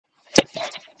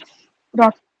Good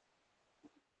af-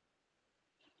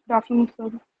 good afternoon, sir.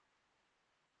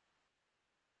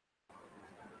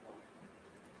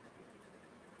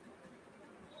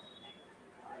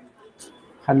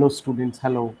 Hello, students.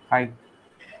 Hello. Hi.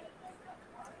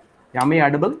 Am I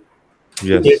audible?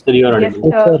 Yes, Yes. sir, you are Yes, audible.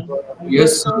 Yes, sir. sir. Yes,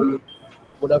 Yes, sir. sir.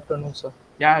 Good afternoon, sir.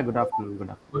 Yeah, good afternoon. Good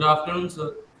afternoon. Good afternoon, sir.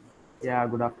 Yeah,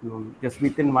 good afternoon. Just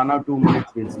within 1 or 2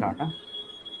 minutes, we'll start. Huh?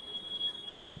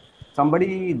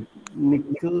 Somebody,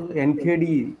 Nikhil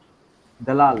NKD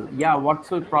Dalal. Yeah, what's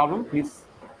the problem, please?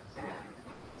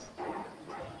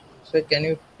 Sir, can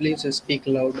you please speak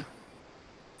loud?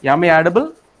 Yeah, am I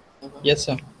audible? Yes,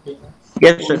 sir.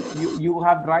 Yes, sir. You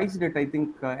have raised it, I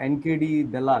think,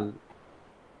 NKD Dalal.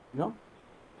 You know?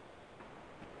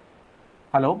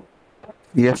 Hello?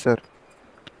 Yes, sir.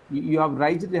 You have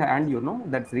raised the hand,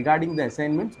 that's regarding the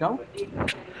assignments now.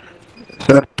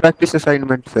 Sir, practice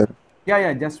assignment, sir. Yeah,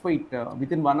 yeah, just wait.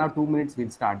 Within 1 or 2 minutes,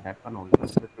 we'll start that one only, the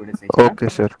today's session. Huh? Okay,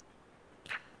 sir.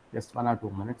 Just 1 or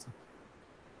 2 minutes.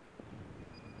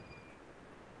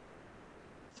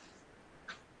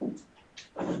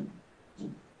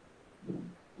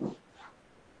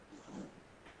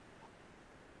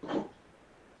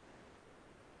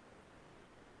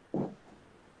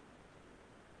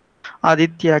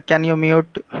 Aditya, can you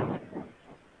mute?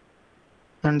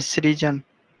 And Srijan.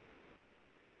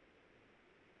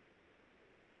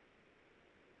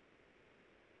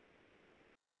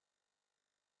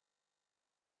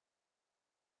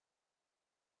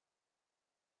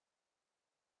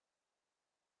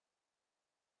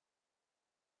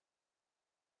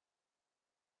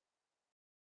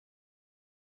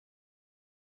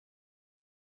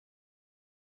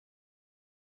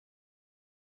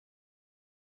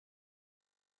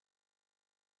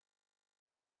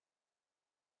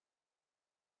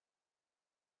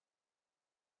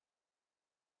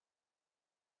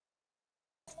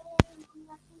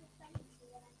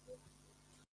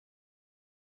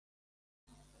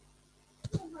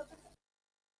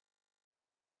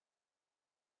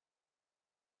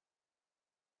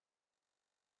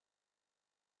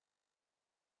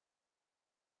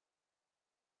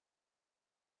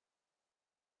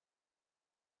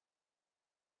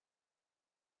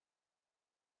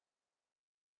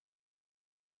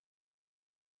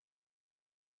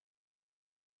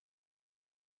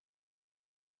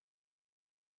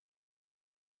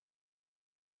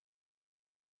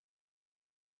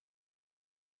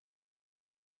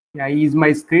 Yeah, is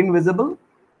my screen visible?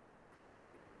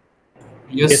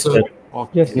 Yes, Yes, sir. sir.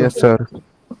 Okay. Yes, sir. Yes, sir.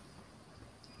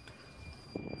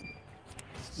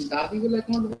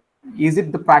 Is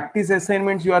it the practice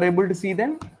assignments you are able to see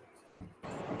then?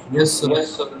 Yes, sir.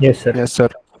 Yes, sir. Yes, sir.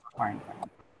 Fine, fine.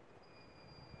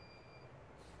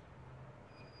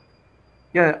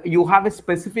 Yeah, you have a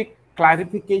specific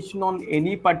clarification on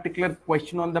any particular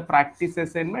question on the practice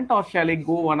assignment, or shall I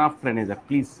go one after another?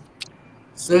 Please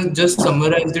Sir, just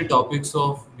summarize the topics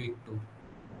of week 2.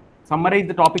 summarize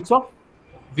the topics of.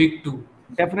 Week 2.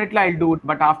 Definitely, I'll do it.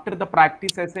 But after the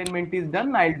practice assignment is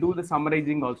done, I'll do the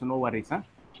summarizing also. No worries, huh?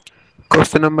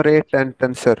 Question number 8 and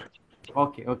 10, sir.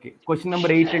 Okay, okay. Question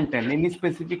number 8 and 10. Any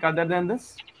specific other than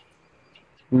this?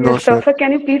 No, Yes, sir. sir. Sir,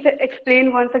 can you please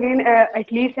explain once again,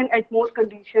 at least and at most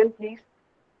condition, please?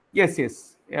 Yes,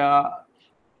 yes.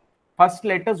 First,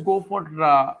 let us go for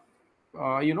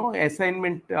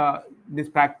assignment. This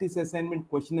practice assignment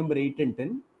question number 8 and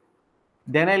 10.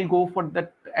 Then I'll go for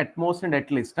that at most and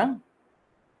at least. Huh?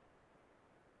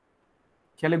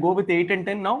 Shall I go with 8 and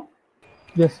 10 now?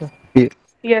 Yes, sir.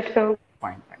 Yes, sir.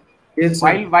 Fine, fine. Yes,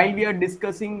 sir. While we are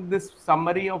discussing this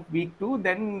summary of week 2,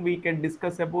 then we can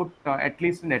discuss about at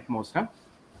least and at most. Huh?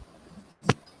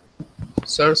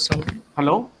 Sir, some.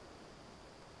 Hello.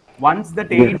 Once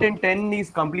that Yes. 8 and 10 is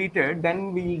completed,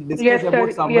 then we'll discuss Yes, about sir.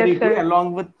 Yes, summary 2 sir.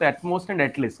 along with at most and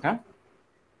at least. Huh?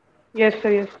 Yes,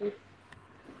 sir. Yes, sir.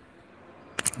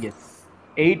 Yes.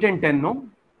 8 and 10, no?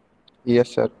 Yes,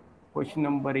 sir. Question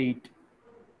number 8.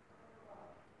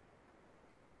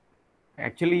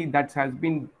 Actually, that has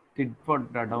been did for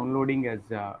downloading as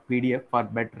a PDF for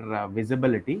better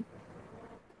visibility.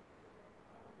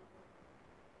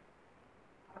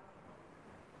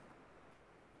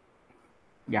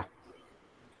 Yeah.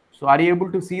 So are you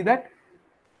able to see that?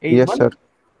 8 Yes, 1? sir.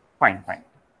 Fine, fine.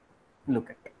 Look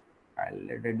at it.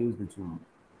 I'll reduce the zoom.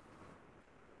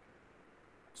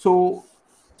 So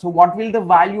what will the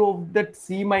value of that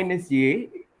C minus A?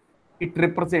 It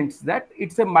represents that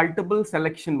it's a multiple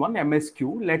selection one,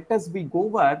 MSQ. Let us we go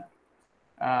over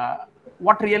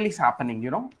what really is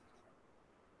happening,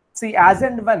 See, as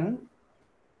and when,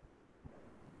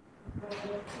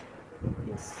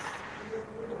 yes.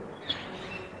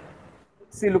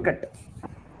 See, look at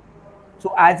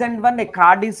So as and when a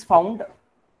card is found,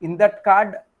 in that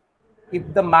card,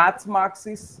 if the maths marks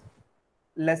is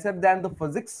lesser than the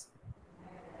physics,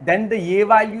 then the A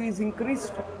value is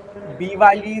increased, B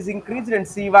value is increased, and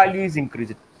C value is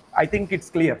increased. I think it's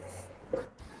clear.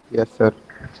 Yes, sir.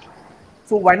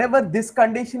 So whenever this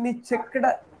condition is checked,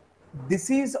 this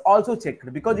is also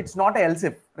checked because it's not else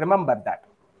if. Remember that.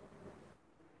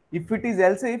 If it is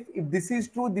else if this is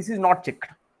true, this is not checked.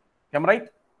 Am I right?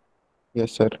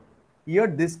 Yes, sir. Here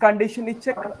this condition is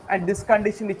checked and this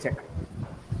condition is checked.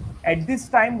 At this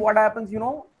time, what happens,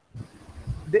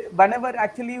 whenever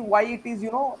actually why it is,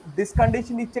 this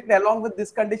condition is checked along with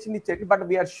this condition is checked, but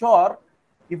we are sure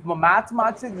if maths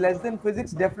marks is less than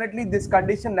physics, definitely this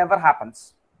condition never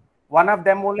happens. One of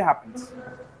them only happens.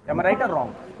 Am I right or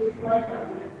wrong?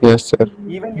 Yes, sir.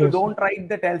 Even you don't write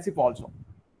that else if also.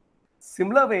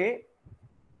 Similar way,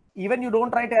 even you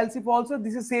don't write else if also,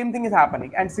 this is same thing is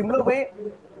happening. And similar way,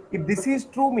 if this is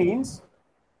true means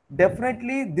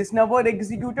definitely this never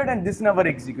executed and this never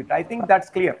executed. I think that's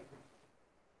clear.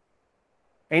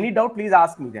 Any doubt, please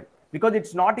ask me then. Because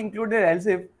it's not included else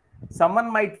if,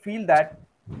 someone might feel that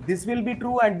this will be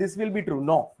true and this will be true.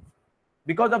 No.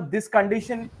 Because of this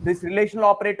condition, this relational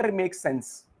operator makes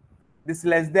sense. This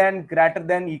less than, greater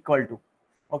than, equal to.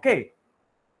 Okay.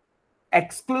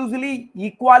 Exclusively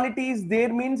equality is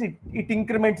there means it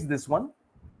increments this one.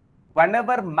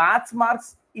 Whenever maths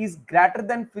marks is greater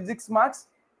than physics marks,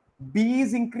 B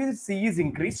is increased, C is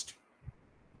increased.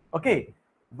 Okay.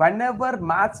 Whenever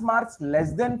maths marks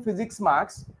less than physics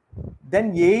marks,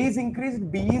 then A is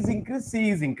increased, B is increased, C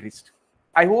is increased.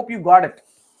 I hope you got it.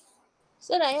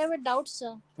 Sir, I have a doubt,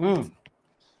 sir.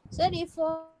 Sir, if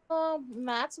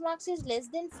maths marks is less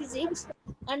than physics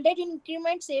and that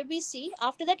increments ABC,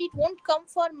 after that it won't come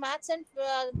for maths and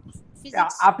physics. Yeah,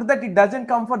 after that it doesn't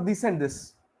come for this and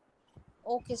this.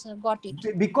 Okay, sir, got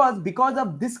it. Because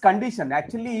of this condition,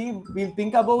 actually we'll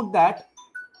think about that.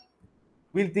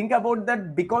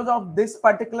 Because of this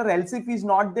particular else if is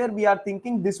not there, we are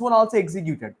thinking this one also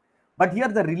executed. But here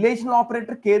the relational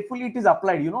operator, carefully it is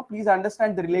applied. Please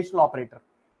understand the relational operator.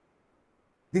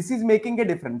 This is making a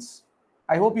difference.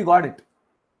 I hope you got it.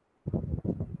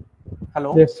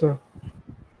 Hello? Yes, sir.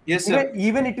 Yes, sir.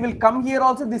 Even it will come here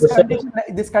also,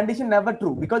 this condition never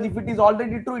true. Because if it is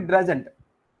already true, it doesn't.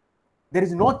 There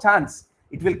is no chance.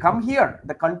 It will come here.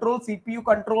 The control, CPU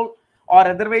control, or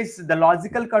otherwise the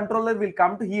logical controller will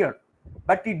come to here.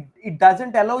 But it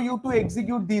doesn't allow you to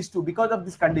execute these two because of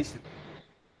this condition.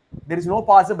 There is no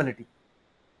possibility.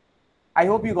 I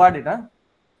hope you got it, huh?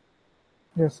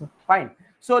 Yes, sir. Fine.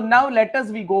 So now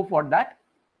we go for that.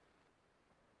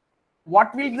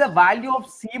 What will be the value of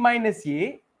C minus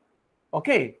A?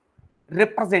 Okay,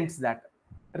 represents that.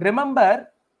 Remember,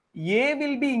 A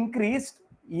will be increased.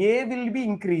 A will be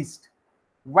increased.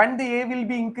 When the A will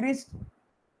be increased,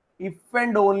 if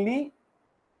and only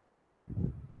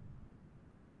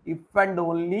A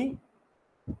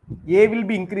will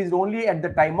be increased only at the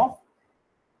time of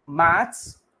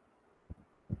maths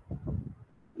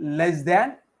less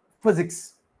than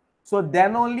physics. So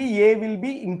then only A will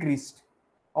be increased.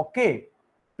 Okay,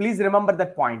 please remember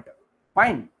that point.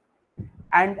 Fine.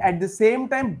 And at the same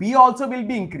time, B also will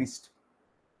be increased.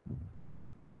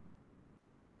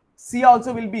 C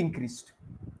also will be increased.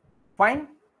 Fine.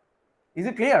 Is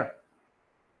it clear?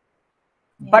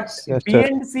 But Yes, B sir.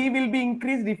 and C will be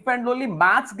increased if and only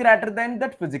maths greater than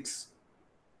that physics.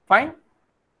 Fine.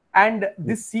 And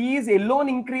this C is alone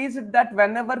increased that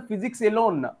whenever physics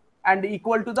alone and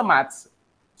equal to the maths.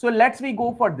 So we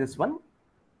go for this one.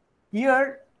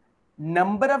 Here,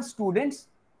 number of students,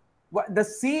 the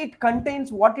C it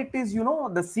contains what it is,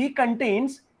 the C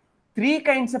contains three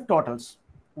kinds of totals.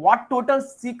 What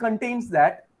totals C contains?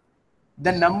 That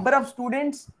the number of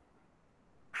students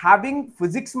having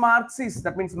physics marks is,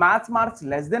 that means maths marks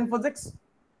less than physics.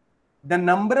 The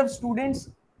number of students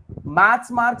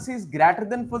maths marks is greater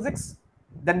than physics.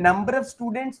 The number of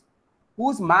students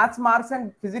whose maths marks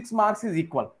and physics marks is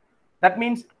equal. That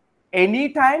means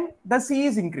anytime the C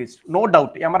is increased, no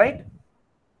doubt. Am I right?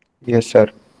 Yes, sir.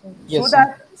 Yes,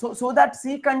 So that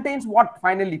C contains what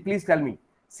finally? Please tell me.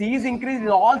 C is increased in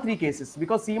all three cases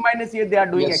because C minus A they are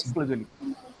doing Yes. exclusively.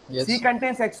 Yes. C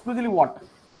contains exclusively what?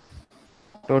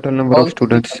 Total number All of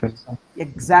students, sir.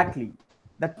 Exactly.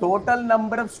 The total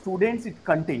number of students it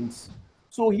contains.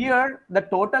 So here the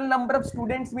total number of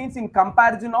students means in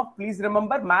comparison of, please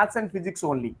remember, maths and physics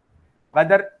only.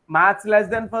 Whether maths less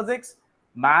than physics,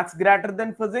 maths greater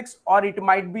than physics, or it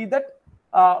might be that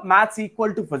maths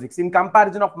equal to physics. In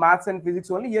comparison of maths and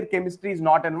physics only, here chemistry is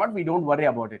not and what, we don't worry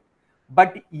about it.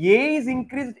 But A is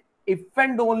increased if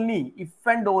and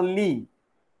only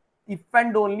if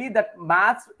and only that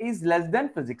maths is less than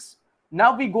physics.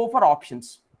 Now we go for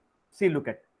options. See, look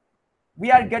at,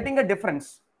 we are getting a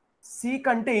difference. C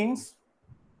contains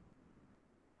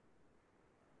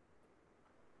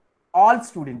all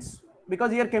students,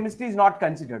 because here chemistry is not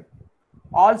considered.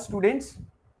 All students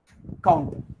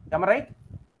count. Am I right?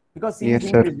 Because C Yes, is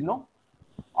sir. increased, you know.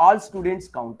 All students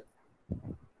count.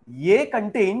 A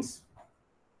contains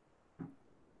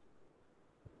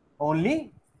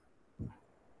only,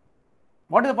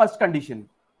 what is the first condition?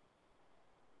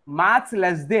 Maths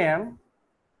less than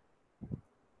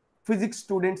physics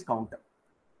students count.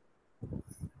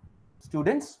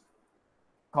 Students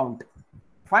count.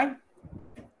 Fine.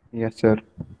 Yes, sir.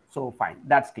 So fine,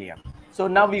 that's clear. So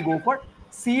now we go for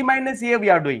C minus A we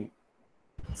are doing.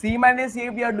 C minus A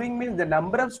we are doing means the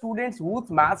number of students whose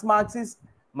maths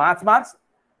marks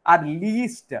are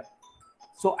least.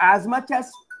 So as much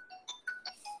as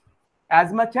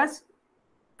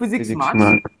physics marks,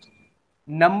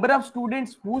 number of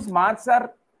students whose marks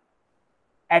are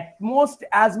at most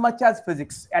as much as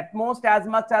physics. At most as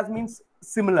much as means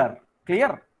similar.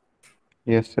 Clear?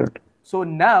 Yes, sir. So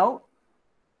now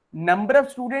number of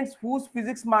students whose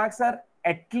physics marks are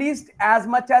at least as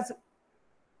much as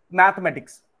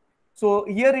mathematics. So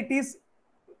here it is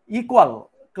equal.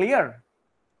 Clear?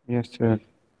 Yes, sir.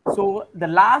 So the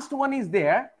last one is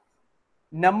there.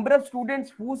 Number of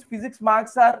students whose physics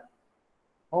marks are,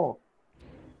 oh,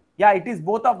 yeah, it is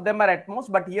both of them are at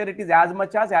most, but here it is as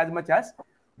much as.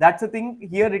 That's the thing.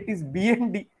 Here it is B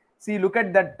and D. See, look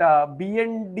at that B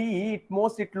and D. At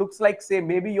most it looks like same.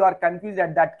 Maybe you are confused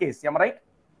at that case. Am I right?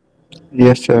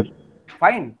 Yes, sir.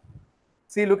 Fine.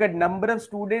 See, look at number of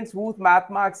students whose math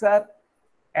marks are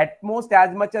at most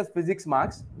as much as physics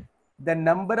marks. The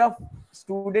number of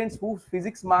students whose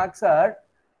physics marks are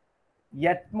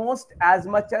at most as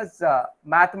much as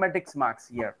mathematics marks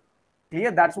here.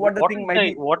 Clear? That's what the thing might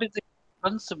be. What is the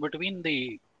difference between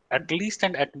the at least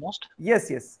and at most?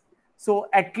 Yes. So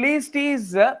at least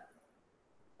is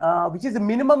which is the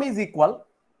minimum is equal.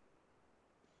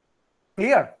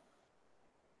 Clear?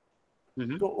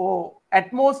 Mhm. So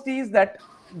at most is that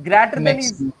greater than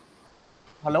is. Maximum.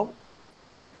 Hello?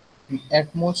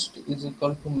 At most is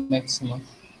equal to maximum.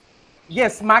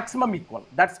 Yes, maximum equal.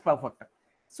 That's perfect.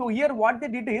 So here what they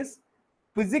did is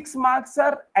physics marks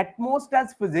are at most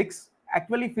as physics.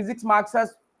 Actually, physics marks are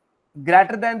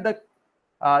greater than the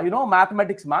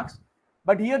mathematics marks.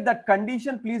 But here that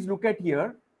condition, please look at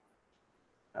here.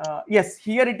 Yes,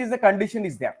 here it is a condition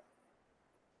is there.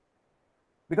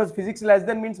 Because physics less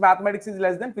than means mathematics is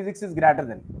less than, physics is greater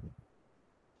than.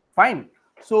 Fine.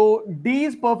 So D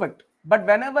is perfect. But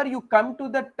whenever you come to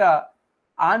that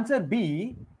answer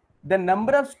B, the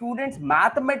number of students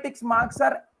mathematics marks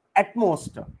are at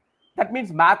most. That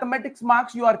means mathematics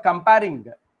marks you are comparing.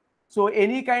 So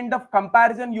any kind of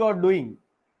comparison you are doing,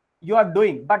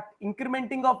 but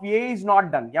incrementing of A is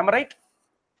not done. Am I right?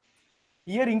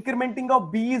 Here incrementing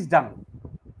of B is done.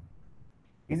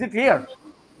 Is it clear?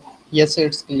 Yes,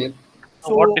 it's clear.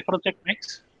 So what difference it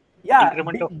makes? Yeah,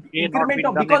 Increment of A not increment being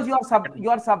of, done because in- you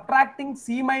are subtracting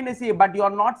C minus A, but you are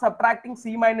not subtracting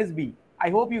C minus B. I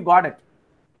hope you got it.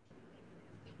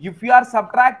 If you are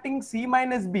subtracting C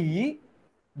minus B,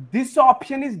 this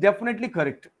option is definitely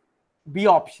correct. B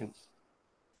option.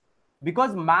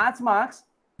 Because maths marks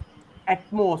at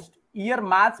most. Here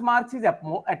maths marks is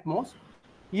at most.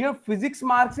 Here physics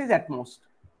marks is at most.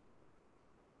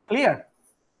 Clear?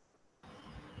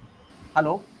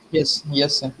 Hello? Yes,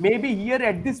 sir. Maybe here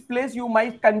at this place you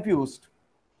might confused.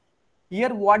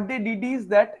 Here what they did is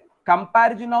that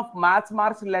comparison of maths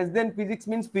marks less than physics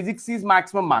means physics is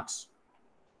maximum marks.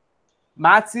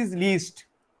 Maths is least.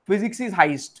 Physics is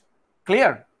highest.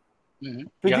 Clear? Mhm.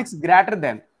 Physics greater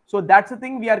than. So that's the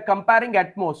thing we are comparing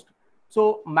at most.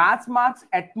 So maths marks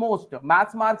at most.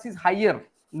 Maths marks is higher.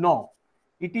 No.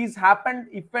 It is happened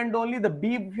if and only the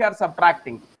B we are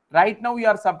subtracting. Right now we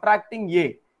are subtracting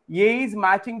A. A is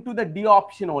matching to the D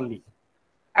option only.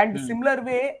 And similar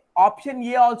way, option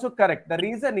A also correct. The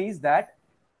reason is that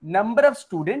number of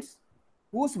students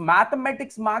whose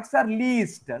mathematics marks are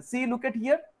least. See, look at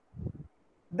here.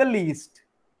 The least.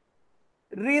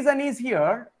 Reason is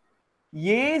here,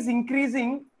 A is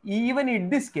increasing even in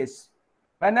this case,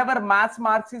 whenever maths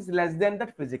marks is less than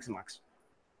that physics marks.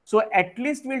 So at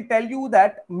least will tell you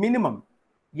that minimum.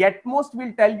 At most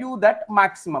will tell you that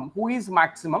maximum. Who is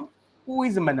maximum? Who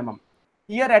is minimum?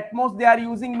 Here at most they are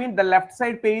using mean the left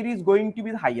side pair is going to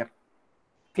be higher.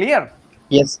 Clear?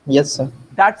 Yes, sir.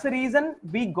 That's the reason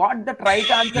we got the right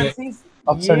answer is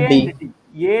Option A D. and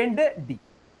D. A and D.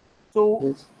 So,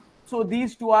 Yes. so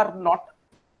these two are not.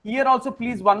 Here also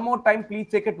please one more time please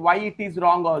check it why it is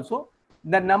wrong also.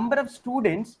 the number of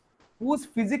students whose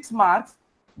physics marks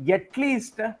at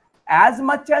least as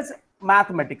much as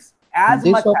mathematics, as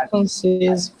This much as. option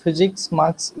says physics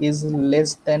marks is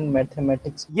less than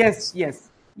mathematics. Yes.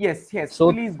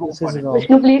 So Please go this for is it. wrong.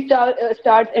 Vishnu, please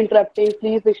start interrupting.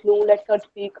 Please, Vishnu, let her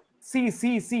speak.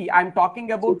 See. I'm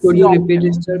talking about Could C you option. repeat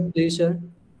it, sir, please, sir?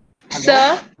 Hello?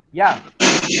 Sir, Yeah.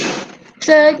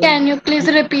 sir, can you please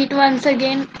repeat once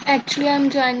again? Actually, I'm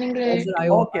joining late. Sir,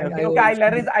 Okay.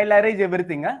 I'll arrange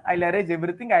everything. I'll arrange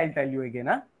everything. I'll tell you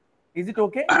again. Is it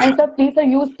okay? And sir, please, sir,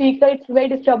 you speak, sir. It's very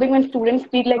disturbing when students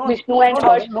speak like Vishnu and no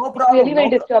Harsh. problem. It's really very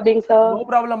disturbing, sir. No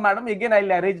problem, madam. Again,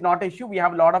 I'll arrange. Not issue. We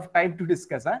have a lot of time to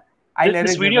discuss. I'll This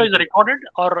arrange video is everything. recorded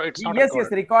or it's not Yes,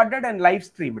 recorded? recorded and live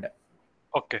streamed.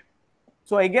 Okay.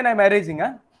 So again, I'm arranging.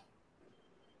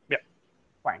 Yeah.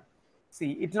 Fine.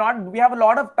 See, it's not. We have a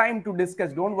lot of time to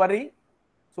discuss. Don't worry.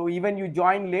 So even you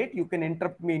join late, you can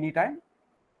interrupt me anytime.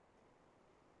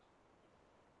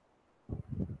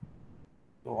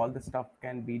 So all the stuff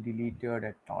can be deleted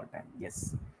at all time.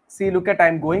 Yes. See, look at,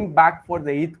 I'm going back for the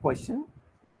 8th question.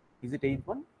 Is it 8th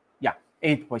one? Yeah,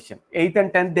 8th question. 8th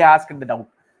and 10th, they asked the doubt.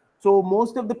 So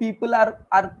most of the people are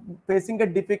facing a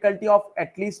difficulty of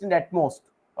at least and at most.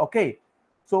 Okay.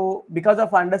 So because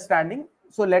of understanding,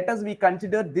 so we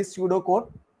consider this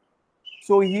pseudocode.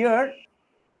 So here,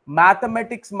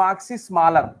 mathematics marks is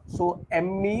smaller. So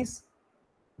M is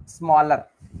smaller.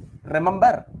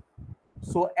 Remember?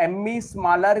 So M is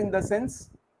smaller in the sense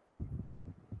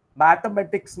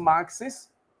mathematics marks is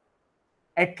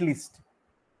at least.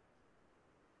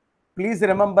 Please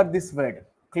remember this word.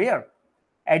 Clear?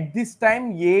 At this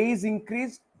time, A is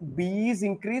increased, B is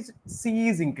increased, C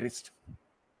is increased.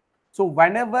 So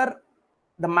whenever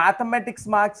the mathematics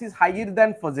marks is higher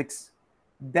than physics,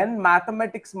 then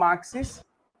mathematics marks is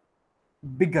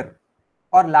bigger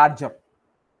or larger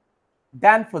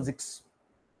than physics.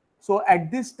 So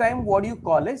at this time, what you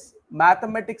call is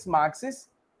mathematics marks is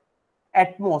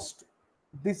at most.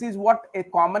 This is what a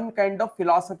common kind of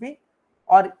philosophy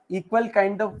or equal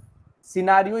kind of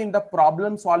scenario in the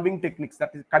problem solving techniques,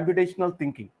 that is computational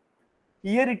thinking.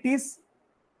 Here it is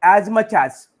as much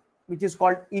as, which is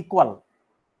called equal.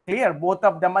 Clear? Both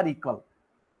of them are equal.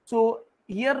 So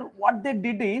here what they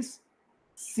did is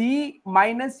C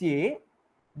minus A,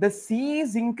 the C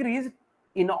is increased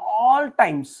in all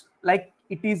times. Like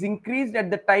it is increased at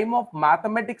the time of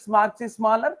mathematics marks is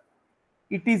smaller.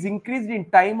 It is increased in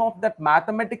time of that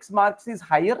mathematics marks is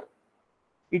higher.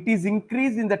 It is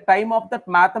increased in the time of that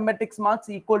mathematics marks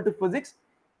equal to physics.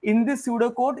 In this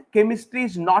pseudocode, chemistry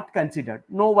is not considered.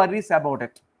 No worries about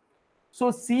it.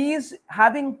 So C is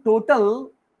having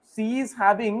total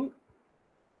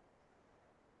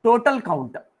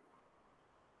count.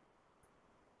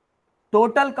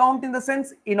 Total count in the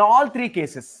sense in all three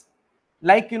cases.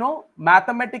 Like,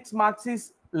 mathematics marks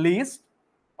is least,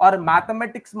 or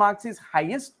mathematics marks is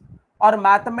highest, or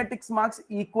mathematics marks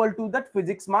equal to that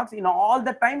physics marks. In all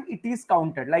the time it is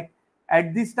counted. Like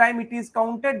at this time it is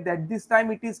counted, at this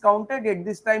time it is counted, at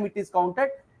this time it is counted.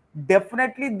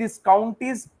 Definitely this count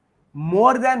is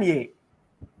more than A.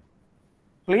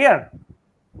 Clear?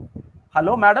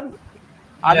 Hello, madam?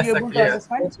 Are Yes, you sir, able to clear.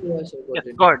 understand? Yes,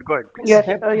 go ahead. Yes,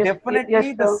 Definitely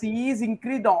yes, the sir. C is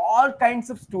increased all kinds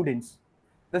of students.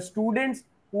 The students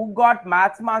who got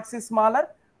maths marks is smaller.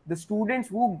 The students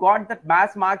who got that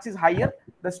maths marks is higher.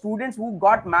 The students who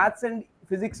got maths and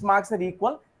physics marks are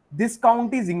equal. This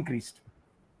count is increased.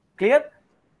 Clear?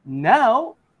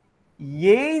 Now,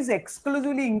 A is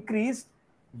exclusively increased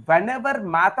whenever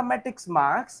mathematics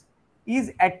marks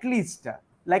is at least,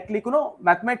 like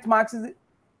mathematics marks is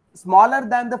smaller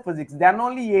than the physics, then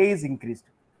only A is increased.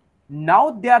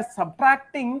 Now they are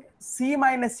subtracting C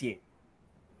minus A.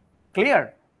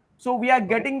 Clear? So we are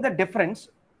getting the difference.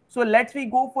 So we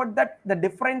go for the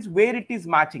difference where it is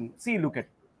matching. See, look at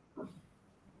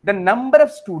the number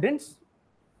of students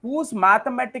whose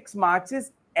mathematics marks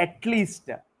is at least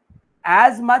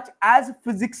as much as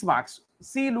physics marks.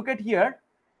 See, look at here,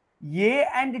 A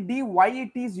and D, why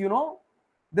it is,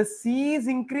 the C is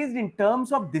increased in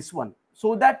terms of this one,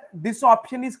 so that this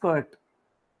option is correct.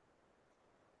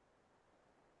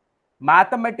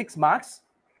 Mathematics marks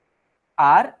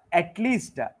are at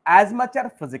least as much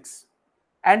as physics.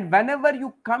 And whenever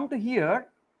you come to here,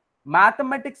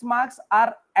 mathematics marks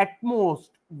are at most.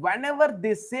 Whenever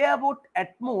they say about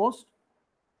at most,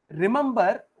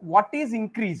 remember what is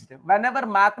increased. Whenever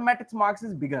mathematics marks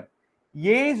is bigger,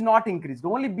 A is not increased,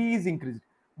 only B is increased.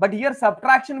 But here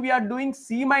subtraction we are doing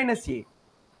C minus A.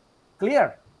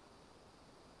 Clear?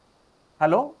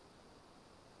 Hello?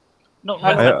 No,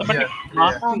 mathematics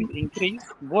marks is increased.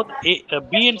 Both B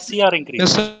and C are increased.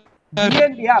 Yes, sir.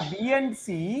 B and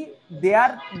C, B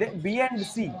and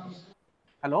C.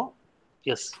 Hello?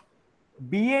 Yes.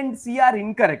 B and C are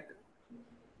incorrect.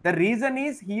 The reason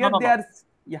is here No. are,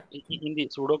 yeah. In the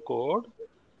pseudocode,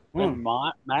 when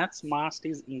maths mask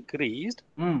is increased,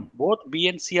 both B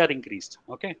and C are increased.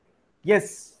 Okay.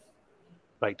 Yes.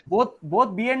 Right.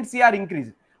 Both B and C are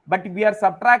increased, but we are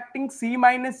subtracting C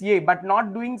minus A, but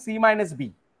not doing C minus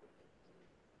B.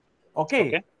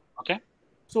 Okay.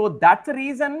 So that's the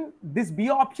reason this B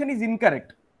option is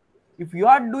incorrect. If you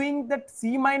are doing that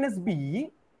C minus B,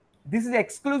 this is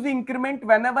exclusive increment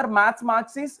whenever maths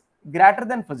marks is greater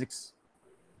than physics.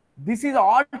 This is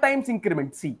all times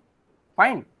increment C.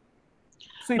 Fine.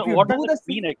 So if you what do does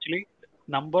the it mean actually?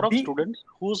 Number of students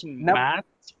whose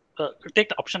maths,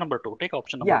 take option number 2. Take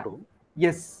option number 2.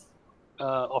 Yes.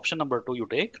 Option number 2 you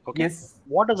take. Okay. Yes.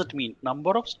 What does it mean?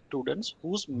 Number of students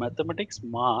whose mathematics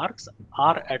marks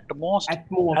are at most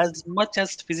as much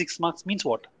as physics marks means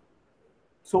what?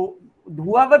 So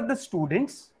whoever the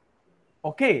students,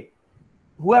 the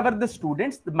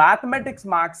mathematics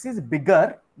marks is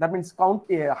bigger, that means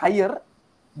higher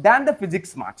than the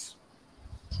physics marks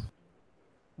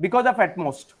because of at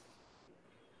most.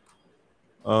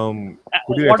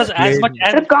 What does as much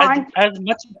as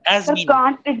mean?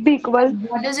 Can't it be equal?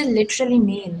 What does it literally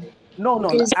mean? No.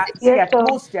 At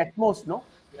most, no.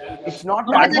 It's not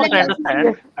no, at most. I understand.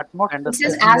 Yes. At most, I It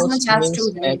understand. says as much as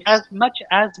to, right? As much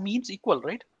as means equal,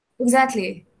 right?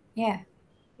 Exactly. Yeah.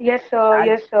 Yes, sir.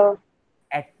 Yes, sir.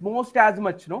 At most as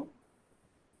much, no?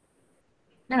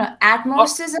 No. At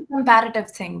most is a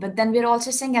comparative thing, but then we're also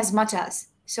saying as much as.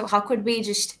 So how could we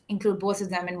just include both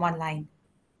of them in one line?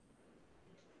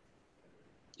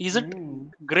 Is it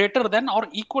greater than or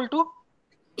equal to?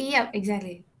 Yeah,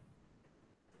 exactly.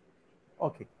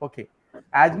 Okay.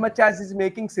 As much as is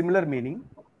making similar meaning.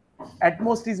 At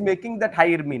most is making that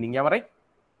higher meaning. Am I right?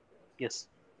 Yes.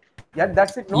 Yeah,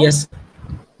 that's it. No? Yes.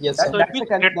 So it means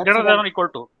greater than or equal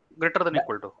to. Greater than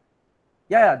equal to.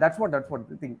 Yeah. That's what the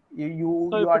thing.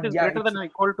 So if it is greater than or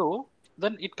equal to,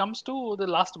 then it comes to the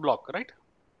last block, right?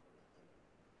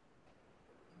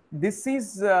 This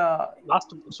is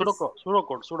last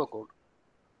pseudocode.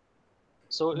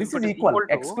 So this is equal,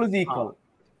 exclusive equal.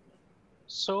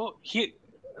 So here,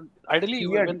 ideally,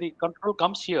 when the control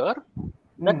comes here,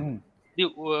 that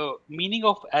the meaning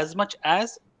of as much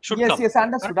as should come. Yes,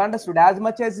 understood. As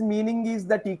much as meaning is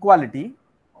that equality.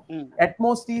 At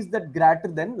most is that greater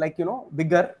than,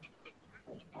 bigger,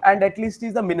 and at least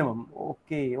is the minimum.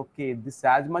 Okay. This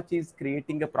as much is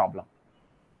creating a problem.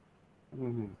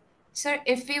 Sir,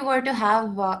 if we were to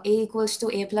have A equals to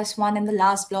A plus 1 in the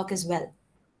last block as well.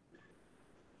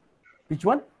 Which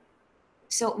one?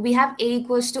 So we have A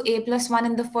equals to A plus 1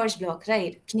 in the first block,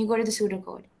 right? Can you go to the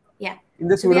pseudocode? Yeah. In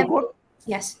the pseudocode?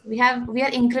 Yes. We are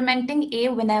incrementing A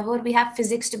whenever we have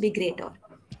physics to be greater.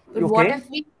 But what if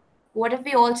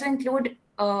we also include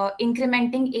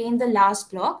incrementing A in the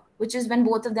last block, which is when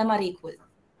both of them are equal?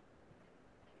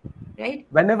 Right?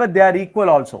 Whenever they are equal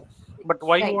also. But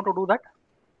why you want to do that?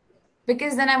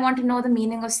 Because then I want to know the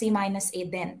meaning of C minus A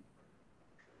then.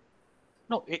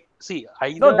 No, see,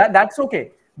 either... No, that's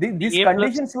okay. This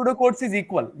condition pseudocodes is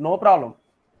equal. No problem.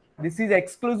 This is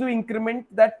exclusive increment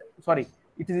the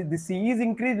C is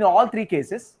increased in all three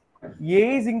cases.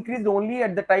 A is increased only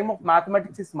at the time of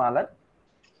mathematics is smaller.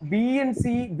 B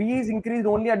is increased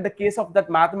only at the case of that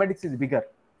mathematics is bigger.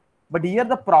 But here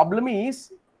the problem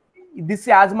is this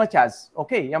as much as.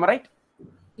 Okay, am I right?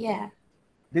 Yeah.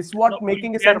 This is what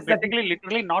making a sense that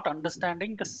literally not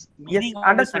understanding the meaning of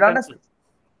understood.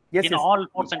 Yes, in all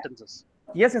 4 sentences.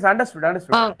 Yes, understood.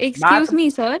 Excuse me,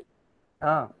 sir.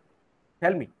 Tell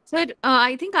me. Sir,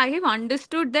 I think I have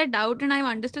understood that doubt and I've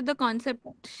understood the concept.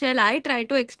 Shall I try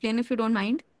to explain if you don't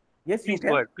mind? Yes, please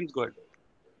go ahead. Please go ahead.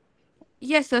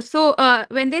 Yes, sir. So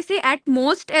when they say at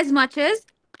most as much as,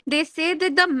 they say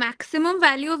that the maximum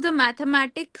value of the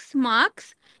mathematics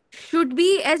marks should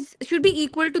be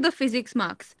equal to the physics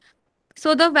marks.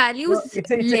 So the values it's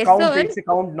lesser. A count. It's a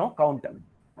count. No count.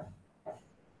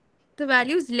 The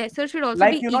values lesser should also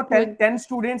be equal. 10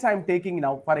 students I'm taking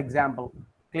now, for example.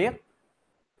 Clear?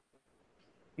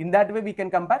 In that way we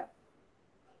can compare.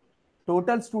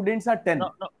 Total students are 10.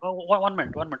 No, 1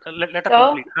 minute. Let her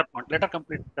complete her point. Let her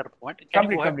complete her point. Can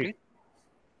you go ahead, please?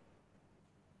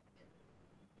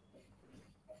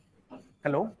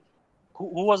 Hello?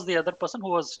 Who was the other person who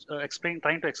was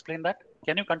trying to explain that?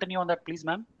 Can you continue on that, please,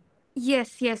 ma'am?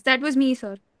 Yes, that was me,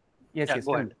 sir. Yes,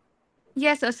 go ahead.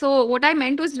 Yes, sir. So what I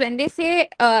meant was when they say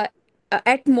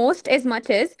at most as much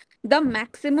as, the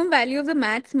maximum value of the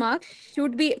maths marks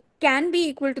can be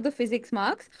equal to the physics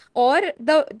marks, or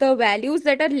the values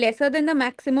that are lesser than the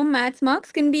maximum maths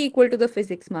marks can be equal to the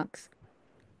physics marks.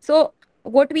 So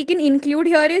what we can include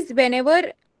here is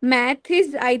whenever math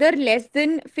is either less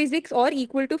than physics or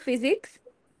equal to physics,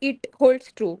 it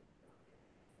holds true.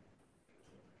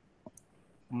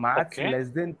 Maths less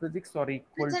than physics or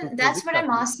equal to physics? That's what I'm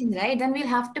asking, right? Then we'll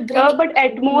have to bring but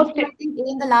at most A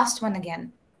in the last one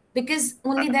again, because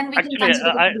only then we can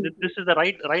consider this is the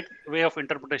right way of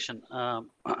interpretation.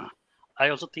 I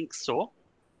also think so.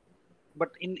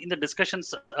 But in the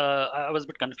discussions, I was a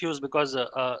bit confused because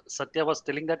Satya was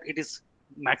telling that it is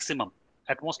maximum.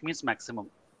 At most means maximum.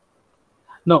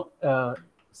 No,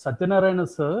 Satyanarayana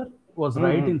sir was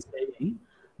right in saying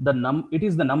it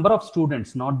is the number of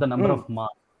students, not the number of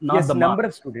marks. Not the number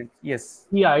marks. of students. Yes.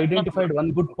 He identified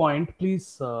one good point.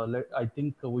 Please, I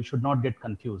think we should not get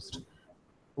confused.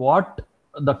 What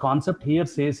the concept here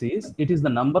says is it is the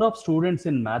number of students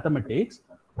in mathematics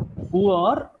who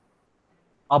are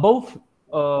above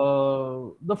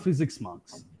the physics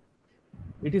marks.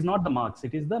 It is not the marks.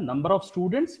 It is the number of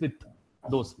students with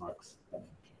those marks.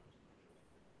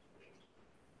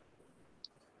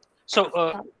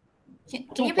 So,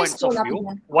 two points of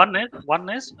view. One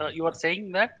is you are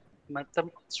saying that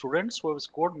students who have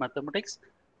scored mathematics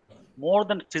more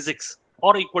than physics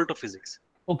or equal to physics.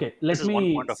 Okay, let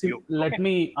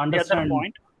me understand.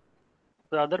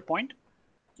 The other point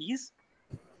is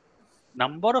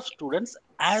number of students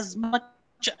as much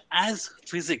as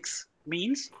physics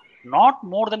means not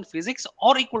more than physics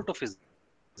or equal to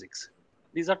physics.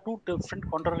 These are two different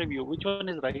contrary views. Which one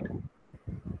is right?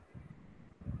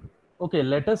 Okay,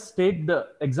 let us take the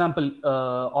example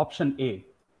option A.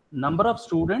 Number of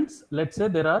students, let's say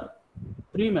there are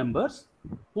 3 members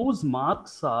whose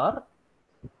marks are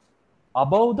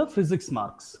above the physics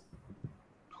marks.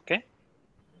 Okay.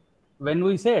 When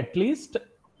we say at least,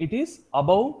 it is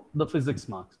above the physics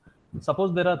marks.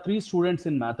 Suppose there are 3 students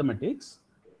in mathematics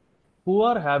who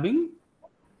are having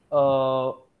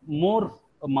more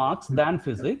marks than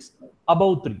physics,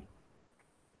 above 3.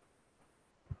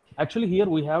 Actually, here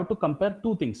we have to compare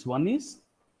 2 things. One is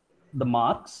the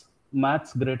marks,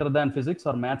 maths greater than physics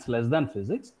or maths less than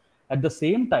physics. At the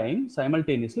same time,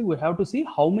 simultaneously, we have to see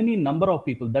how many number of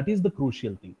people. That is the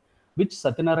crucial thing, which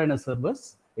Satyanarayana sir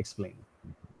was explaining.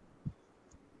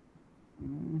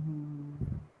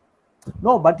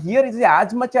 No, but here is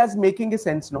as much as making a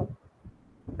sense, no?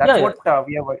 That's what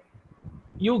we have.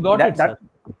 You got it, sir.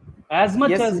 As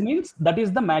much as means that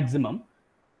is the maximum.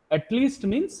 At least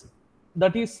means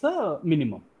that is the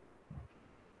minimum.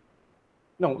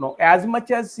 No. As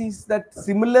much as is that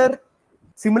similar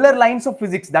lines of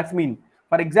physics. That's mean.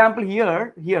 For example,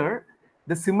 here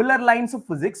the similar lines of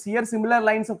physics. Here similar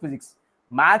lines of physics.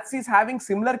 Maths is having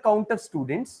similar count of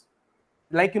students,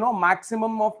 like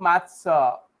maximum of maths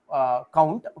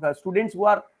count students who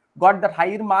are got the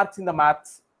higher marks in the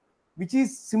maths, which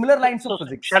is similar lines of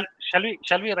physics.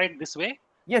 Shall we write this way?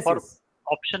 Yes. For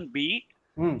option B,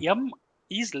 M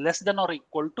is less than or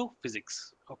equal to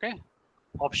physics. Okay.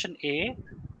 Option A,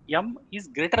 M is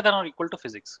greater than or equal to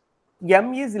physics.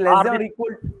 M is less than or equal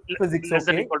to physics. Less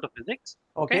than or equal to physics.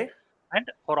 Okay. And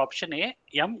for option A,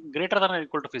 M greater than or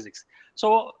equal to physics.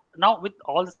 So now with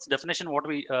all this definition, what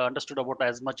we understood about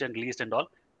as much and least and all,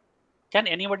 can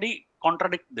anybody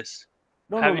contradict this?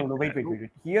 No. Wait.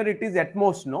 Here it is at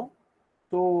most, no?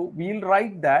 So we'll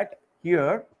write that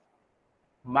here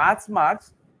maths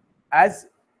marks as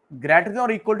greater than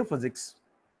or equal to physics,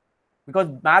 because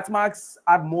maths marks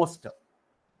are most.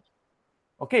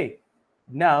 Okay.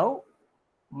 Now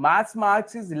maths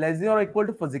marks is less than or equal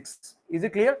to physics. Is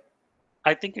it clear?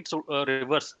 I think it's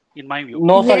reverse in my view.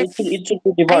 No, sir, Yes. it should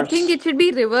be reversed. I think it should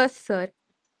be reverse, sir.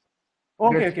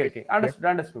 Okay.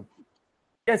 Understood.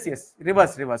 Yes.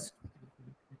 Reverse.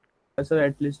 Sir,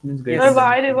 at least means greater. Sir,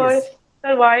 why reverse? Yes.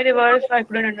 Sir, why reverse? I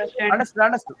couldn't understand.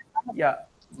 Understood. Yeah.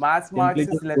 Maths marks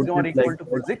is less than or equal to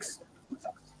physics.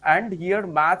 And here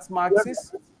maths marks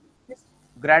is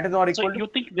greater than or equal to you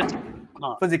think this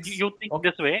physics. You think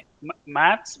this way,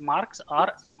 maths marks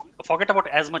are, forget about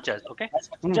as much as, okay?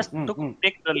 Just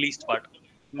take the least part.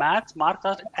 Maths marks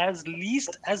are as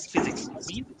least as physics,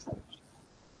 means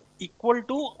equal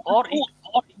to or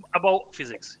above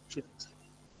physics.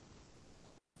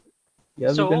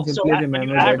 Yeah, we can simply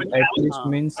remember that at least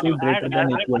means greater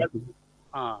than equal to.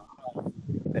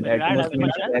 And at most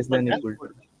means less than equal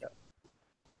to.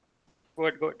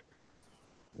 Good.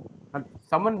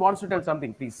 Someone wants to tell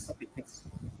something, please.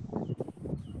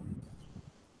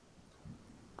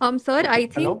 Sir, I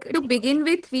think to begin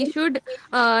with, we should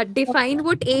define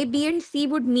what A, B, and C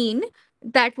would mean.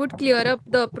 that would clear up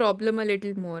the problem a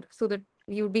little more, so that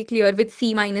you'd be clear with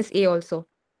C minus A also.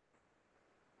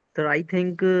 Sir, I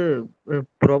think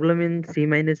problem in C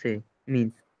minus A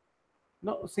means.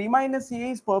 No, C minus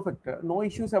A is perfect. No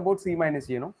issues about C minus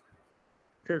A, no?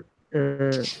 Sir,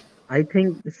 I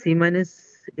think C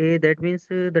minus A, that means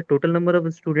the total number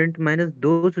of students minus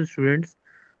those students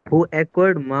who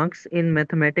acquired marks in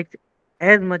mathematics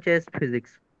as much as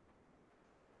physics.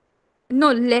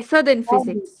 No, lesser than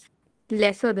physics.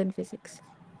 Lesser than physics.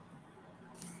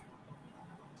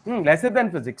 Lesser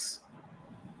than physics.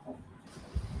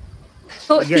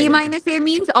 So Yeah, C yeah. minus A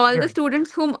means all Yeah. the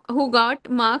students who got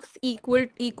marks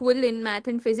equal in math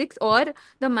and physics, or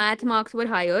the math marks were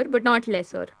higher but not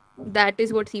lesser. That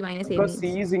is what C minus A Because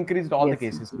means. C is increased all the Yes.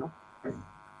 cases, no?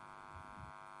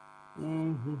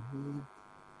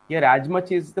 Here, as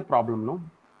much is the problem, no?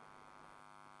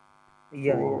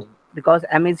 Yeah, yeah. Because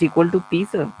M is equal to P,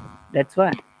 sir. That's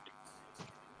why.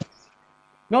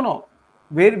 No.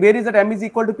 Where is that M is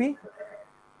equal to P?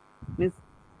 Means,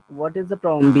 what is the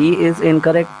problem? B is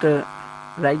incorrect,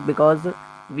 right? Because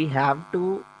we have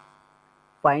to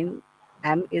find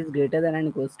M is greater than or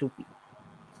equals to P.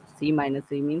 C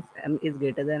minus A means M is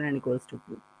greater than or equals to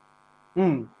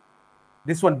P.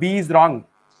 This one, B is wrong.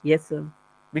 Yes, sir.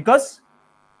 Because?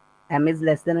 M is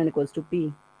less than or equals to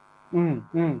P.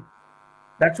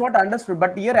 That's what I understood.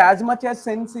 But here, as much as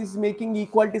sense is making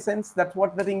equality sense, that's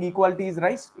what the thing equality is,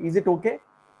 right? Is it okay?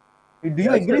 Do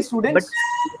you agree, students?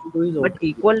 But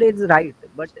equal is right.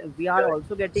 But we are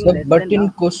also getting Sir, less but than in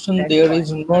now. question That's there why.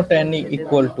 is not any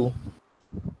equal to.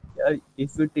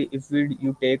 If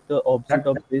you take the opposite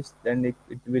of this, then it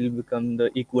will become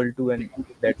the equal to and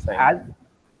that sign.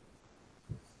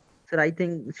 Sir, I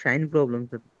think sign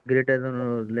problems are greater than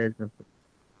or less than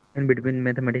in between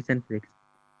mathematics and physics.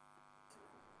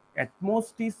 At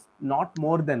most is not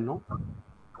more than, no?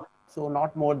 So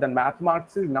not more than.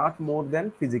 Mathematics is not more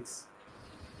than physics.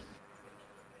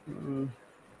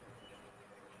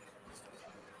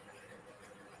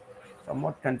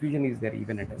 Somewhat confusion is there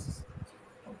even at us.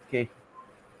 Okay.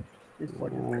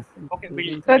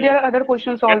 Okay, So there are other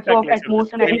questions also of at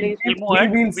most and at least. We'll move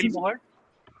ahead. We'll move ahead.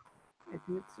 I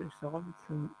think it's resolved.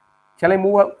 So. Shall I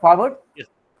move forward? Yes.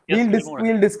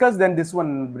 We'll discuss then this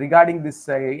one regarding this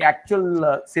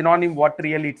actual synonym, what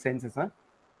really it senses. Huh?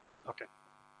 Okay.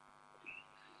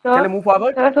 Shall I move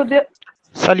forward? Sir, so the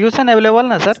Solution available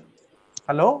na, sir?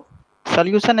 Hello?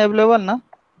 Solution available na?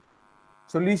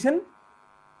 Solution?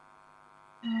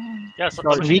 Yeah, so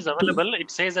solution is available. It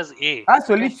says as A.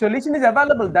 Solution is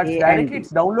available. That's A directly,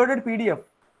 it's downloaded PDF.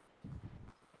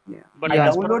 Yeah. But I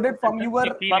as per downloaded from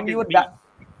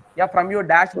your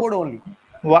dashboard only.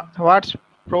 What's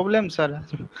problem, sir?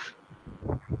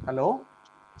 Hello?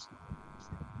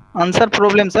 Answer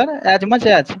problem, sir. As much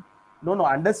as. No,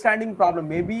 understanding problem.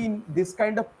 Maybe in this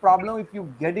kind of problem, if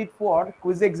you get it for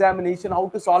quiz examination, how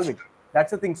to solve it.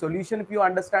 That's the thing. Solution, if you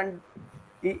understand,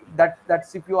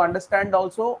 that's if you understand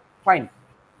also, fine.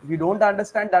 If you don't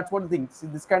understand, that's what the thing. See,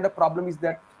 this kind of problem is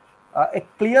that a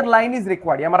clear line is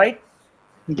required. Am I right?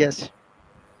 Yes.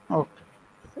 Okay.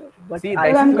 But See,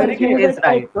 I that is think very it clear. is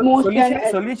right.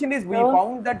 Solution is we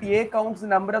found that A counts the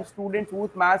number of students whose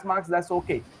mass marks. That's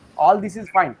okay. All this is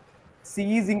fine.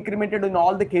 C is incremented in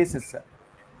all the cases, sir.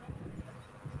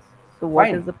 So what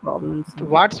is the problem? Sir?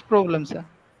 What's problem, sir?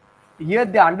 Here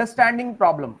the understanding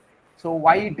problem. So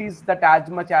why it is that as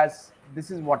much as this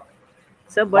is what?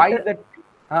 Sir, but why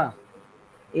that?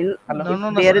 In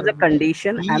No, there sir. is a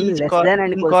condition He M is less than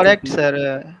and equals correct, to P.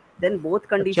 sir. Then both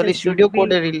conditions Actually, should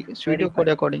pseudo code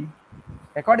according.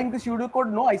 According to pseudocode,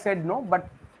 no, I said no, but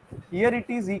here it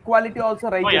is equality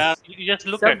also, right? Oh yeah, you just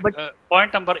look at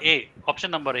point number A, option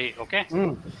number A, okay?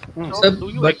 Sir, do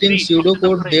you but in agree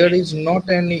pseudocode there is not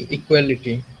any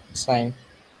equality sign.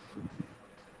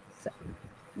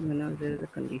 No, there is a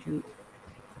condition.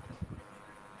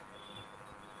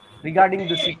 Regarding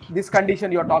this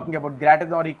condition you are talking about, greater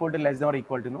than or equal to, less than or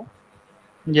equal to, no?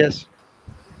 Yes.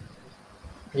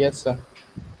 Yes, sir.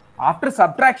 After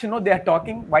subtraction, no, they are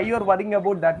talking. Why you are worrying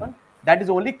about that one? That is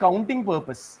only counting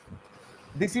purpose.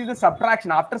 This is the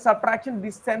subtraction. After subtraction,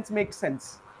 this sense makes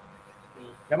sense.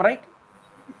 Am I right?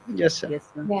 Yes, sir. Yes,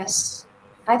 sir. Yes.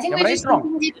 I think Am we're I just right,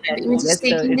 wrong?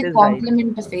 taking the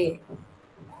complement of A.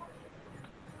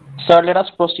 Sir, let us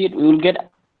proceed. We will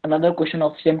get another question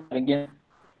of same again.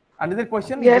 Another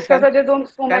question? Yes, sir, there are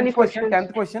so many questions.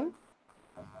 10th question.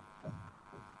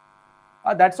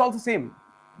 That's also same.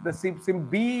 The sim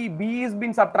B is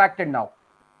been subtracted now.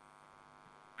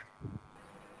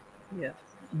 Yeah.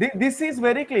 This is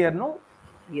very clear, no?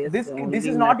 Yes. This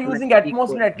is not using at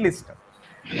most and at least.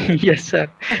 Yes, sir.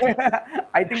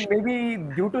 I think maybe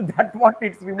due to that what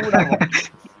it's removed or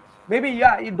what. Maybe,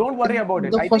 yeah, you don't worry about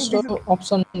it. The I think first this is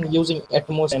option using at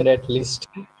most and at least.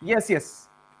 yes, yes.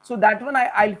 So that one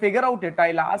I'll figure out it.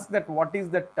 I'll ask that what is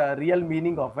that real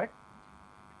meaning of it.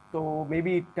 So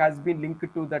maybe it has been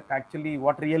linked to that actually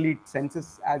what really it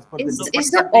senses as per the Is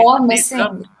definition. the or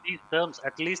missing? These terms,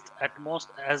 at least, at most,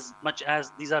 as much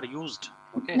as these are used.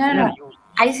 Okay. No, They no, are no. used.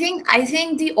 I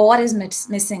think the or is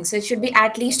missing. So it should be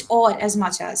at least or as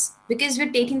much as, because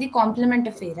we're taking the complement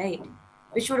of A, right?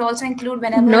 Which would also include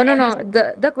whenever. No.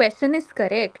 The question is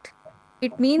correct.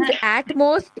 It means at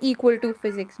most equal to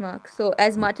physics marks. So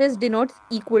as much as denotes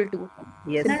equal to.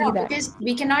 Yes. Simply No, that. because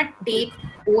we cannot take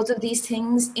both of these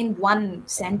things in one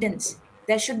sentence.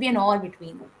 There should be an or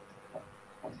between.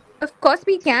 Of course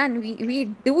we can. We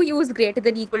do use greater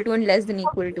than equal to and less than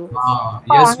equal to.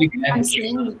 Yes, we can. I'm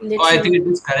saying No, I think literally. it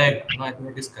is correct. No, I think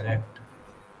it is correct.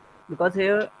 Because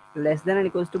here less than and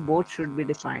equals to both should be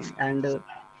defined, and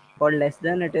for less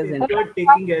than it is If you are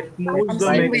taking at I'm most, the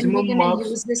saying when we're maximum gonna marks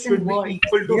use this should in be words.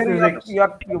 equal to Here physics. you're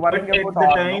But worrying at about the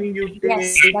or, time no? you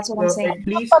Yes, take that's what I'm saying. at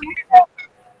least.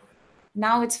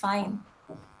 Now it's fine.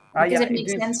 Yeah, Because it it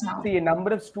makes is. sense now. See, a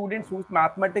number of students whose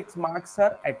mathematics marks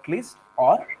are at least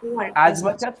or Or as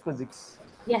much as physics.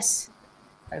 Yes.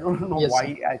 I don't know Yes,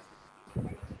 why.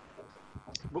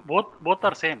 Both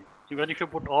are same. Even if you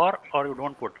put or you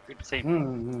don't put, it's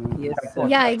same. Yes, That's sir. what.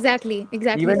 Yeah, exactly.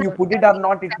 Even you sir. put it or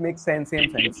not, it makes same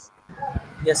sense.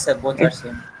 Yes, sir. Both are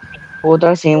same. Both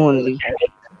are same only.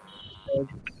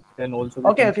 Can also be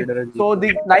Okay. considered as So equal.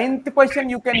 the ninth question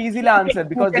you can easily answer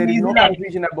because there is no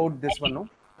confusion about this one. No,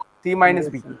 C minus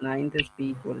B. Yes, ninth is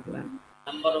P equal to M.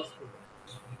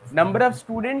 Number of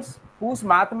students whose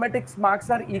mathematics marks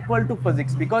are equal to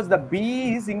physics, because the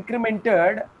B is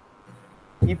incremented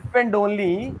if and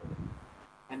only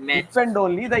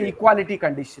the equality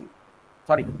condition.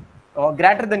 Sorry, or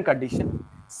greater than condition.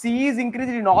 C is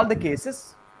increased in all the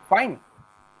cases. Fine.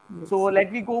 So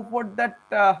let me go for that.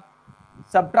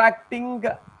 Subtracting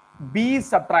B is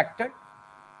subtracted.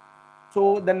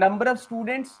 So the number of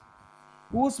students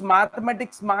whose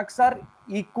mathematics marks are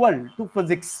equal to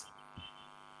physics,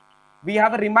 we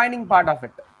have a remaining part of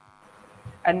it.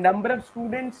 And number of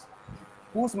students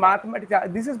whose mathematics,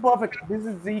 this is perfect. This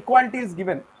is the equality is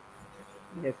given.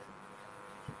 Yes.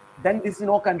 Then this is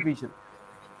no confusion.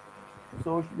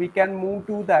 So we can move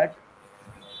to that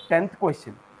 10th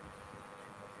question.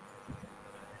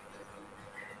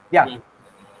 Yeah.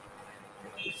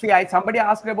 See, somebody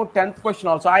asked about 10th question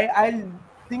also. I'll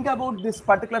think about this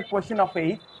particular question of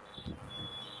 8th.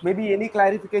 Maybe any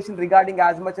clarification regarding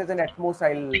as much as and at most,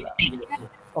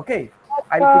 okay,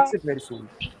 I'll fix it very soon.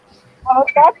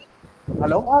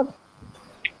 Hello?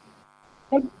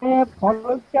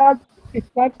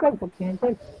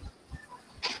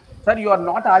 Sir, you are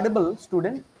not audible,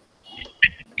 student.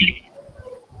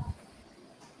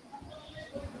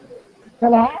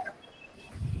 Hello?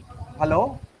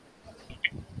 Hello?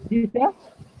 Yes, sir.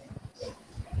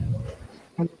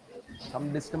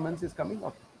 Some disturbance is coming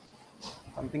up.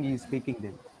 Something he is speaking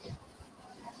then.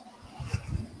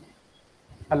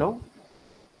 Hello?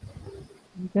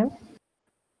 Yes.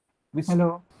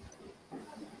 Hello.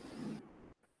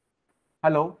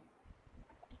 Hello?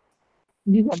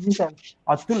 Yes, sir.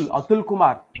 Atul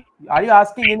Kumar. Are you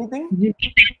asking anything?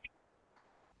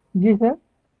 Yes, sir.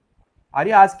 Are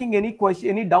you asking any question,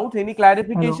 any doubt, any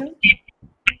clarification?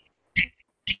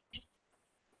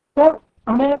 Sir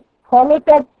हमें follow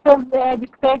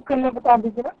describe करना बता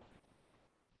दीजिए ना.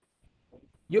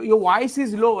 Your voice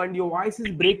is low and your voice is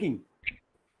breaking.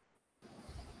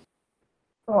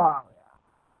 Wow.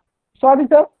 Sorry,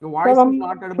 sir. Your voice is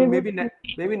not audible.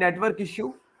 Maybe network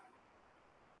issue.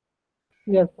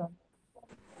 Yes, sir.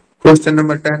 Question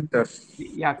number 10, sir.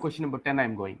 Yeah, question number 10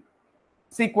 I'm going.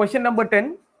 See, question number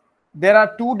 10. There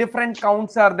are two different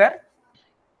counts are there.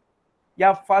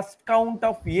 Yeah, first count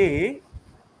of A,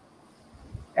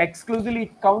 exclusively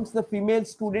it counts the female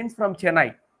students from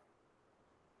Chennai.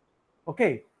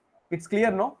 Okay, it's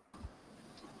clear, no?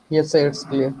 Yes, sir, it's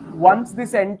clear. Once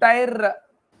this entire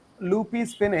loop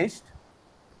is finished,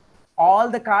 all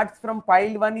the cards from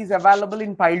pile 1 is available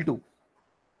in pile 2.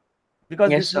 Because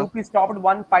Yes, this sir. loop is stopped,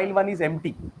 pile 1 is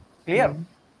empty. Clear?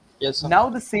 Yes, sir. Now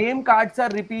the same cards are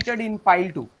repeated in pile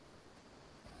 2.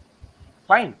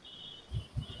 Fine.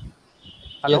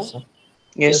 Hello? Yes, sir.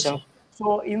 Yes, sir.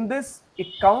 So in this, it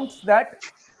counts that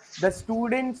the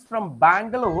students from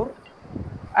Bangalore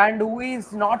and who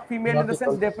is not female in the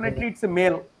sense, definitely it's a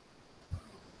male.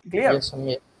 Clear? Yes, sir.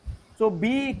 Yeah. So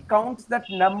B counts that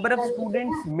number of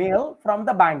students male from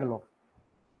the Bangalore.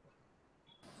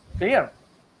 Clear?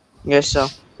 Yes, sir.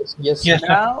 Yes.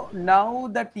 Now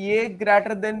that A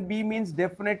greater than B means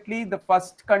definitely the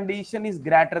first condition is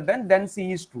greater than, then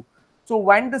C is true. So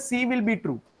when the C will be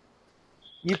true?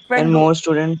 If And more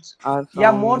students are from...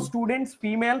 Yeah, more students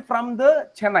female from the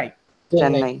Chennai.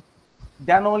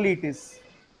 Then only it is.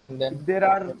 If there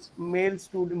are male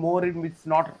students, more it's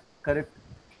not correct.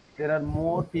 There are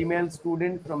more female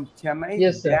students from Chennai.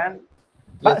 Yes, sir. Than,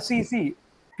 but see,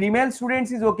 female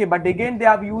students is okay, but again they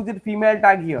have used female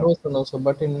tag here. No, sir.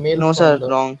 But in male. No, sir.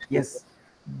 Wrong. Yes,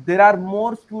 there are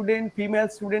more female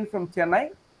students from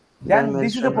Chennai. Then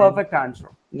this is the perfect answer.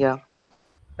 Yeah.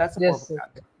 That's the perfect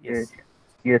answer. Yes.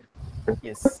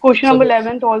 Yes. Question number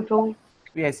 11 also.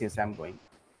 Yes, I'm going.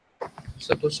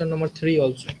 So question number 3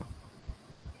 also.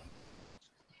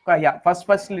 Yeah, first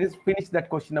let's finish that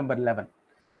question number 11.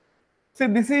 So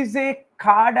this is a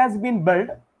card has been built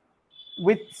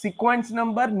with sequence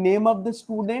number, name of the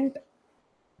student,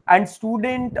 and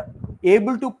student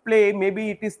able to play. Maybe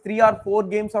it is 3 or 4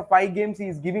 games or 5 games. He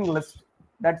is giving list.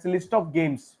 That's a list of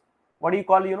games. What do you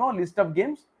call, list of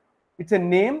games? It's a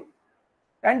name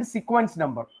and sequence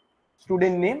number.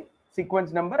 Student name,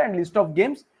 sequence number, and list of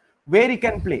games where he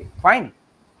can play. Fine.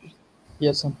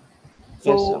 Yes, sir.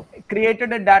 So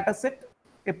created a data set,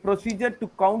 a procedure to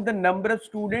count the number of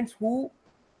students who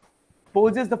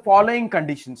poses the following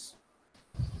conditions.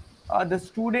 The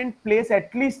student plays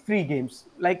at least 3 games.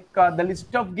 Like the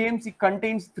list of games, it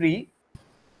contains 3.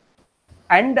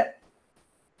 And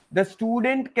the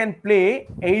student can play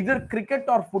either cricket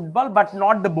or football, but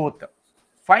not the both.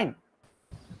 Fine.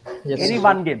 Yes, Any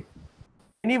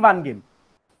one game.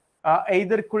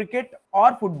 Either cricket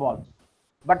or football,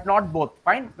 but not both.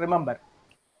 Fine. Remember.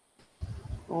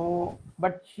 So,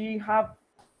 but she have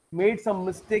made some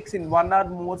mistakes in 1 or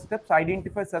more steps.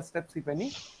 Identify such steps, if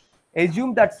any.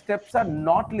 Assume that steps are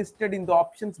not listed in the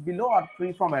options below or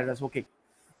free from errors. Okay.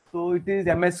 So it is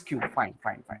MSQ. Fine.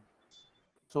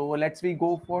 So let's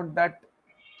go for that.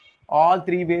 All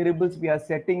 3 variables we are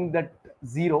setting that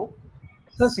 0.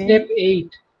 So step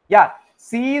 8. Yeah.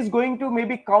 C is going to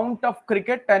maybe count of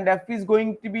cricket, and F is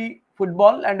going to be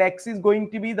football, and X is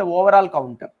going to be the overall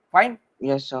count. Fine.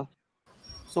 Yes, sir.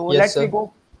 So let's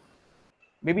go.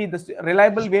 Maybe the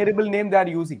reliable variable name they are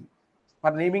using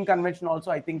for naming convention also.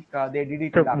 I think they did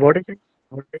it. So what is it?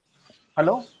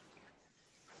 Hello.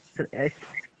 So X.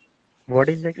 What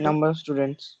is the number of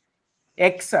students?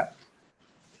 X.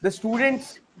 The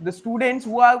students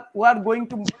who are going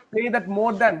to play that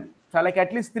more than like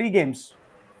at least 3 games.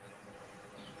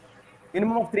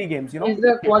 Minimum of 3 games. Is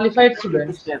the qualified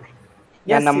students?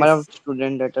 Yes. Number of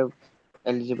students that are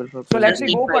eligible for. So let's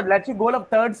go for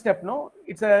 3rd step. No,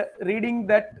 it's a reading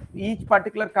that each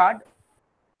particular card.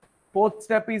 4th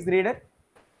step is read it.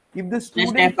 If the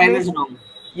student plays,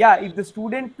 if the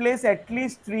student plays at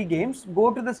least 3 games,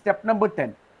 go to the step number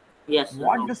 10. Yes.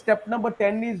 What the step number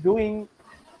 10 is doing?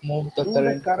 Move the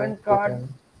current card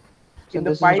in the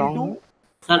this is file wrong.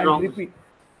 2 and repeat.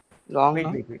 Wrong.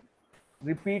 Wait.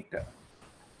 Repeat.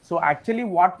 So actually,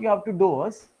 what you have to do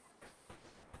is,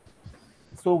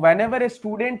 so whenever a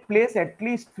student plays at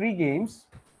least 3 games,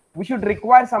 we should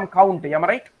require some count. Am I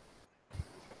right?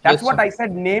 That's what I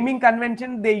said. Naming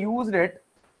convention, they used it.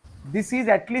 This is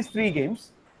at least 3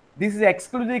 games. This is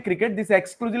exclusively cricket. This is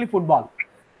exclusively football.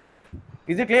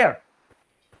 Is it clear?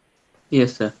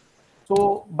 Yes, sir.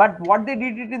 So, but what they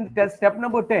did it in step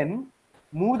number 10,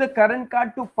 move the current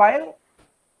card to file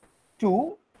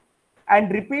 2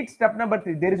 and repeat step number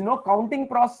 3. There is no counting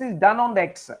process done on the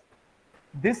X.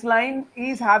 This line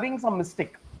is having some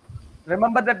mistake.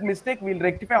 Remember that mistake, we'll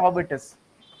rectify how it is.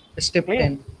 Step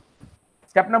 10.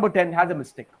 Step number 10 has a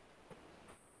mistake.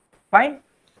 Fine.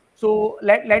 So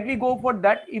let me go for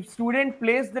that. If student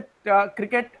plays the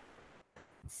cricket,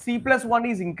 C+1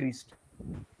 is increased.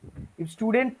 If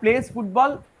student plays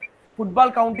football, football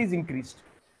count is increased.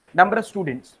 Number of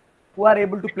students who are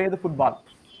able to play the football.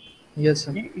 Yes,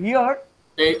 sir. Here,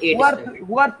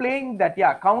 who are playing that?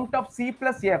 Yeah, count of C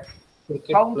plus F.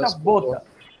 Cricket Count plus of both. football.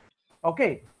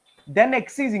 Okay. Then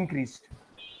X is increased.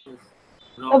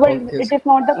 No, but it is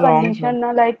not the condition,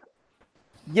 na, like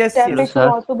Yes, step yes. it should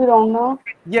also be wrong now.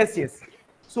 Yes.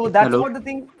 So that's Hello? what the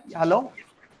thing. Hello.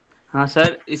 हाँ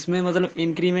sir, इसमें मतलब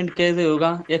increment कैसे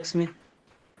होगा X में?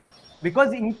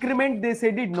 Because increment they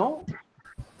said it, no?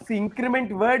 See,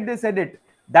 increment word they said it.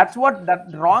 That's what that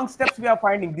wrong steps we are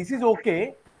finding. This is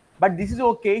okay, but this is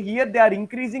okay. Here they are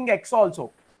increasing X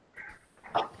also.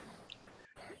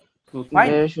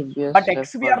 Fine. There should be a But step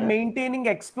X we for are that. maintaining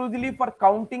exclusively for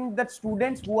counting the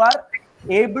students who are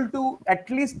able to at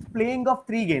least playing of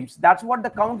 3 games. That's what the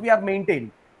count we are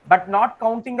maintaining, but not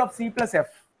counting of C plus F.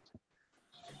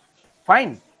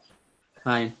 Fine.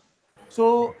 Fine.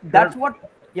 So that's what,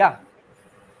 yeah.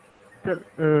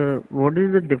 Sir, what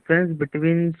is the difference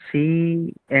between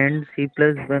C and C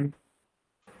plus 1?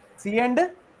 C and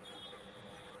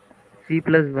C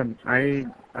plus 1.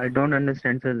 I don't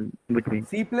understand, sir, between.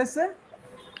 C plus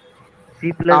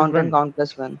C plus Count 1. and count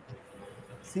plus 1.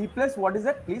 C plus, what is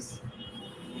that, please?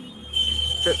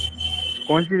 Sir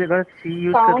कौन सी जगह C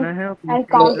use Count करना है और and कौन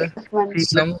count सी plus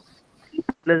one. C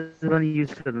plus 1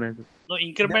 use करना है sir? No,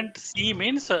 increment C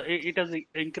means it has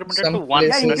incremented Some to 1. Yeah,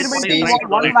 places That is what C he is is trying to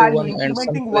one do. equal to value, 1 and some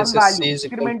incrementing one places value, C is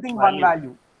equal to incrementing one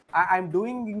value. I'm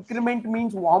doing increment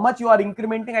means how much you are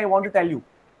incrementing, I want to tell you.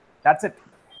 That's it.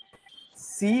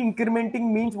 C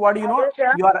incrementing means what, you know,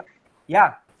 you are,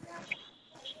 yeah.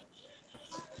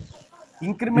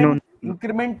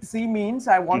 Increment C means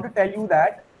I want to tell you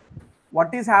that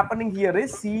what is happening here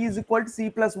is C is equal to C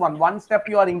plus 1. One step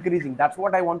you are increasing. That's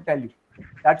what I want to tell you.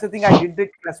 That's the thing I did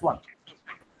it plus 1.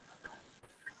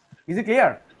 Is it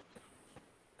clear?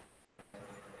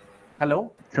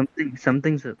 Hello?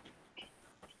 Something, sir.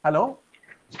 Hello?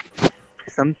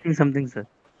 Something, sir.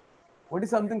 What is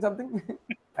something?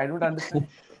 I don't understand.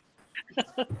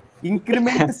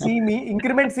 Increment C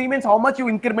means how much you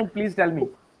increment, please tell me.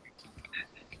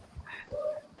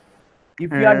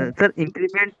 If you are sir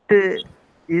increment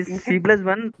is C plus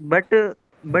 1 but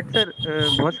sir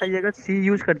बहुत सारी जगह C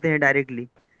use करते हैं directly,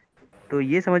 तो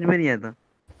ये समझ में नहीं आता.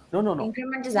 No.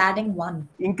 Increment is adding 1.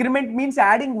 Increment means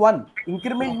adding 1.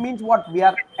 Increment means what? We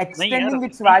are extending नहीं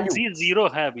its value. C 0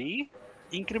 है अभी.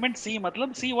 Increment C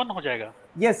मतलब C 1 हो जाएगा.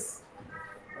 Yes.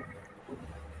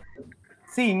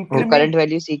 See, वो increment. करंट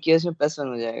वैल्यू C की उसमें प्लस 1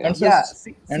 हो जाएगा. And Yeah,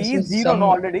 so, C is 0 some no,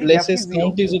 already. F places is 0.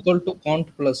 count is equal to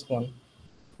count plus 1.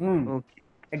 Okay.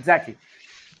 Exactly.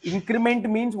 Increment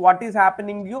means what is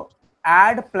happening? You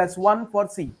add plus 1 for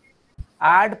C,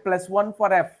 add plus 1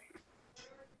 for F.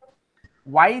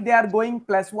 Why they are going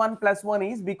plus 1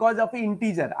 is because of an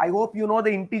integer. I hope you know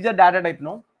the integer data type,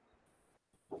 no?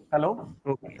 Hello?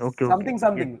 Okay.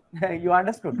 Something. You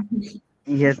understood?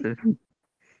 Yes, sir.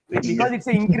 Because it's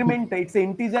an increment, it's an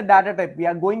integer data type. We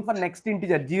are going for next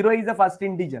integer. 0 is the first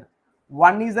integer.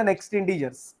 1 is the next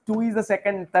integer. 2 is the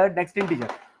second, third, next integer.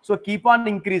 So keep on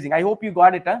increasing. I hope you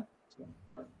got it, huh?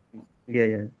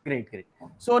 Yeah. Great.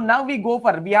 So now we go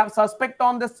for, we have suspect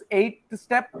on this 8th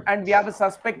step and we have a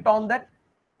suspect on that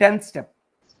 10th step.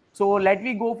 So let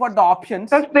me go for the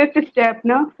options. That's 5th step,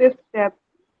 no? 5th step.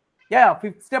 Yeah,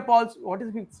 5th step also. What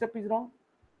is 5th step is wrong?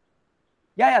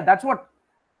 Yeah, that's what.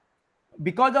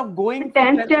 Because of going.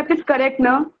 10th step is correct,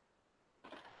 no?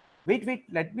 Wait.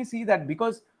 Let me see that.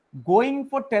 Because going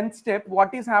for 10th step,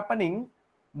 what is happening?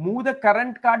 Move the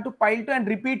current card to pile 2 and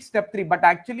repeat step 3. But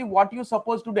actually, what you're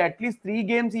supposed to do, at least 3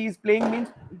 games he is playing, means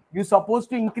you're supposed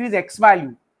to increase X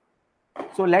value.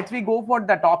 So let's we go for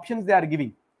that options they are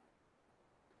giving.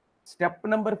 Step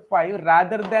number 5,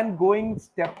 rather than going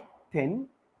step 10,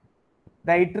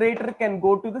 the iterator can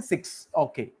go to the 6.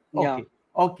 Okay.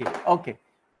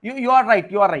 You are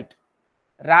right.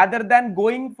 Rather than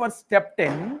going for step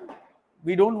 10,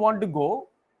 we don't want to go.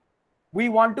 We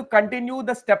want to continue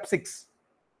the step 6.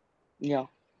 Yeah.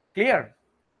 Clear?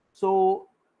 So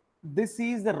this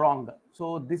is the wrong.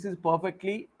 So this is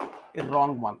perfectly a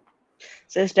wrong one.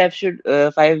 So step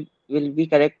 5 will be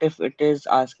correct if it is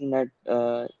asking that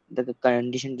the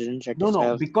condition doesn't satisfy.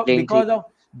 No.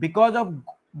 Because of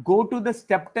go to the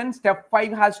step 10, step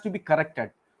 5 has to be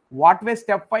corrected. What way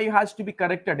step 5 has to be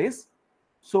corrected is,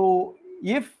 so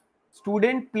if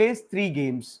student plays 3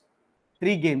 games,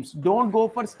 don't go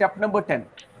for step number 10.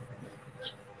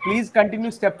 Please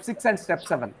continue step 6 and step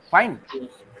 7. Fine.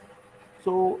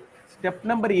 So step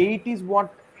number 8 is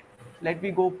what? Let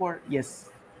me go for, yes.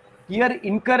 Here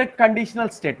incorrect conditional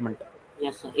statement.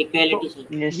 Yes, sir. Equality. So,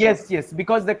 yes,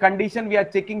 because the condition we are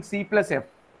checking C plus F.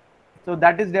 So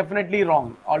that is definitely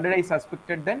wrong. Already I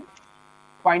suspected then.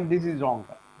 Fine, this is wrong.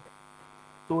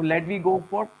 So let me go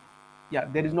for, yeah,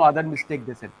 there is no other mistake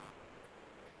they said.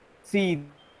 See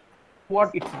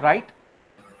what it's right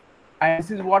and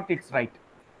this is what it's right.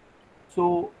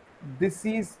 So this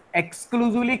is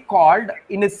exclusively called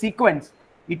in a sequence.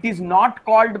 It is not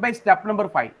called by step number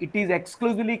 5. It is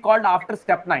exclusively called after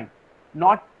step 9.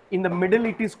 Not in the middle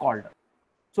it is called.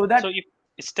 So if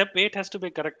step 8 has to be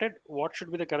corrected, what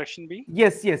should be the correction be?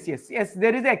 Yes.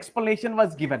 There is an explanation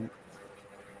was given.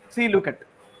 See, look at.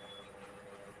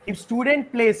 If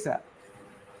student plays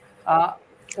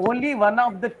only one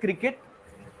of the cricket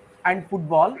and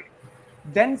football,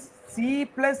 then C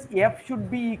plus F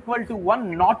should be equal to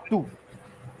 1, not 2.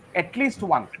 At least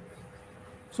 1.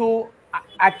 So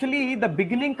actually the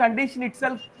beginning condition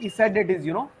itself is said it is,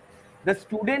 the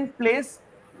student plays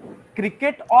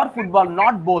cricket or football,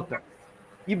 not both.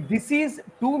 If this is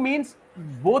 2 means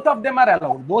both of them are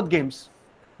allowed, both games.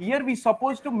 Here we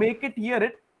supposed to make it here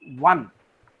at 1.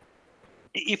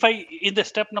 If I, in the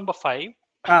step number 5,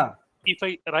 if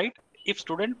I write, if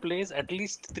student plays at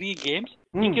least 3 games,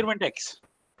 increment X.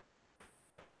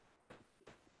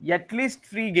 At least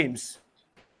 3 games.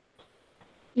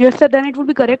 Yes, sir. Then it would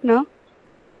be correct, no?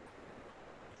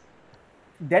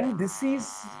 Then this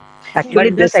is...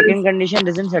 Actually, the second condition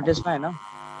doesn't satisfy, no?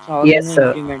 So how Yes, can we sir.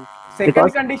 increment?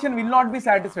 Second condition will not be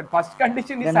satisfied. First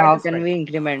condition is Then satisfied. how can we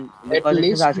increment? At Because it is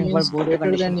least asking for means both the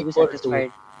greater than conditions to be equal to.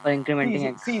 satisfied for incrementing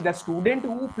X. See, the student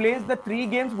who plays the 3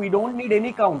 games, we don't need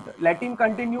any count. Let him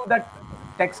continue that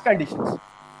text conditions.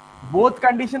 Both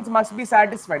conditions must be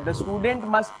satisfied. The student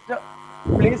must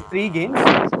plays 3 games,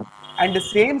 and the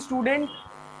same student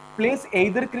plays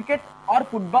either cricket or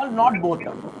football, not both.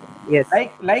 Yes.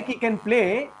 Like he can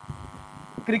play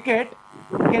cricket,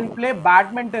 he can play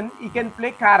badminton, he can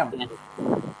play carom.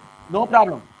 No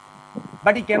problem.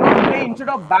 But he cannot play, instead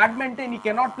of badminton, he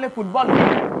cannot play football.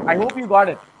 I hope you got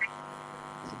it.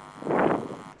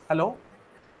 Hello?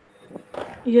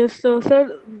 Yes,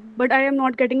 sir. But I am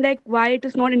not getting like why it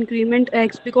is not increment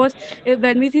X, because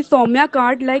when we see Soumya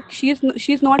card, like she's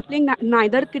not playing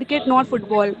neither cricket nor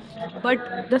football,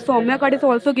 but the Soumya card is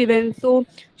also given, so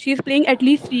she's playing at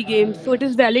least 3 games, so it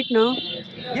is valid now.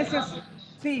 Yes.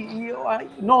 See,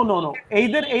 no.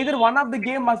 Either one of the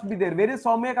game must be there. Where is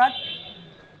Soumya card?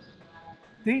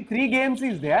 Three games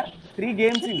is there. 3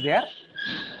 games is there.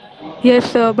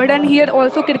 Yes, sir. But then here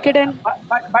also cricket and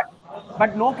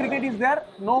but no cricket is there.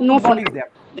 No football is there.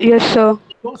 Yes, sir.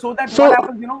 So that what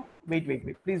happens?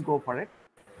 Wait. Please go for it.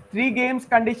 3 games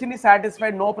condition is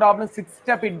satisfied. No problem. 6th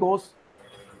step it goes.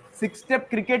 6th step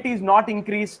cricket is not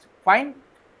increased. Fine.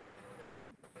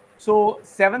 So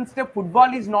 7th step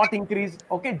football is not increased.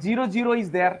 Okay, 0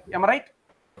 is there. Am I right?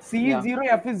 C is 0,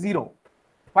 F is 0.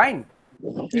 Fine.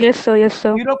 Yes, sir.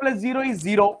 0 plus 0 is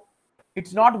 0.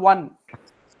 It's not 1.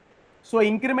 So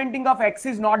incrementing of X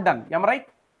is not done. Am I right?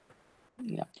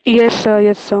 Yeah. Yes, sir.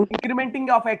 Incrementing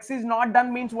of X is not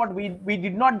done means what? We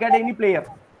did not get any player.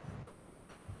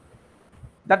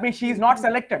 That means she is not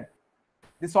selected.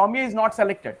 The Soumya is not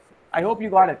selected. I hope you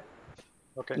got it.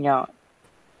 Okay. Yeah.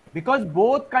 Because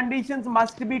both conditions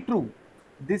must be true.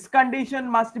 This condition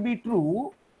must be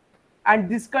true and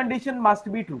this condition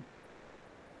must be true.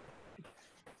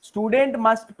 Student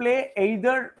must play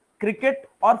either cricket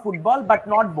or football, but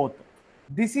not both.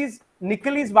 This is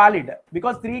nickel is valid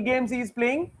because 3 games he is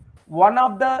playing. One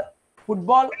of the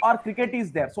football or cricket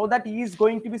is there, so that he is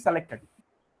going to be selected.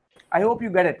 I hope you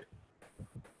get it.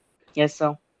 Yes,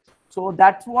 sir. So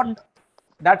that's what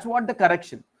the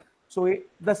correction. So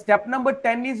the step number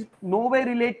 10 is nowhere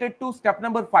related to step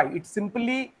number 5. It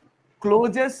simply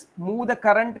closes, move the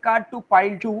current card to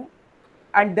pile 2,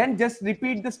 and then just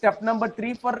repeat the step number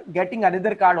 3 for getting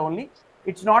another card only.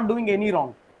 It's not doing any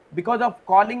wrong. Because of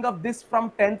calling of this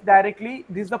from 10th directly,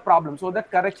 this is the problem. So that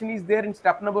correction is there in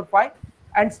step number 5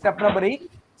 and step number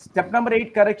 8. Step number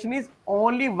 8 correction is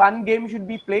only 1 game should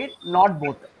be played, not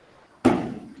both.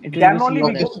 Then only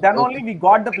we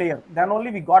got the player. Then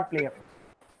only we got player.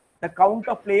 The count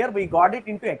of player, we got it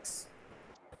into X.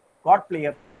 Got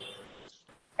player.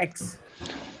 X.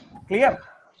 Clear?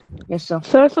 Yes, sir.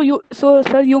 Sir, so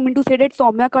you mean to say that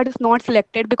Soumya card is not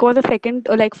selected because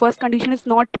the first condition is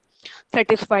not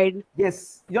satisfied?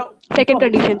 Yes. Second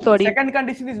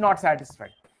condition is not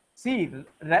satisfied. See,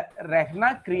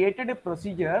 Rehna created a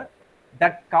procedure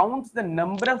that counts the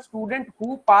number of students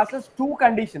who passes 2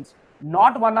 conditions,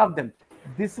 not one of them.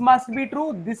 This must be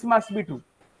true, this must be true.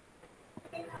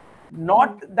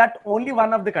 Not that only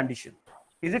one of the condition.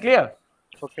 Is it clear?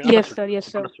 Okay. Yes, sir. Yes,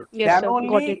 sir.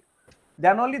 Got it.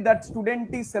 Then only that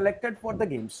student is selected for the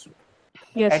games.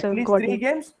 Yes, at sir. least Got 3 it.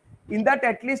 games. In that,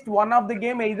 at least one of the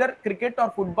game, either cricket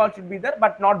or football should be there,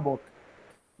 but not both.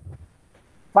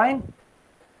 Fine?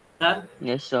 Sir?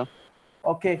 Yes, sir.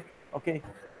 Okay.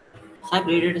 Sir,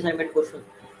 graded assignment question.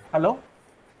 Hello?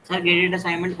 Sir, graded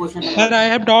assignment question. Sir, I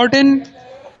have dot in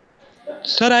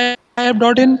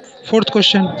 4th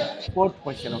question. 4th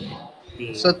question,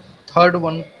 okay. So third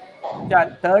one.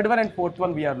 Yeah, 3rd one and 4th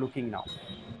one we are looking now.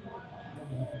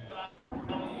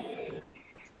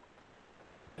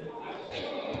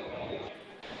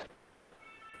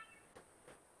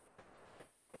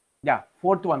 Yeah,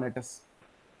 4th one it is.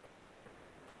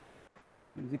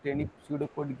 Is it any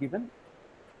pseudocode given?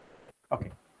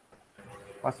 Okay.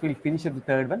 First we'll finish at the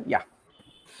 3rd one. Yeah.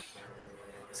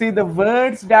 See, the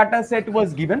words data set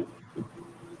was given.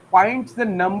 Finds the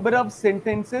number of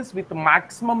sentences with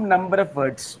maximum number of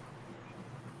words.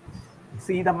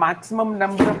 See, the maximum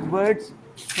number of words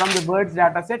from the words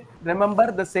data set.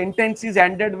 Remember, the sentence is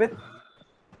ended with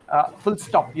full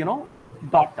stop,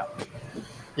 dot.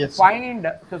 Yes. Find,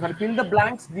 fill the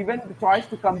blanks given the choice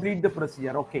to complete the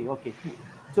procedure. Okay.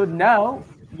 So now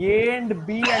A and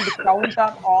B and count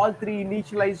are all three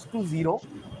initialized to 0.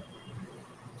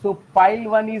 So pile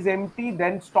 1 is empty,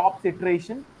 then stops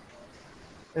iteration.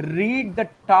 Read the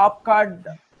top card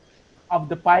of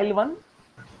the pile 1.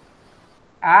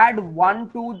 Add 1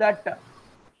 to that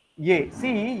A.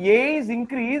 See, A is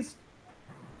increased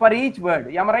for each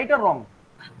word. Am I right or wrong?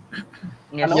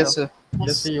 Hello? Yes, sir.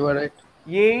 Yes, sir, you are right.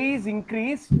 A is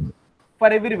increased for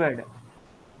every word.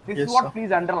 This Yes, is what sir.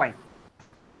 please underline.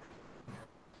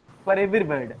 For every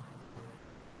word.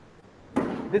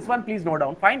 This one please note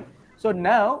down. Fine. So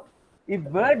now, if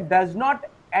word does not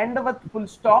end with full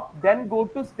stop, then go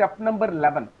to step number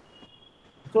 11.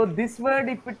 So this word,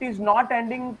 if it is not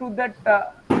ending to that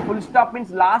full stop,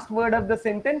 means last word of the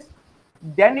sentence,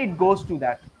 then it goes to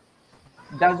that.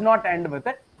 Does not end with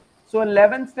it. So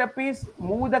 11th step is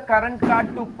move the current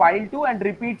card to pile 2 and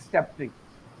repeat step 3.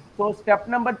 So step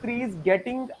number 3 is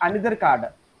getting another card.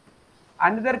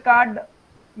 Another card,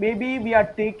 maybe we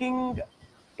are taking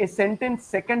a sentence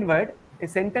second word,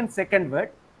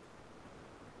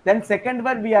 then second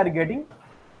word we are getting,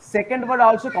 second word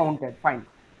also counted. Fine.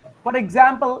 For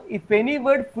example, if any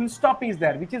word full stop is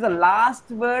there, which is the last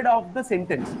word of the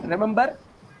sentence, remember,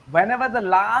 whenever the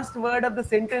last word of the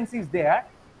sentence is there,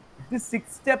 this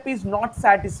sixth step is not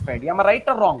satisfied. Am I right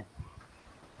or wrong?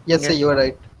 Yes, sir, you are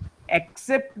right.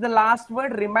 Except the last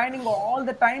word, remaining all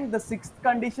the time, the sixth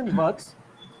condition works.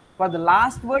 For the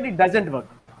last word, it doesn't work.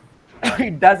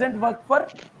 It doesn't work for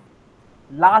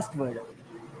last word.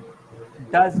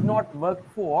 Does not work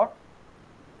for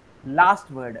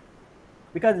last word,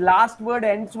 because last word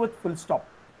ends with full stop.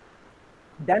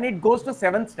 Then it goes to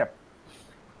 7th step.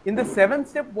 In the 7th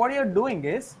step, what you're doing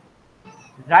is,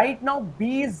 right now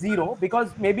B is 0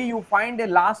 because maybe you find a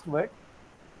last word,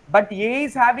 but A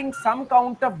is having some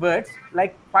count of words,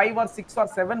 like 5 or 6 or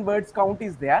 7 words count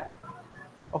is there.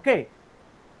 Okay.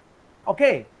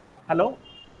 Hello.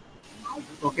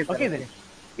 Okay then.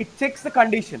 It checks the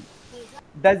condition.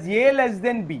 Does A less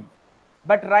than B?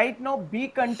 But right now B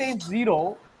contains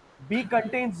 0.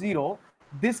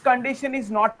 This condition is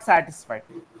not satisfied.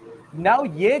 Now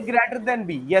A greater than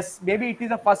B. Yes, maybe it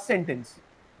is a first sentence.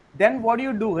 Then what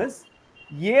you do is,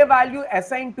 A value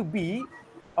assigned to B,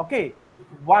 okay,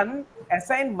 1,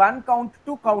 assign 1 count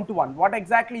to count 1. What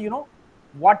exactly,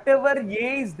 whatever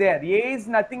A is there, A is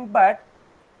nothing but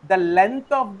the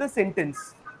length of the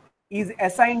sentence is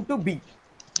assigned to B.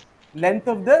 Length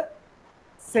of the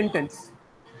sentence.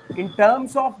 In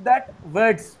terms of that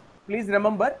words, please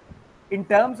remember, in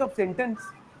terms of sentence,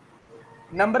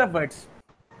 number of words.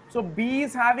 So B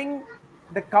is having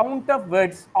the count of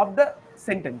words of the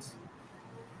sentence.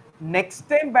 Next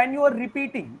time when you are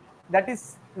repeating, that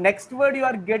is next word you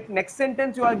are next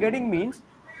sentence you are getting means,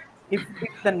 if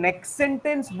the next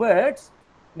sentence words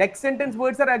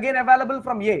are again available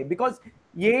from A, because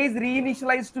A is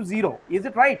reinitialized to 0. Is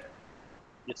it right?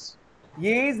 Yes.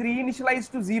 A is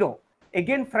reinitialized to 0.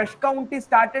 Again, fresh count is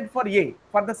started for A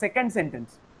for the second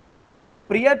sentence.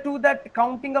 Prior to that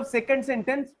counting of second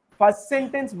sentence, first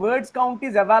sentence words count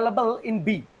is available in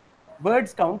B.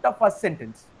 Words count of first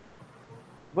sentence.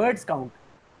 Words count.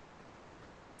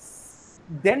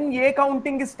 Then A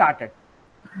counting is started.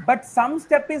 But some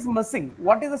step is missing.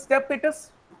 What is the step it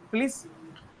is? Please.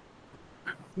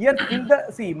 Here fill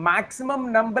the,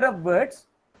 maximum number of words.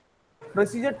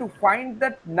 Procedure to find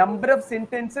that number of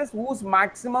sentences whose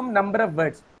maximum number of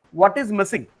words. What is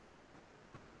missing?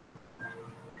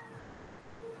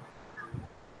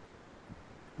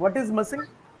 What is missing?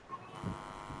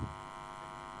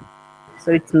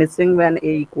 So it's missing when A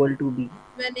equal to B.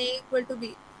 When A equal to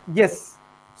B. Yes.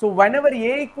 So whenever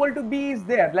A equal to B is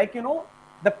there, like,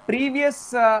 the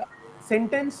previous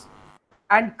sentence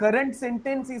and current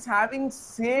sentence is having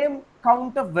same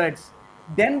count of words,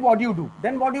 then what do you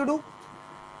do?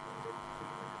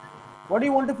 What do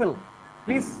you want to fill?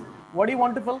 Please, what do you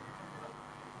want to fill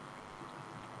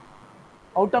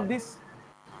out of this?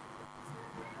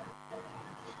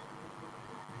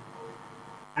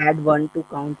 Add 1 to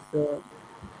count the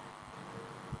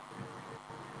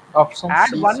option. Add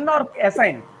C. 1 or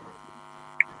assign?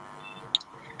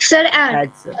 Sir, add.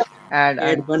 Add, sir.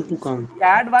 Add 1 to count.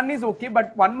 Add 1 is okay,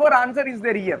 but one more answer is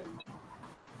there here.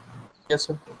 Yes,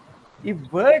 sir. If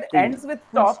word ends with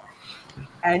stop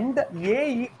and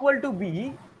A equal to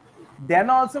B, then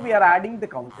also we are adding the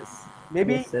counters.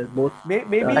 Maybe, yes, sir, both.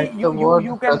 Maybe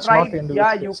you can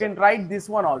write, you can write this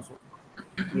one also.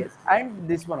 Yes. And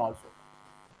this one also.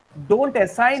 don't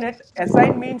assign it.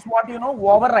 Assign means what, you know?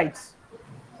 Overwrites.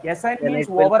 Assign Then means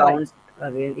it will count overwrites.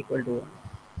 again equal to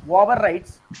 1.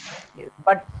 Overwrites. Yes.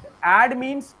 But add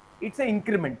means it's an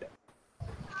increment.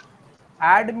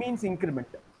 Add means increment.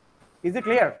 Is it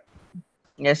clear?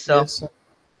 Yes, sir. Yes, sir.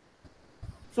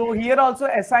 So here also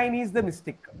assign is the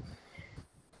mistake.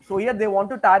 So here they want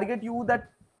to target you that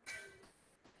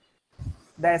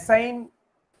the assign.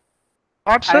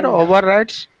 What, sir?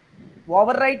 Overrides?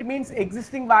 Overwrite means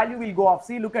existing value will go off.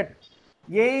 See, look at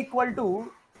a equal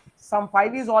to some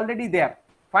 5 is already there.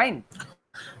 Fine.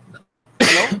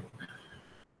 Hello?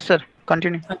 Sir,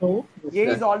 continue. Hello. A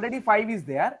is already 5 is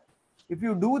there. If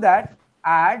you do that,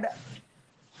 add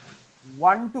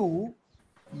 1 to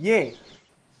a.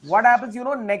 What happens, you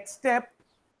know, next step,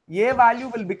 a value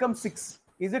will become 6.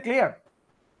 Is it clear?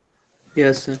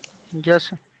 Yes, sir. Yes,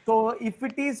 sir. So if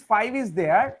it is 5 is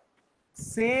there,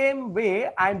 same way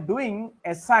I'm doing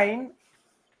assign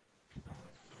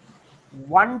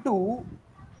 1 to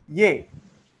a.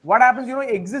 What happens, you know,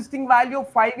 existing value of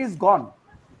 5 is gone.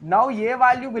 Now a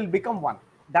value will become 1.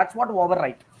 That's what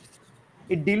overwrite.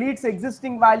 It deletes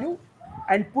existing value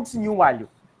and puts new value.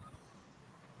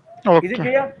 Okay. Is it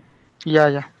clear?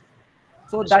 Yeah.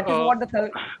 So that is what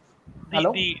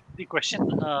the question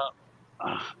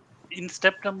in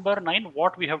step number 9,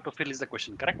 what we have to fill is the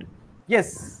question, correct?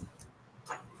 Yes.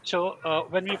 So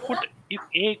when we put if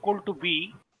a equal to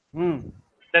b,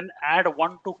 then add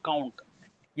 1 to count.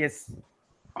 Yes.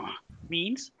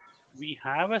 Means we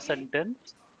have a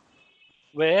sentence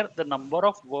where the number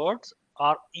of words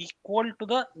are equal to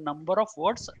the number of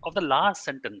words of the last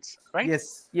sentence, right?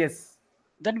 Yes. Yes.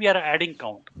 Then we are adding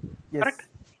count. Yes. Correct?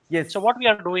 Yes. So what we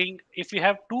are doing, if we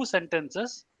have two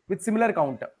sentences with similar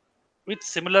count. With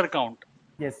similar count.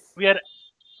 Yes. We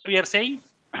are saying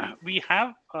we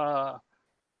have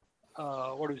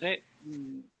what do you say?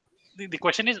 The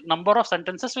question is number of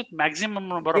sentences with maximum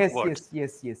number of words.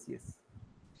 Yes.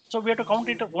 So we have to count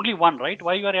it only one, right?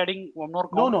 Why you are adding one more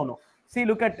count? No. See,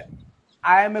 look at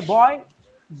I am a boy.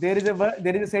 There is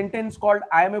a sentence called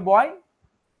I am a boy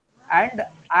and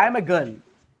I am a girl.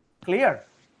 Clear?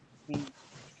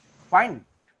 Fine.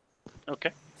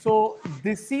 Okay. So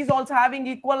this is also having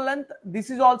equal length. This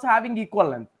is also having equal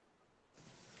length.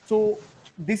 So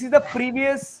this is the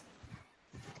previous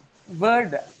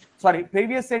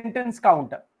previous sentence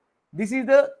count. This is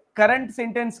the current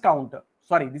sentence count.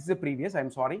 Sorry, this is the previous.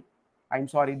 I'm sorry.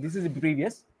 This is the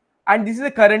previous. And this is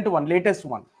the current one, latest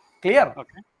one. Clear?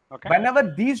 Okay.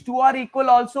 Whenever these two are equal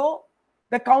also,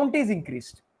 the count is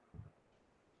increased.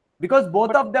 Because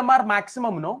both of them are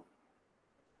maximum, no?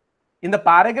 In the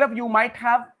paragraph, you might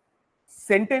have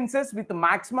sentences with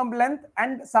maximum length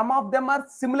and some of them are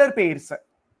similar pairs.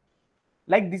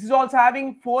 Like this is also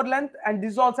having 4 length and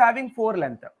this is also having 4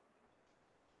 length.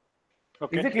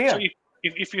 Okay. Is it clear? So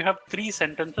if you have 3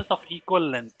 sentences of equal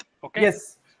length, okay?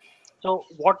 Yes. So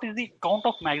what is the count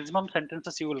of maximum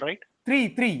sentences you will write?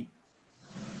 3.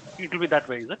 It will be that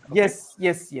way, is it? Okay.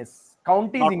 Yes.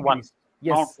 Count is not increased. One.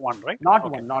 Yes. Not one, right? Not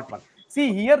okay. one, not one.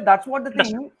 See here, that's what the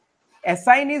thing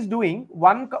assign is doing.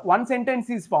 One sentence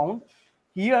is found.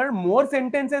 Here, more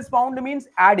sentences found means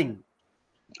adding.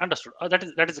 Understood.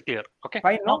 That is clear. Okay.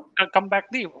 Fine, now come back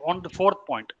on the fourth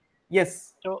point.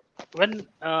 Yes. So when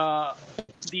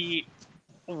the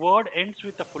word ends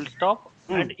with a full stop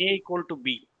and a equal to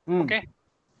b, okay,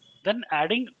 then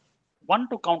adding 1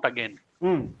 to count again.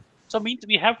 So means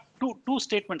we have two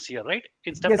statements here, right?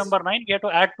 In step number 9, we have to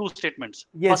add 2 statements.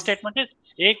 First statement is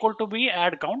a equal to b,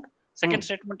 add count. Second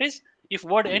statement is if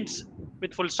word ends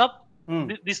with full stop,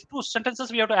 these 2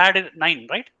 sentences we have to add 9,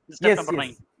 right? In step number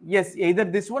 9. Yes, either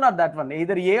this one or that one,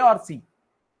 either A or C.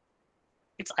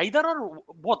 It's either or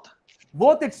both.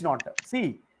 Both it's not.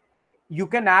 See, you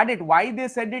can add it. Why they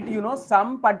said it,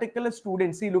 some particular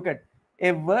students, see, look at,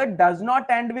 a word does not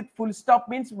end with full stop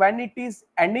means when it is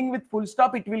ending with full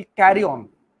stop, it will carry on.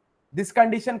 This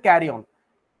condition carry on.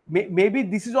 Maybe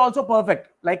this is also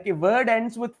perfect. Like a word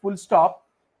ends with full stop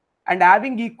and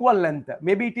having equal length.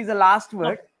 Maybe it is a last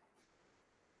word. No.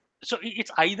 So it's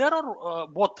either or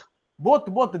both.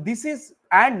 Both. This is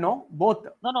and no, both.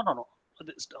 No.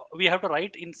 We have to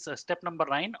write in step number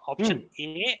 9, option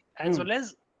A as well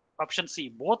as option C.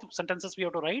 Both sentences we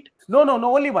have to write. No.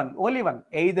 Only one.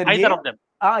 Either of them.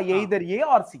 Either A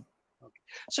or C. Okay.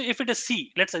 So if it is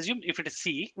C, let's assume if it is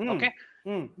C. Okay.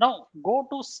 Now go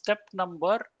to step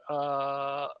number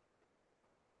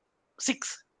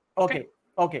 6. Okay.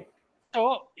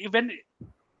 So when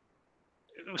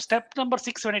step number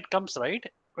 6, when it comes, right,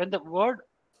 when the word,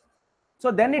 so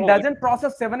then it doesn't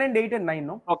process 7 and 8 and 9,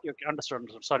 no? Okay, understood.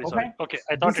 Sorry. Okay,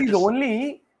 I thought this is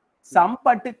only some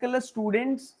particular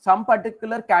students, some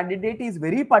particular candidate is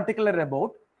very particular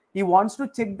about, he wants to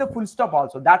check the full stop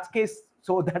also. That's case,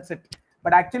 so that's it.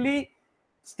 But actually,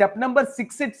 step number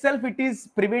 6 itself, it is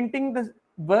preventing the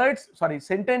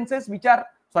sentences which are,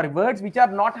 words which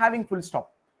are not having full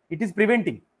stop. It is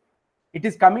preventing. It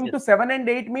is coming to 7 and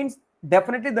 8 means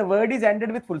definitely the word is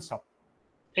ended with full stop.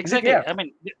 Exactly. I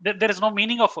mean, there is no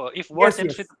meaning of if words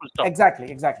ends with full stop.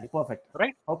 Exactly. Perfect.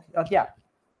 Right? Okay. Yeah.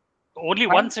 Only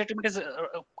one statement is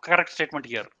a correct statement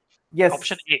here. Yes.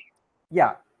 Option A.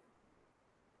 Yeah.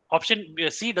 Option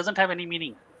C doesn't have any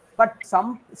meaning. But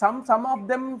some of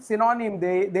them synonym,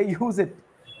 they use it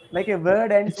like a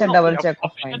word and it's a double check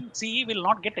of option mine. C will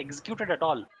not get executed at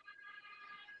all.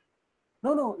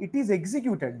 No, it is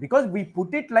executed because we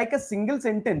put it like a single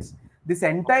sentence. This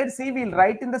entire C we'll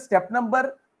write in the step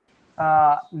number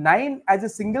 9 as a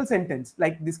single sentence,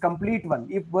 like this complete one.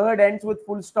 If word ends with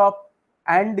full stop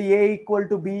and A equal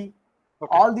to B,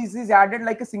 all this is added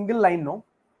like a single line, no?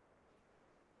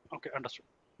 Okay, understood.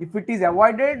 If it is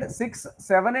avoided, 6,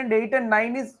 7 and 8 and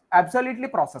 9 is absolutely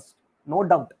processed, no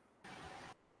doubt.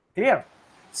 Clear?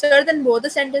 Sir, then both the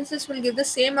sentences will give the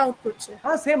same output, sir.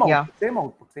 Same output.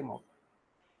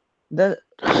 The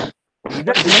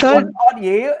either this one or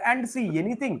A and C,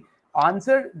 anything.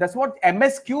 Answer, that's what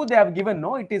MSQ they have given,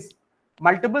 no? It is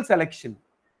multiple selection.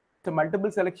 It's a multiple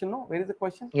selection, no? Where is the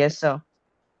question? Yes, sir.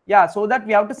 Yeah, so that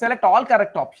we have to select all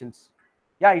correct options.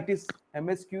 Yeah, it is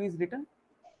MSQ is written.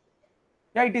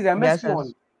 Yeah, it is MSQ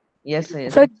only. Yes,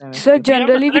 sir. So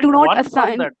generally we do not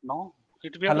assign. That, no?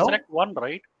 We have to select one,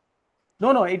 right?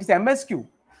 No, it is MSQ.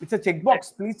 It's a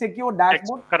checkbox. Please check your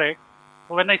dashboard. Correct.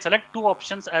 So when I select 2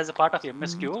 options as a part of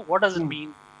MSQ, what does it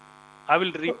mean? I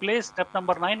will replace step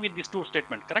number 9 with these 2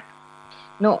 statements, correct?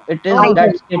 No, it is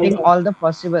that stating all the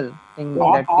possible things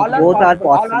that all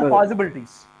are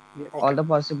possibilities. Yes. All the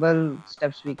possible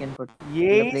steps we can put.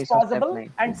 A is possible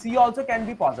and C also can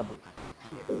be possible.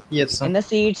 Yes, sir. In the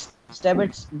C step,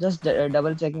 it's just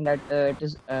double checking that it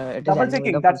is double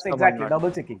checking. That's exactly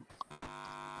double checking.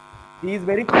 He is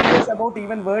very curious about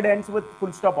even word ends with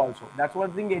full stop also. That's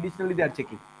one thing additionally they are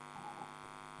checking.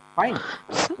 Fine.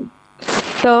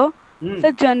 So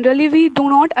generally we do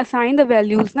not assign the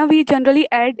values. Now we generally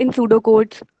add in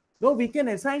pseudocodes. No, we can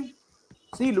assign.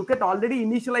 See, look at already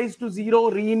initialize to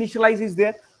 0, reinitialize is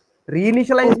there.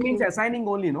 Reinitialize means assigning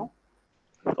only, no?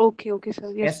 Okay,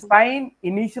 sir. Yes. Assign,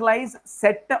 initialize,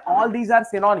 set, all these are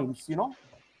synonyms, you know.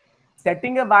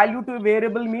 Setting a value to a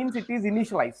variable means it is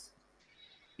initialize.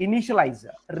 Initialize,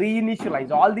 reinitialize,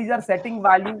 all these are setting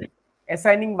value,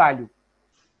 assigning value.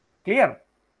 Clear?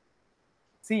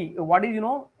 See, what is,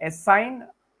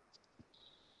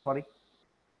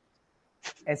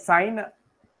 assign,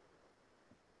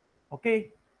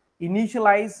 okay,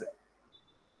 initialize,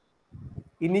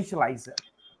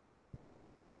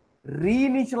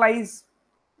 reinitialize,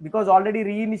 because already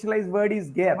reinitialize word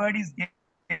is there.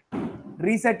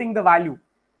 Resetting the value,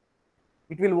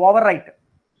 it will overwrite.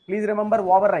 Please remember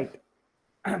overwrite.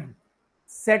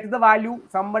 Set the value,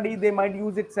 somebody they might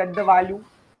use it, set the value.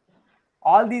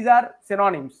 All these are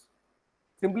synonyms.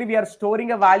 Simply we are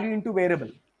storing a value into variable.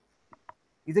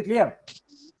 Is it clear?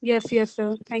 Yes,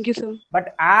 sir. Thank you, sir.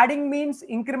 But adding means,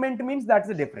 increment means, that's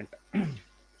a different.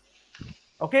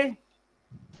 Okay.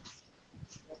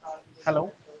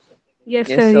 Hello. Yes,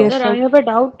 sir. Yes, sir. I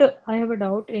have a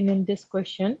doubt in this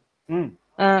question.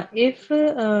 If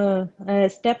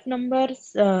step number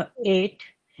 8,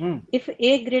 if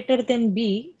A greater than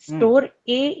B, store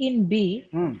A in B,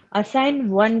 assign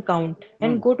 1 count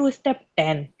and go to step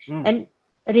 10 and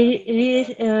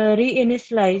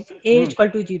reinitialize A equal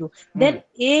to 0. Then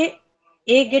A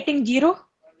getting 0?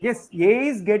 Yes, A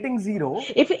is getting 0.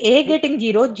 If A getting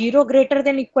 0, 0 greater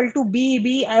than equal to B,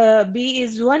 B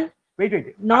is 1.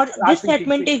 Wait. Not this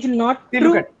statement is not see,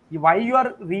 true. Look at why you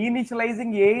are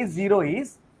reinitializing A is 0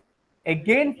 is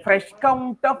again fresh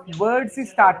count of words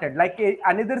is started, like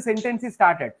another sentence is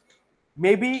started.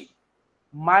 Maybe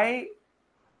my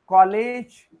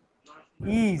college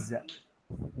is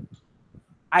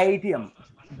IITM.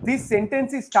 This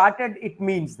sentence is started, it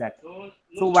means that.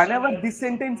 So whenever this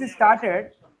sentence is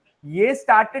started, A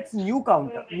started new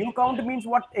count. New count means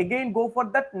what? Again go for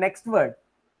that next word.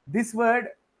 This word.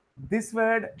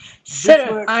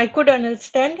 Sir, I could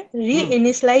understand.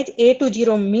 Reinitialize A to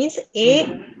 0 means A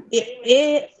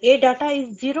data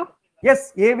is 0.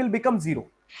 Yes, A will become 0.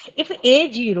 If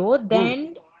A 0,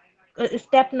 then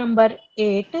step number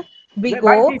 8 we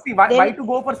Why to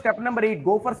go for step number 8?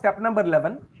 Go for step number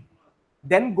 11.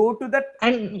 Then go to that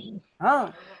and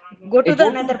go to the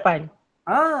another part.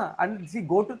 And see,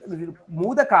 go to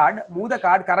move the card,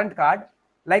 current card.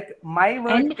 Like my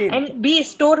word came. And B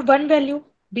store one value.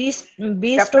 B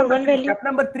Step store number one three. value. Step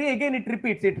number 3 again it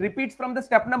repeats. It repeats from the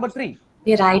step number 3.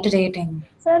 Reiterating.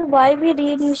 Sir, why we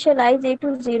reinitialize A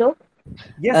to 0?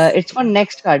 Yes. It's for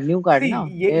next card, new card. See, No?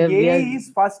 A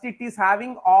is first. It is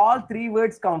having all 3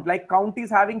 words count. Like count is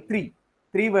having 3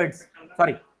 words.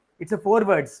 Sorry, it's a 4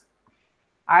 words.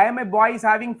 I am a boy is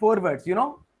having 4 words. You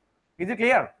know, is it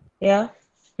clear? Yeah.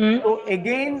 So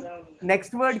again,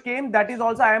 next word came. That is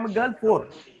also I am a girl 4.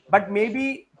 But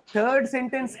maybe third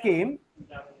sentence came,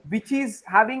 which is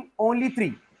having only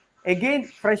 3. Again,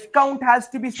 fresh count has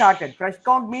to be started. Fresh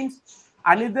count means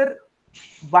another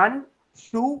 1,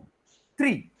 2,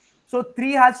 3. So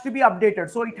 3 has to be updated.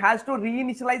 So it has to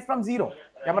reinitialize from 0.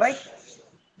 Am I right?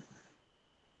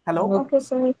 Hello? Okay,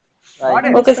 sir. Got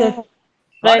it? Okay, sir. Got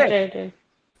Right, it? right, right.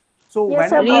 So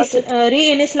Yes, whenever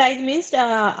Reinitialize means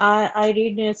I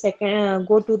read a second,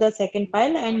 go to the second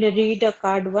file and read a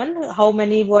card 1. How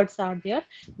many words are there?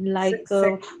 Like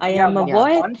I am a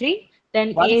boy 3.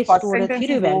 Then once A first stored a sentence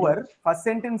 3 is value.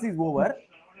 over,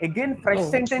 again fresh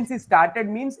sentence is started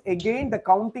means again the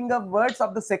counting of words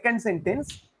of the second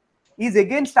sentence is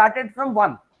again started from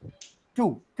 1,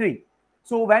 2, 3.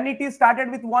 So when it is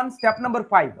started with 1, step number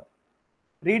 5,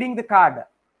 reading the card.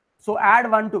 So add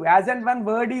 1 to as and when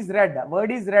word is read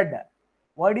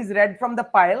from the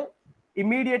pile,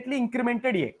 immediately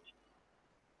incremented A.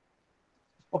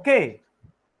 Okay.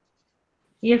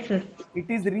 Yes, sir. It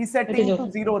is resetting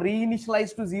to 0,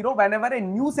 reinitialized to 0 whenever a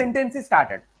new sentence is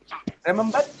started.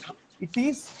 Remember, it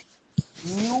is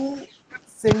new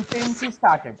sentence is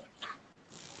started.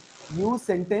 New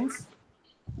sentence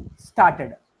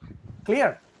started.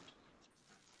 Clear?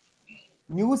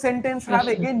 New sentence have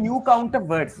again new count of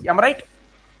words. Am I right?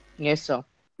 Yes, sir.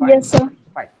 Fine. Yes, sir.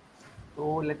 Fine.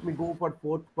 So let me go for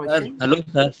 4th question. Hello,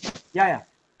 sir. Yeah.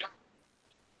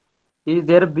 Is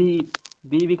there B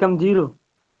become 0?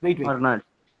 Wait. Or not?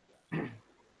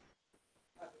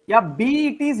 Yeah, B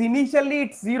it is initially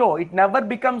it's 0. It never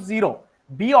becomes 0.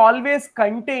 B always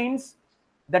contains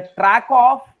the track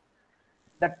of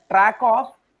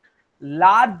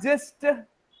largest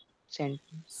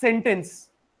sentence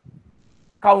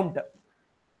count.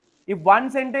 If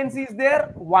 1 sentence is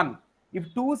there, 1.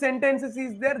 If 2 sentences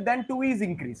is there, then 2 is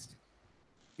increased.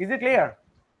 Is it clear?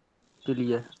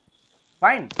 Clear.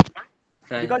 Fine.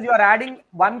 Right. Because you are adding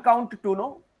 1 count to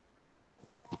no.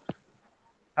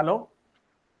 Hello?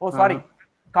 Oh, sorry.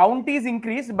 Count is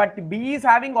increased, but B is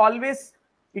having always,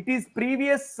 it is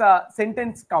previous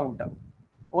sentence count.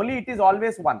 Only it is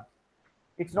always 1.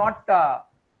 It's not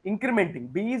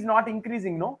incrementing. B is not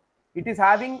increasing, no. It is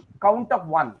having count of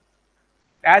 1.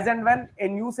 As and when a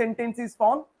new sentence is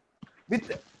found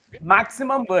with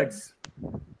maximum words.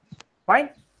 Fine?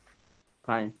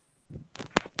 Fine.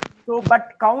 So,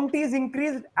 but count is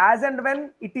increased as and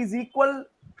when it is equal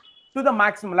to the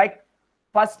maximum. Like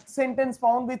first sentence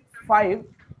found with 5,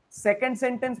 second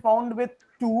sentence found with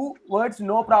 2 words,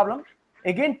 no problem.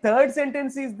 Again, third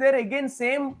sentence is there, again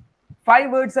same 5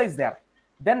 words is there.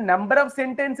 Then number of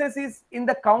sentences is in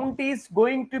the count is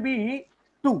going to be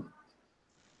 2.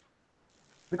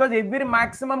 Because every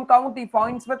maximum count he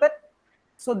finds with it.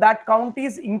 So that count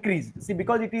is increased. See,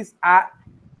 because it is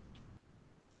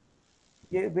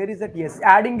where is that? Yes,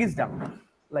 adding is done.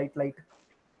 Light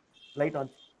on.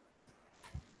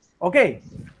 Okay.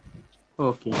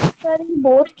 Okay. Sir, in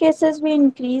both cases, we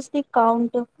increase the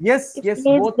count. Yes, if yes.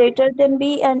 A is Both. greater than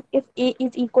B and if A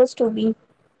is equals to B.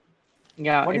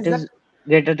 Yeah, What it is is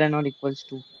greater than or equals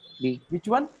to B. Which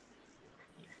one?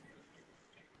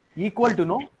 Equal to,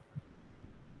 no?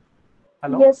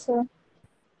 Hello? Yes, sir.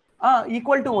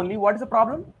 Equal to only. What is the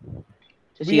problem?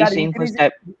 So We are same for increasing.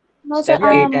 step, No, sir, step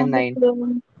I 8 am and on the 9.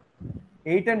 plane.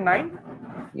 8 and 9?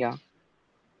 Yeah.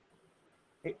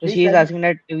 So Please she is tell me. asking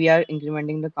that we are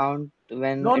incrementing the count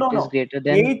when No. it is greater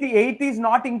than. 8 is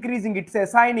not increasing. It's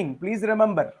assigning. Please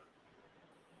remember.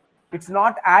 It's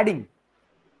not adding.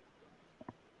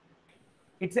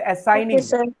 It's assigning. Okay,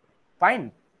 sir.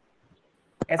 Fine.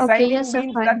 Okay, Assigning yes, sir,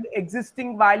 means fine. that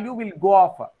existing value will go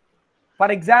off.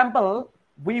 For example,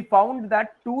 we found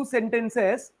that 2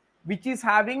 sentences which is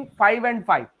having 5 and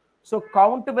 5. So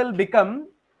count will become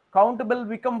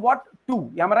what?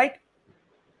 2. Am I right?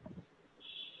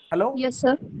 Hello? Yes,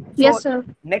 sir. So Yes, sir.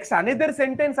 next another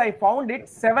sentence I found it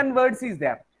 7 words is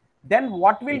there. Then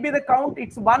what will be the count?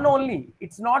 It's 1 only.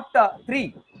 It's not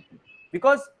 3.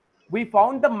 Because we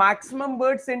found the maximum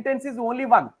word sentence is only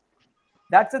 1.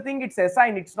 That's the thing. It's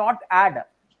assigned. It's not add.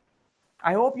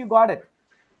 I hope you got it.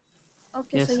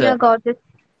 Okay, Yes, sir. sir. Yeah, got it.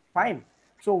 Fine.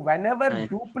 So whenever Fine.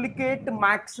 duplicate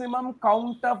maximum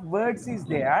count of words is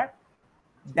there,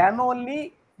 then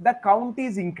only the count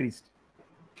is increased.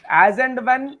 as and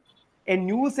when a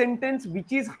new sentence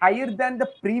which is higher than the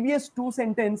previous two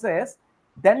sentences,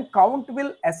 then count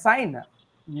will assign,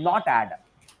 not add.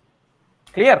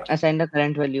 Clear? Assign the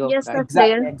current value of Yes, that. sir.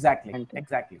 Exactly, Clear. exactly,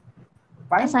 exactly.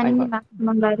 Fine. Assigning the got it.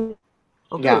 maximum value.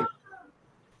 Okay. Yeah.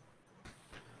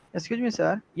 Excuse me,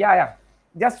 sir. Yeah, yeah.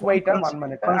 Just wait One 1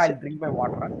 minute. concept- I'll drink my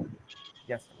water.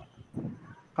 Yes.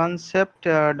 Concept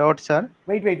dot, sir.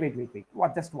 Wait.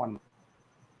 What? Just one.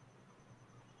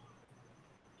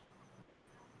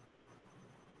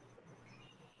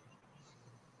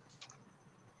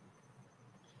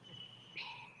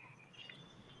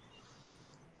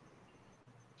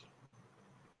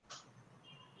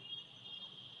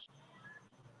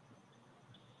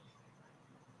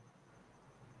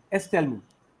 Yes, tell me.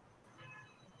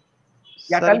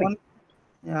 Yeah, Sir, tell me.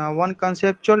 one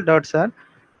conceptual dot, sir.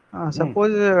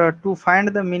 Suppose to find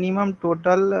the minimum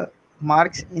total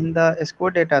marks in the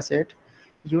score data set,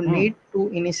 you need to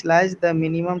initialize the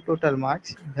minimum total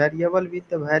marks variable with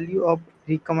the value of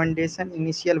recommendation.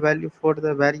 Initial value for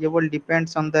the variable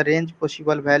depends on the range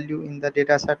possible value in the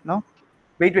data set. No?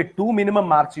 Wait. 2 minimum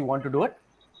marks you want to do it?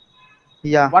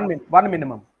 Yeah. One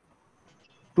minimum.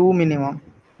 2 minimum.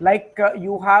 Like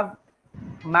you have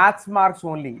maths marks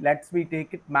only. Let's we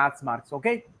take it maths marks.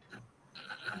 Okay.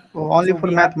 Oh, only So for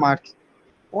we math have- marks.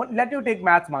 Let you take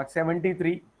maths marks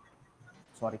 73.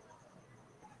 Sorry.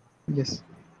 Yes.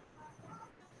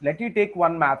 Let you take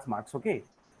one maths marks. Okay.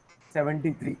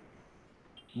 73,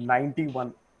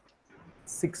 91,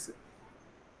 6,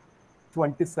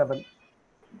 27,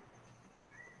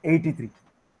 83.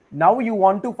 Now you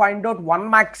want to find out one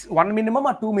minimum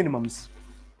or two minimums?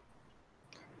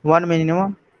 One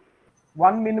minimum.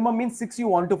 One minimum means 6 you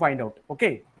want to find out.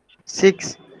 Okay.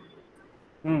 6.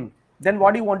 Then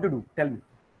what do you want to do? Tell me.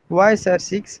 Why, sir,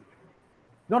 6?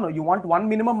 No. You want one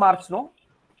minimum marks, no?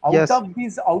 Yes. Out of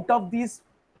these,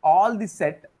 all this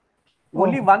set,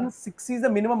 only Oh. 6 is the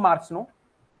minimum marks, no?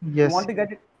 Yes. You want to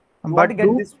get it? You But want to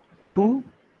get this? 2?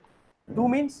 2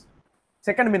 means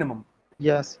second minimum.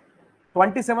 Yes.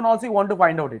 27 also you want to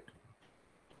find out it.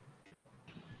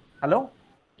 Hello?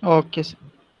 Okay, sir.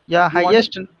 Yeah, You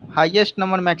want highest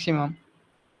number maximum.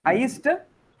 Highest?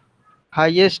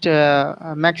 Highest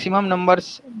maximum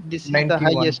numbers. This is the 91.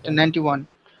 highest 91.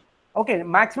 Okay,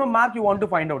 maximum mark you want to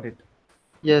find out it.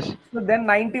 Yes. So then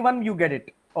 91 you get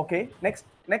it. Okay, next.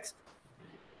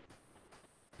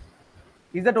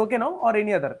 Is that okay now or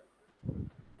any other?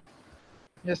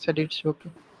 Yes, sir, it's okay.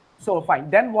 So fine.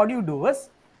 Then what you do is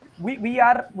we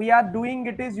are doing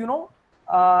it is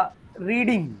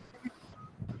reading.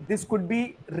 This could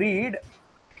be read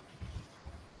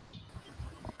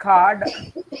card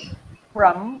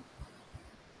from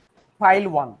file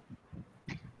 1.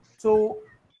 So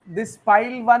this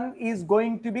file 1 is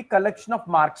going to be collection of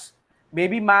marks,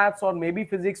 maybe maths or maybe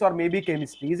physics or maybe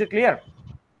chemistry. Is it clear?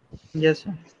 Yes,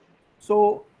 sir.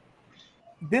 So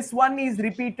this one is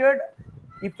repeated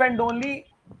if and only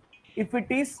if it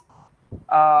is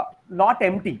not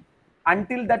empty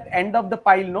until that end of the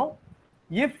file. No,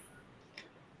 if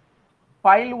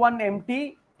file 1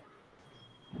 empty,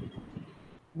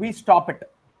 we stop it.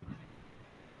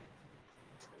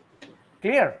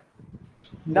 Clear?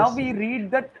 Now Yes. we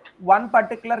read that one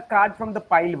particular card from the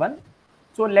file 1.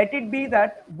 So let it be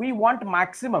that we want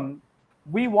maximum.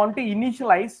 We want to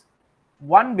initialize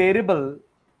one variable,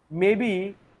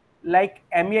 maybe like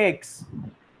max.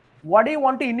 What do you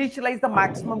want to initialize the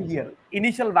maximum here?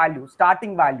 Initial value,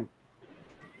 starting value.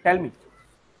 Tell me.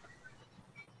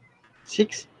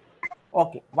 6.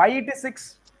 Okay. Why it is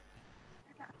 6?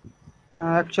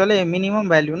 Actually, a minimum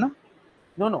value, no?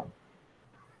 No.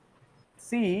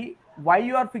 See, why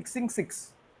you are fixing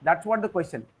 6? That's what the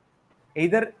question.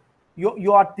 Either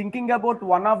you are thinking about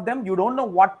one of them, you don't know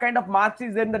what kind of marks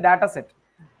is there in the data set.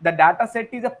 The data set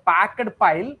is a packed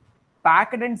file,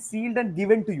 packed and sealed and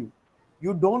given to you.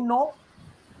 You don't know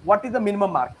what is the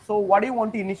minimum mark. So what do you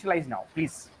want to initialize now,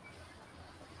 please?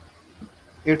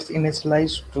 It's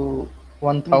initialized to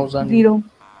 1000. 0.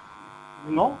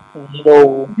 No?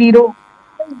 No. 0.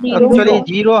 Actually,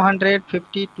 0,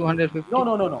 150, 250.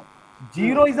 No.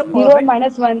 0 is a 0 perfect.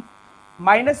 minus 1.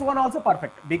 Minus 1 also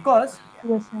perfect, because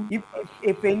Yes, sir.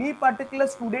 if any particular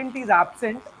student is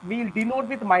absent, we will denote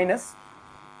with minus.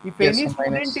 If Yes, any sir,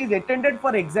 student minus. is attended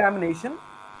for examination,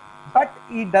 but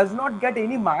he does not get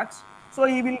any marks, so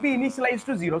he will be initialized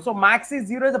to 0. So max is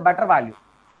 0 is a better value.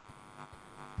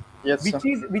 Yes, sir.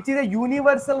 Which is a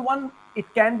universal one.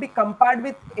 It can be compared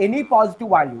with any positive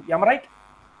value. Am I right?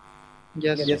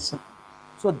 Yes. Yes, sir.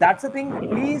 So that's the thing.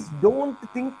 Please don't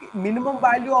think minimum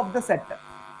value of the set.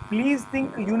 Please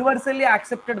think universally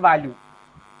accepted value,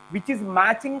 which is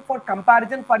matching for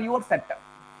comparison for your set.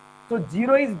 So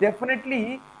 0 is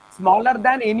definitely smaller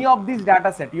than any of these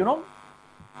data set, you know.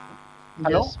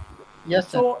 Hello? Yes. Yes,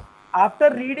 sir. So after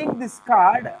reading this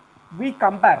card, we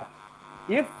compare.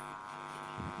 If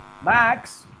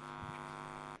max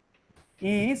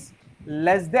is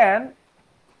less than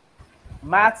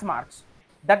maths marks,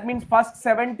 that means first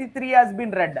 73 has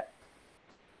been read.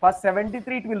 First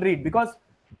 73 it will read, because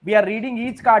we are reading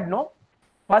each card, no?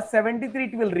 First 73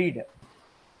 it will read.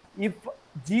 If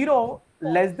 0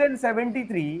 less than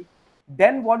 73,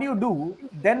 then what do you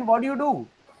do?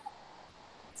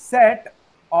 Set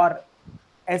or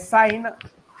assign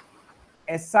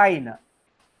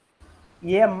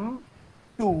M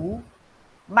to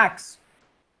max.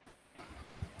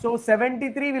 So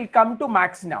 73 will come to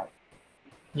max now.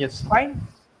 Yes. Fine.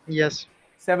 Yes.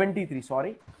 73.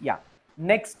 Sorry. Yeah.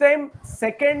 Next time,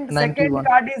 second 91.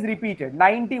 card is repeated.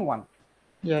 91.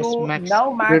 Yes. So Max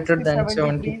now max greater is than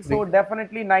 73. 73. So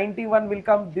definitely 91 will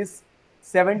come. This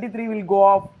 73 will go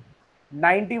off.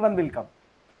 91 will come.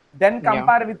 Then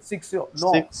compare with 6.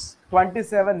 No. 6.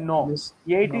 27. No. Yes.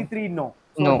 83. No.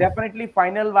 So No. definitely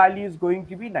final value is going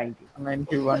to be 90.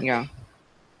 91. Yeah.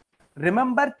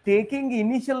 Remember, taking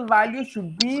initial value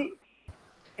should be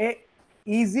a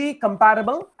easy,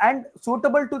 comparable, and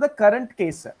suitable to the current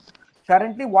case.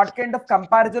 Currently, what kind of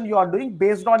comparison you are doing,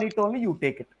 based on it only you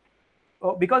take it.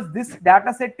 Because this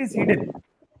data set is hidden.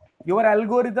 Your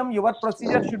algorithm, your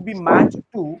procedure should be matched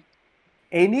to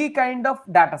any kind of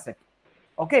data set.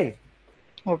 Okay.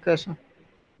 Okay, sir.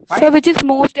 So which is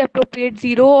most appropriate,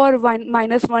 0 or 1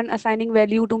 minus 1 assigning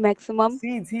value to maximum?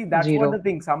 See, that's 0. what the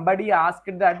thing. Somebody asked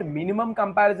that minimum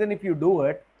comparison, if you do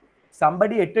it,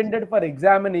 somebody attended for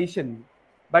examination,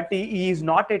 but he is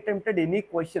not attempted any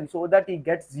question, so that he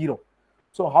gets 0.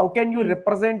 So how can you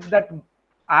represent that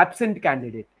absent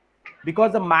candidate?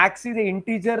 Because the max is an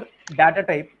integer data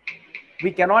type.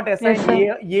 We cannot assign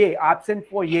A absent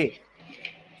for A.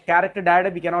 Character data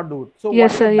we cannot do it. So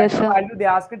Yes, what sir. is the Yes, better sir. value they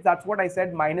ask it? That's what I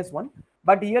said, -1.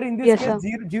 But here in this Yes, case,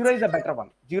 sir. 0 is a better one.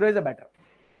 0 is a better.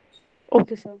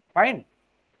 Okay, sir. Fine.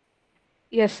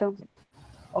 Yes, sir.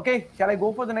 Okay, shall I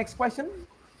go for the next question?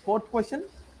 Fourth question.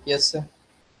 Yes, sir.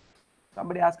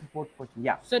 Somebody asked a fourth question.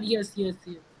 Yeah. Sir, yes.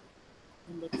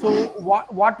 So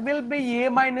what will be A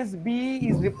minus B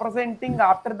is representing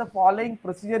after the following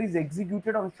procedure is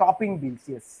executed on shopping bills.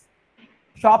 Yes.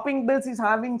 Shopping bills is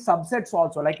having subsets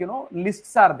also, like, you know,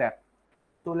 lists are there.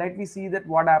 So let me see that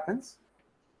what happens.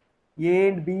 A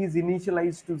and B is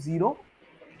initialized to 0.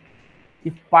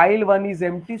 If pile 1 is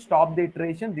empty, stop the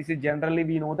iteration. This is generally,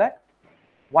 we know that.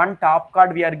 One top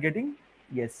card we are getting.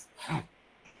 Yes.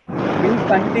 Bill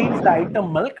contains the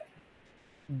item milk.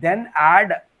 Then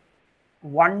add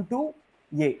 1 to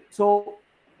A. So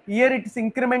here it is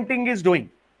incrementing is doing.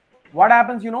 What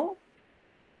happens, you know?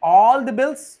 All the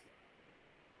bills.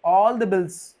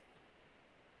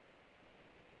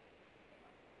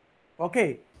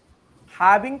 Okay.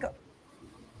 Having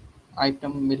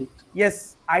Item milk.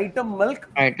 yes, item milk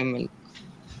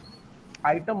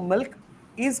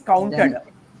is counted. Then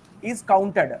Is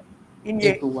counted in A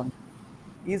A. to 1.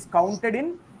 Is counted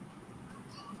in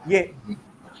A.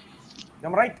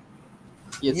 Am I right?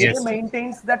 Yes. A Yes.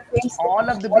 maintains that all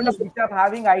of the bills which are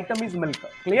having item is milk.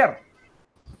 Clear?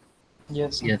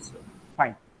 Yes. Yes.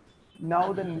 Fine. Now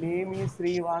the name is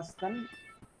Srivasthan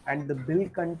and the bill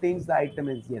contains the item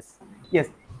is yes. Yes.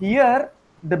 Here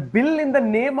the bill in the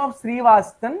name of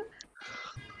Srivasthan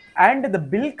and the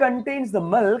bill contains the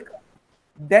milk,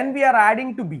 then we are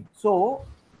adding to B. So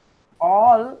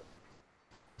all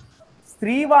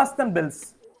Srivasthan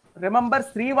bills. Remember,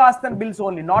 Srivasthan bills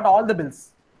only, not all the bills.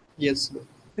 Yes, sir.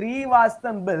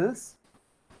 Srivasthan bills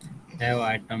Have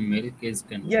item milk is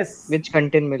contained. yes, Which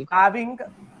contain milk. having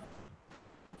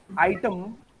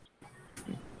item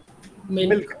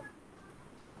milk.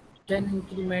 Then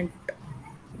increment.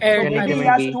 So Add maybe he increment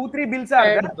has B. 2-3 bills are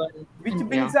Add there. one. Which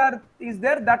bills are is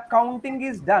there? That counting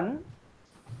is done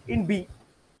in B.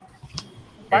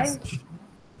 Fine.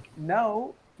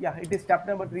 Now, yeah, it is step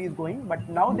number 3 is going, but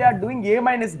now they are doing A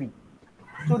minus B.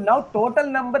 So now total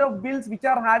number of bills which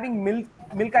are having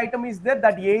milk item is there,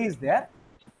 that A is there,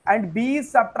 and B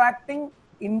is subtracting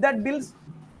in that bills.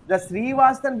 The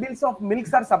Srivasthan bills of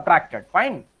milks are subtracted.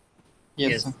 Fine.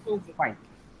 Yes, sir. Fine.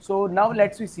 So now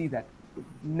let's we see that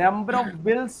number of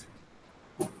bills,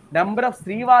 number of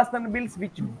Srivasthan bills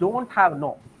which don't have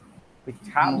which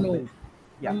have No. bills.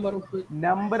 Yeah.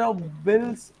 Number of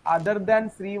bills other than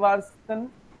Srivasthan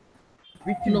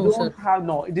which No, don't sir.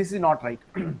 have this is not right.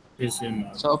 This is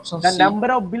not. So option The C.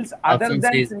 number of bills other Option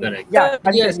than C is correct. yeah,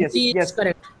 yes, yes, C is yes,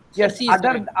 correct. yes, C is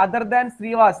correct. other than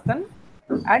Srivasthan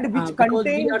and which Because we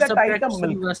contains are that subtracting item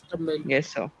milk. Srivasthan milk. Yes,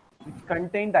 sir. which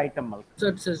contained item mulk. So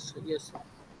it says yes.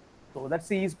 So that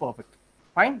C is perfect.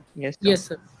 Fine? Yes, sir. Yes,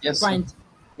 sir. Yes, sir. Fine.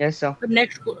 Yes, sir. The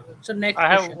next, next I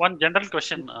have question. one general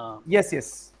question. Yes,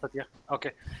 yes. Satya.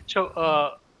 Okay.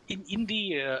 So in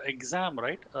the exam,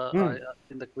 right?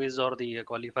 In the quiz or the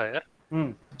qualifier.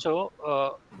 So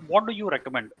what do you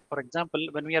recommend? For example,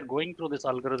 when we are going through these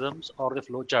algorithms or the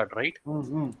flowchart, right?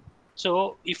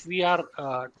 So if we are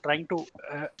trying to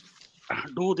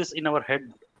do this in our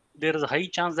head, there is a high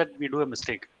chance that we do a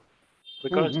mistake.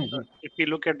 Because if we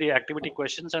look at the activity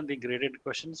questions and the graded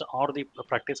questions or the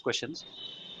practice questions,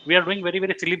 we are doing very,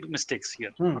 very silly mistakes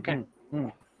here. Okay.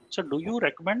 So do you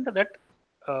recommend that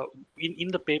in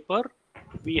the paper,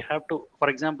 we have to, for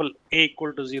example, A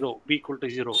equal to 0, B equal to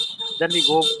 0. Then we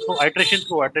go through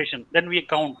iteration, then we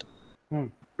count.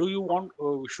 Do you want,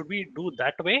 should we do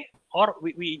that way? Or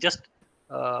we just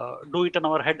do it in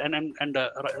our head and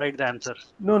write the answer?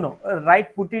 No.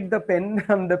 Put it the pen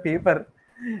on the paper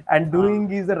and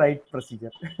doing is the right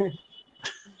procedure.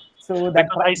 So that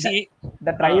I see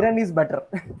the try run is better.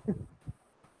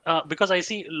 Because I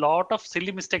see a lot of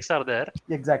silly mistakes are there.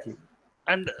 Exactly.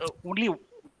 And only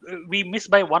we miss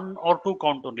by 1 or 2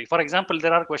 count only. For example,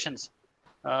 there are questions.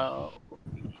 How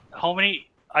many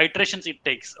iterations it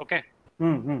takes? Okay.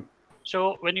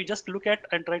 So when you just look at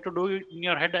and try to do it in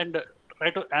your head and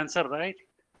try to answer, right?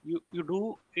 You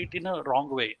do it in a wrong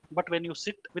way. But when you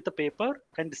sit with the paper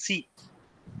and see,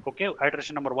 okay,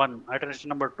 iteration number 1, iteration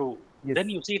number 2, then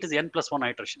you see it is n plus 1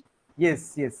 iteration.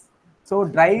 Yes. So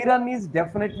dry run is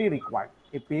definitely required.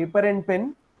 A paper and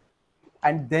pen,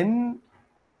 and then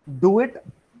do it,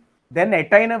 then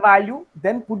attain a value,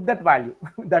 then put that value.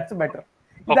 That's better.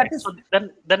 Okay. That is... So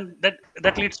then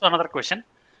that leads to another question.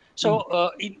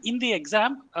 So in the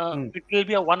exam, it will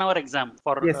be a 1 hour exam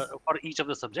for each of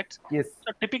the subjects. Yes.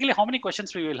 So typically, how many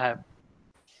questions we will have?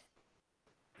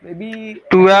 Maybe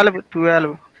 12.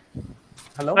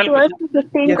 Hello? 12 to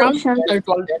 15 questions.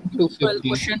 12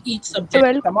 questions each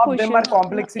subject. Some of them are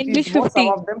complexity, some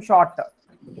of them short.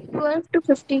 12 to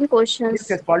 15 questions.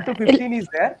 Yes, 12 to 15 is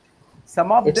there.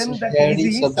 Some of them that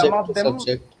easy,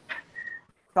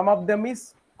 some of them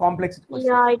is complex questions.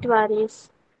 Yeah, it varies.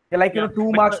 Yeah, like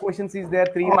 2 marks questions is there,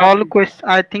 3 marks. All question,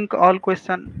 I think all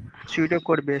question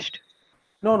pseudocode based.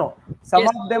 No. Some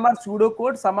of them are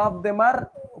pseudocode, some of them are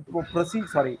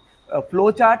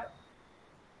flowchart.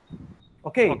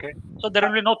 Okay. So there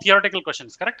will be no theoretical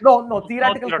questions, correct? No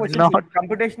theoretical questions. Not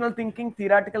computational thinking,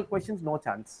 theoretical questions, no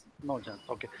chance. No chance.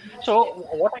 Okay. So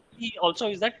what I see also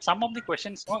is that some of the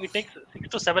questions, it takes 6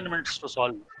 to 7 minutes to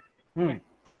solve.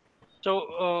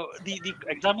 So the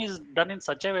exam is done in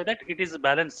such a way that it is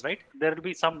balanced, right? There will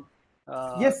be some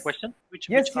questions which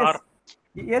can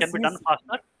be done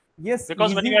faster. Yes.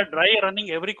 Because when you are dry running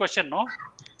every question,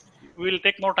 we will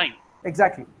take more time.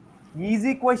 Exactly.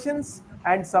 Easy questions,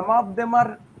 and some of them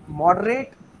are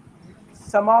moderate,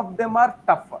 some of them are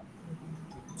tougher.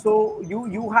 So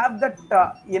you have that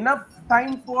enough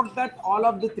time for that all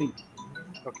of the 3.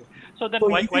 Okay. So then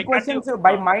easy questions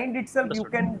by mind itself you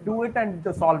can do it and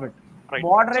solve it. Right.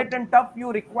 Moderate and tough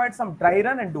you require some dry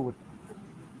run and do it.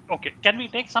 Okay. Can we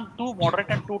take some 2 moderate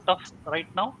and 2 tough right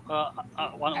now?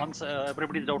 Once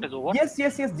everybody's doubt is over. Yes.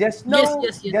 Just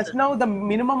now the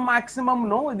minimum maximum.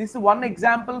 No, this is one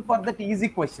example for that easy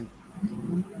question.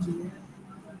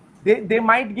 They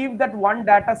might give that one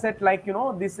data set like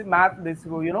this math,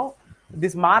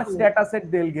 this marks data set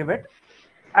they'll give it,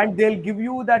 and they'll give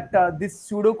you that this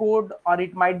pseudocode or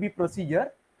it might be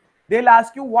procedure. They'll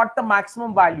ask you what the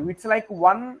maximum value. It's like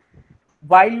one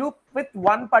while loop with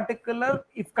one particular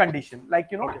if condition,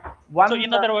 like one. So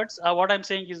in other words, what I'm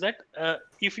saying is that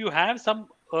if you have some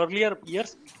earlier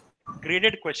years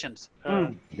graded questions,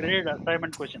 graded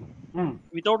assignment question,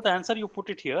 without the answer you put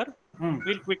it here,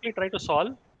 we'll quickly try to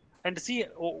solve and see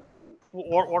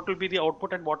what will be the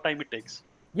output and what time it takes.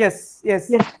 Yes.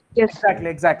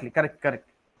 Exactly. Correct.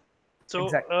 So,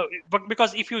 but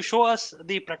because if you show us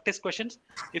the practice questions,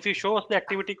 if you show us the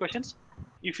activity questions,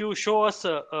 if you show us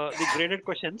the graded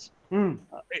questions,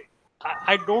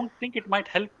 I don't think it might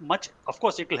help much. Of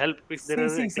course, it will help if there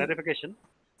is a clarification.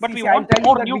 But we want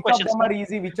more new questions. Which of them are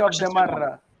easy? Which of them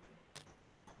are,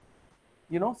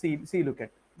 see, look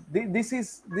at this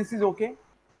is okay.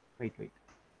 Wait.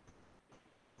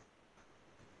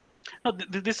 No,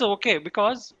 this is okay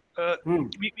because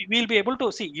we will be able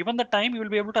to see, given the time, we will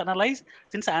be able to analyze,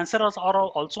 since answers are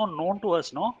also known to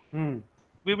us, we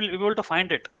will be able to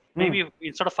find it. Maybe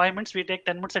instead of 5 minutes, we take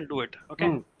 10 minutes and do it.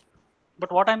 Okay.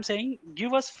 But what I'm saying,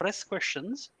 give us fresh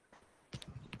questions,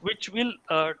 which will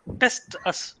test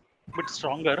us a bit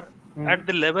stronger at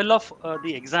the level of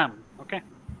the exam. Okay.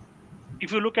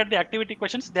 if you look at the activity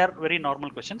questions, they are very normal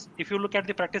questions. If you look at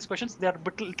the practice questions, they are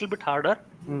little bit harder.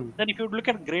 Then if you look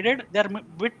at graded, they are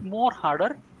bit more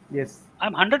harder. Yes.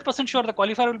 I'm 100% sure the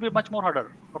qualifier will be much more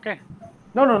harder. Okay.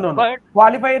 No. But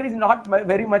qualifier is not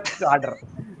very much harder.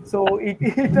 So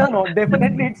no,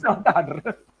 definitely it's not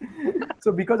harder.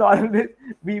 So because always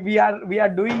we are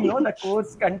doing the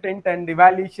course content and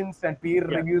evaluations and peer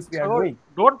reviews we are doing.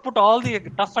 Don't put all the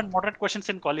tough and moderate questions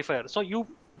in qualifier. So you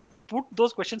put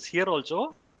those questions here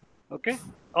also, okay?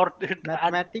 Or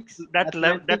mathematics, that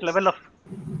level of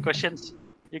questions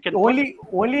you can only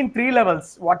in 3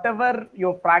 levels. Whatever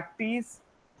your practice,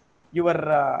 your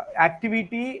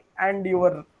activity, and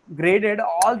your graded,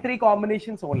 all 3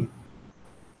 combinations only.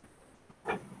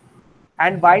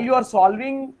 And while you are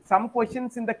solving some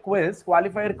questions in the quiz,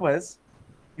 qualifier quiz,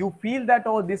 you feel that,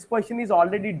 oh, this question is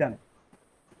already done.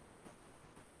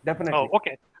 Definitely. Oh,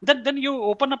 okay. Then you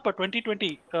open up a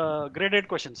 2020 graded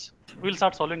questions. We'll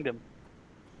start solving them.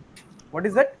 What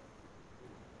is that?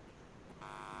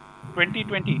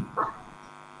 2020.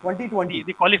 2020.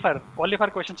 The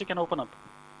qualifier questions you can open up.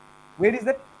 Where is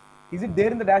that? Is it there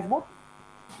in the dashboard?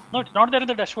 No, it's not there in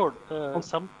the dashboard.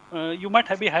 Some you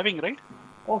might be having, right?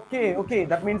 Okay.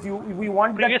 That means we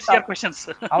want previous that year questions.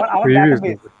 Our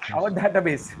database. Our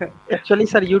database. Actually,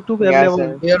 sir, YouTube Yeah,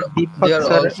 available. There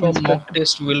also mock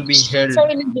test will be held. So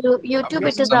in YouTube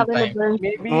it is sometime. available.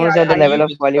 Maybe Most of the level of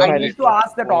I qualifier need is to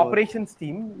ask that operations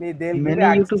team. They'll give Many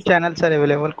access. YouTube channels are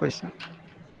available. Question.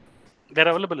 They're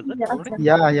available, is it? Already?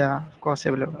 Yeah, of course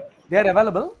available. They are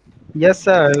available. Yes,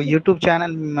 sir. YouTube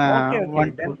channel.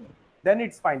 Okay. Then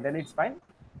it's fine.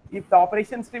 If the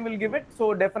operations team will give it,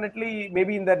 so definitely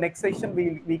maybe in the next session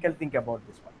we can think about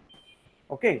this one.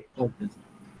 Okay.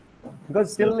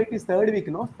 Because still it is 3rd week,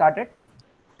 started.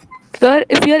 Sir,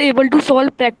 if we are able to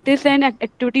solve practice and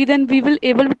activity, then we will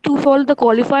able to solve the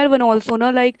qualifier one also, no?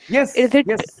 Like, yes, is it?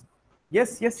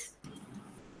 Yes.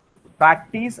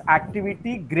 Practice,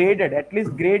 activity, graded. At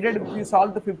least graded, if you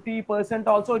solve the 50%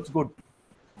 also, it's good.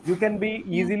 You can be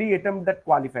easily attempt that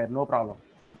qualifier, no problem.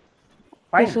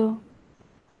 Fine. Yes, sir.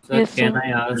 Sir, can I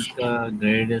ask a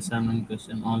grade assignment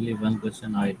question? Only one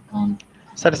question I don't.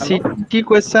 Sir, CT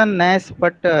question, nice,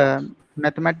 but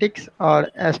mathematics or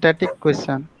static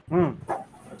question.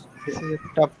 This is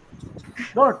tough.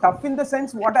 No, tough in the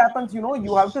sense what happens,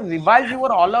 you have to revise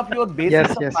all of your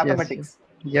basics of mathematics.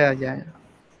 Yes. Yeah.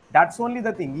 That's only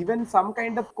the thing. Even some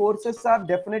kind of courses are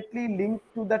definitely linked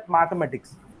to that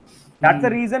mathematics. That's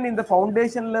the reason in the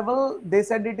foundation level, they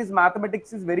said it is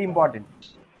mathematics is very important.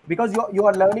 Because you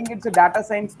are learning it's a data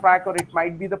science track, or it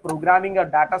might be the programming or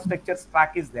data structures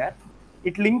track is there.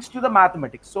 It links to the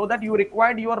mathematics, so that you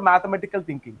required your mathematical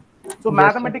thinking. So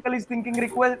mathematical is thinking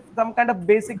requires some kind of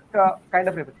basic kind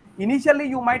of. Initially,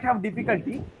 you might have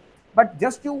difficulty, but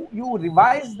just you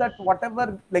revise that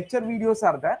whatever lecture videos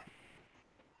are there.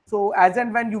 So as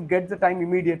and when you get the time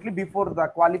immediately before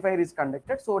the qualifier is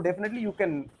conducted, so definitely you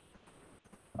can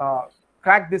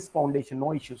crack this foundation,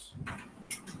 no issues.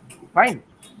 Fine.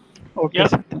 Okay. Yeah.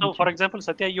 So, for example,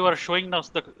 Satya, you are showing us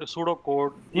the pseudo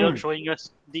code. You are showing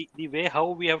us the way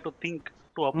how we have to think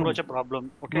to approach a problem.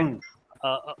 Okay.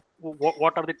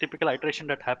 What are the typical iteration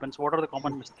that happens? What are the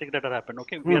common mistakes that are happened?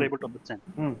 Okay, we are able to understand.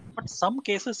 But some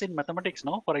cases in mathematics,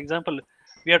 now, for example,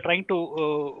 we are trying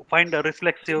to find a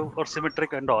reflexive or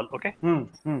symmetric and all. Okay.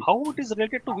 How it is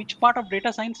related to which part of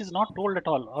data science is not told at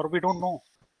all, or we don't know.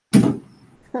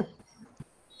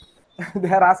 They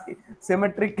are asking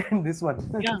symmetric and this one.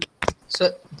 Yeah. So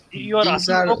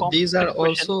these are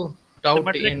also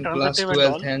taught in class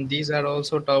 12th, and these are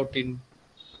also taught in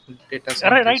data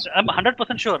science. Right. I'm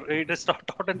 100% sure it is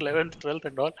taught in 11th, 12th,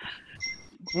 and all.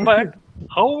 But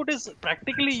how it is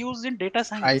practically used in data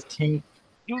science? I think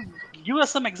you give us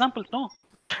some examples, no?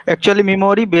 Actually,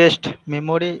 memory based.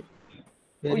 Memory.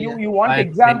 Oh, you want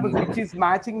examples which is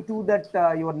matching to that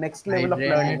your next level of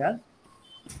learning, huh?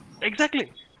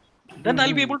 Exactly. Then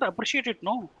I'll be able to appreciate it,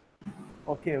 no?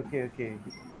 Okay.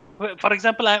 For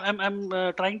example, I'm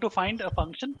trying to find a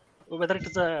function, whether it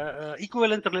is a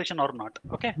equivalence relation or not.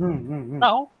 Okay.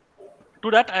 Now,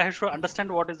 to that I have to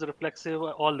understand what is reflexive,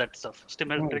 all that stuff,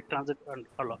 symmetric, transit, and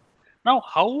all. Now,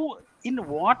 how, in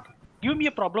what? Give me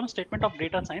a problem statement of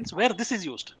data science where this is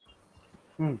used.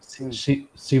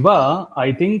 Shiva,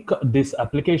 I think this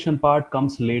application part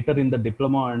comes later in the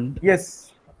diploma and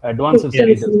advanced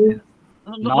stages.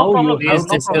 No problem. Please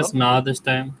discuss now this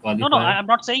time. No, I'm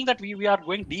not saying that we are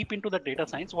going deep into the data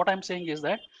science. What I'm saying is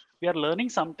that we are learning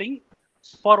something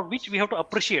for which we have to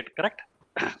appreciate, correct?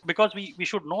 Because we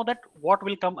should know that what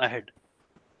will come ahead.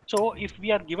 So if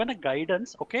we are given a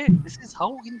guidance, okay, this is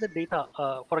how in the data,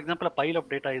 for example, a pile of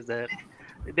data is there.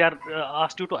 they are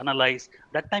asked you to analyze.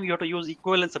 That time you have to use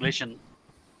equivalence relation.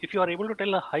 If you are able to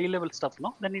tell a high level stuff,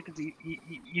 no, then it is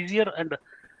easier, and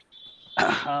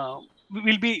we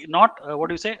will be not what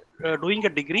do you say, doing a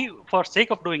degree for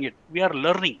sake of doing it. We are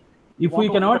learning. If we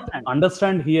cannot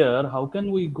understand here, how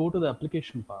can we go to the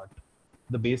application part?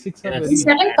 The basics are very. He's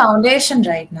setting foundation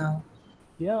right now.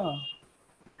 Yeah.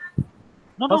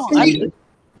 No,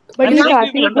 but he's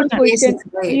asking a good question.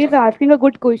 He is asking a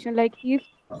good question. Like he's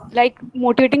like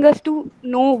motivating us to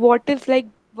know what is like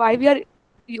why we are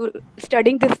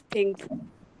studying these things.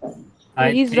 So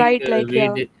he's right.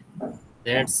 Like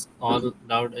that's all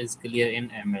doubt is clear in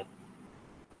ML.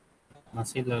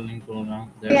 Machine learning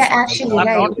program. Yeah, actually, I'm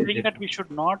not saying that we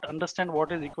should not understand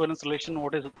what is equivalence relation,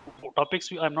 what is topics.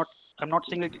 I'm not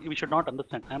saying that we should not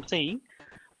understand. I'm saying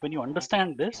when you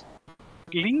understand this,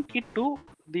 link it to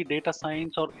the data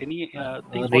science or any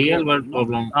real world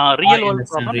problem. Real world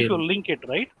problem. If you link it,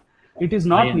 right? It is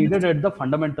not needed at the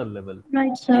fundamental level.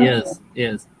 Right, sir.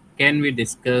 Yes. Can we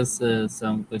discuss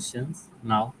some questions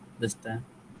now? This time.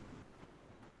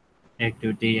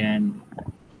 Activity and.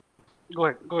 Go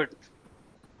ahead.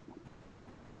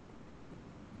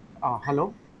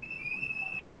 Hello.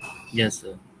 Yes,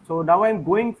 sir. So now I'm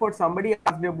going for somebody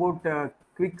asked about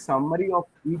quick summary of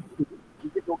week 2.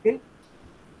 Is it okay?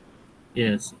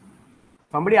 Yes.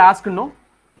 Somebody asked no?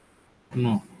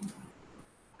 No.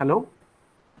 Hello?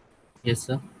 Yes,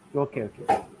 sir. Okay.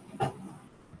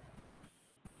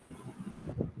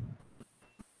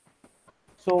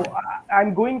 So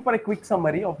I'm going for a quick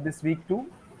summary of this week 2.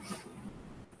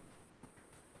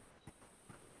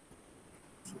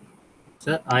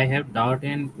 Sir, I have doubt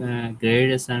in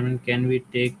grade assignment. Can we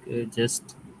take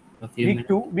just a few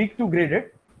minutes? Week 2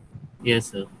 graded?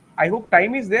 Yes, sir. I hope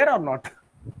time is there or not?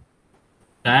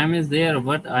 Time is there,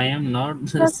 but I am not.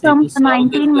 Some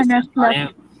 19 minutes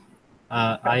left.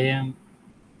 I am.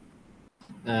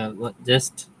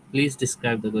 Just please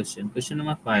describe the question. Question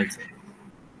number 5, sir.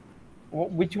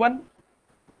 Which one?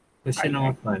 Question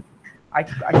number 5. I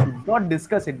should not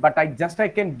discuss it, but I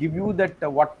can give you that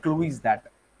what clue is that.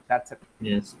 That's it.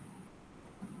 Yes.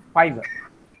 5.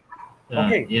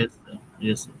 Okay. Yes, sir.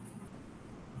 Yes, sir.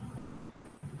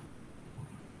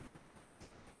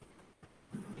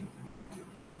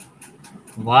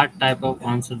 What type of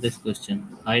answer this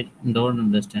question? I don't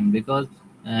understand, because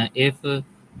if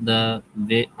the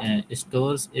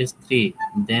stores is 3,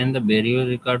 then the variable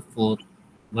record 4,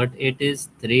 but it is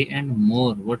 3 and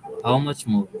more. How much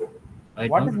more?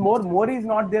 What is more? More is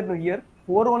not there here.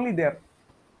 4 only there.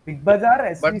 Big Bazaar,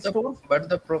 SV stores. But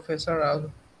the professor asked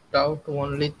out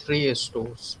only 3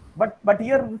 stores. But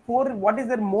here 4. What is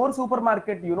there? More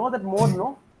supermarket. You know that more,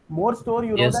 no? More store.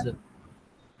 You know yes, that. Sir.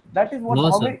 That is what. No,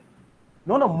 how sir. many?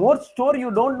 No. More store. You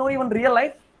don't know even real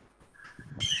life.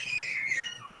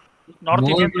 North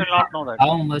Indians will not know that.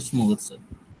 How much more, sir?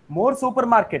 More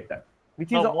supermarket,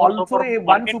 which is also a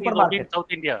one supermarket. In South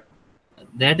India.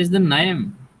 That is the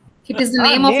name. It is the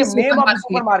name of a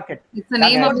supermarket. It's the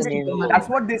name of the supermarket. That's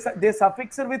what they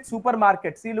suffix it with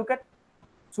supermarket. See, look at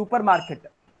supermarket.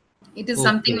 It is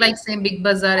something like same Big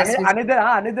Bazaar.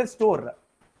 Another store.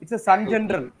 It's a Sun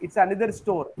General. It's another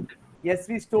store.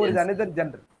 SV store is another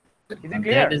general. Is it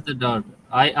clear? That is the doubt.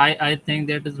 I think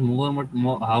that is more.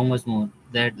 How much more?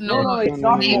 No, it's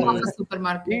not name more. of a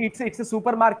supermarket. It's a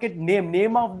supermarket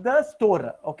name of the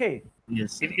store. Okay.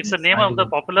 Yes. It's the name of the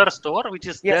popular store which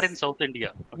is there in South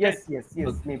India. Okay? Yes,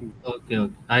 maybe. Okay.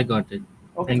 I got it.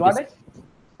 Okay, got it?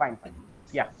 Fine.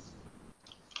 Yeah.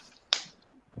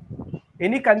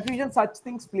 Any confusion, such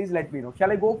things, please let me know.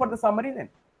 Shall I go for the summary then?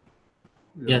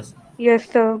 Yes. Yes,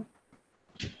 sir.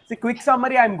 See, quick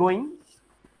summary I'm going.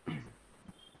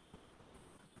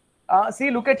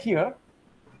 See, look at here.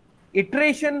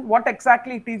 Iteration, what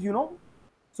exactly it is, you know.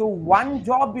 So one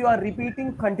job you are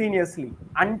repeating continuously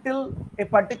until a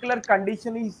particular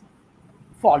condition is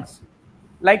false.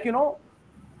 Like, you know,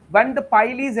 when the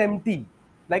pile is empty,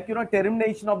 like, you know,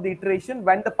 termination of the iteration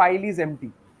when the pile is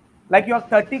empty. Like your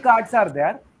 30 cards are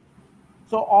there.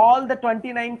 So all the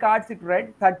 29 cards it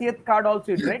read, 30th card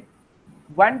also it read.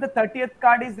 When the 30th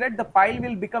card is read, the pile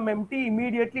will become empty.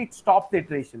 Immediately it stops the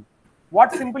iteration.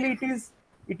 What simply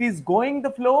it is going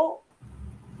the flow,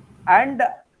 and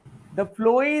the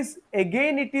flow is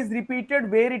again it is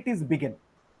repeated where it is begun.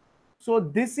 So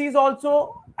this is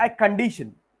also a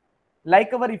condition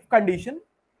like our if condition,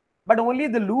 but only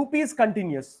the loop is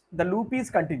continuous. The loop is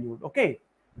continued. Okay.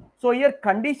 So here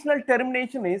conditional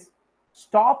termination is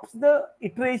stops the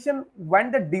iteration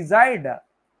when the desired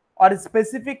or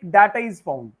specific data is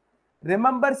found.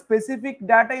 Remember, specific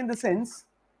data in the sense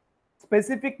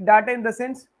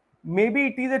maybe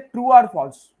it is a true or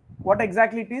false. What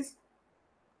exactly it is?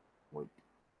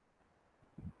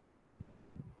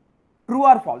 True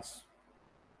or false?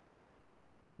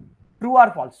 True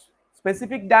or false?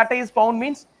 Specific data is found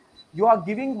means you are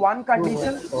giving one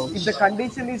condition. If the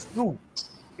condition is true,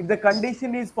 if the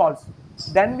condition is false,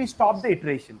 then we stop the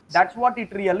iteration. That's what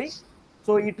it really.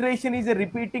 So iteration is a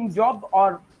repeating job,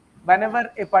 or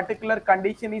whenever a particular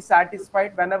condition is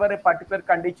satisfied, whenever a particular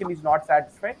condition is not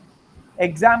satisfied.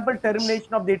 Example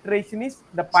termination of the iteration is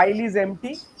the pile is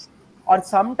empty, or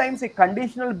sometimes a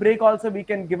conditional break also we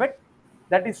can give it,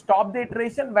 that is stop the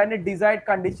iteration when a desired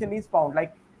condition is found,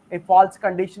 like a false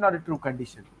condition or a true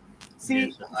condition. See,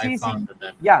 Yes, I found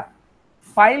that. yeah,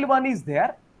 file 1 is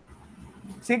there,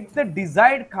 check the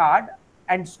desired card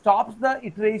and stops the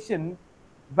iteration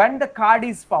when the card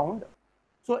is found.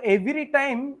 So every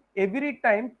time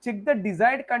check the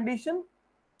desired condition,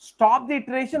 stop the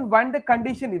iteration when the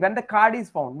card is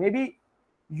found. Maybe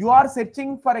you are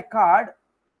searching for a card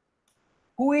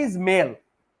who is male.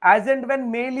 As and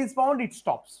when male is found, it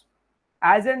stops.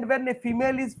 As and when a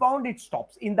female is found, it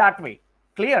stops. In that way.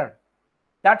 Clear?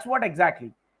 That's what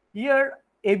exactly. Here,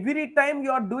 every time you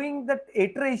are doing that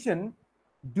iteration,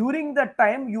 during that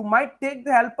time, you might take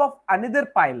the help of another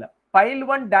pile. Pile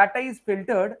 1 data is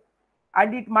filtered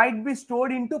and it might be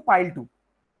stored into pile 2.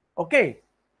 Okay.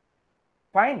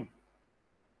 Fine.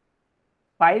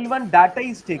 Pile 1 data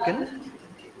is taken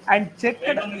and checked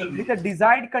with a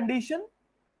desired condition,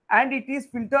 and it is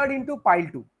filtered into pile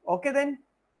 2. Okay then?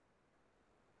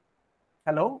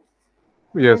 Hello?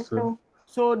 Yes, sir.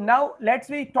 So now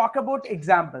let's talk about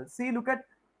examples. See, look at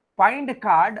find a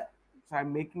card. So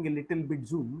I'm making a little bit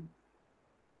zoom.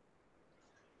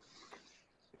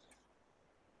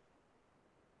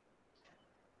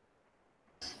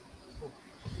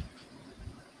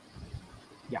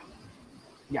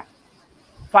 Yeah.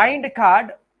 Find a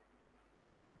card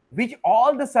which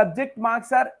all the subject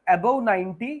marks are above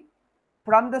 90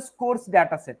 from the scores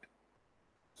data set.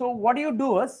 So what you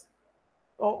do is,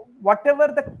 whatever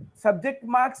the subject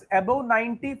marks above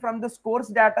 90 from the scores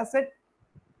data set,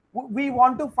 we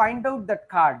want to find out that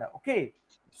card. Okay.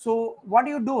 So what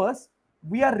you do is,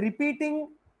 we are repeating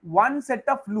one set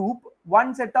of loop,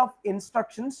 one set of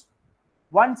instructions,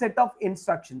 one set of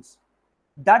instructions.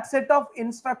 That set of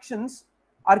instructions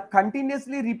are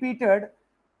continuously repeated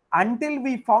until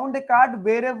we found a card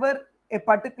wherever a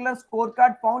particular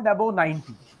scorecard found above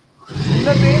 90.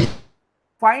 Similar way,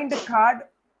 find a card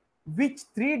which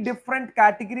 3 different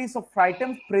categories of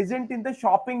items present in the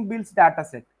shopping bills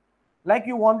dataset. Like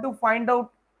you want to find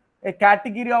out a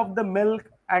category of the milk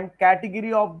and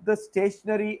category of the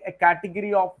stationery, a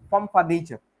category of from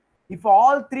furniture. If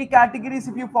all 3 categories,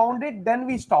 if you found it, then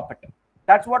we stop it.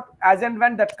 That's what, as and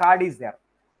when that card is there.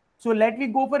 So let me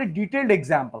go for a detailed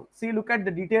example. See, look at the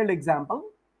detailed example.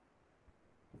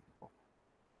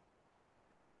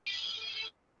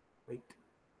 Wait.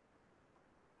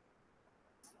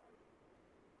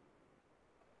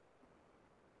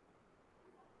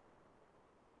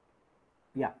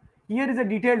 Yeah, here is a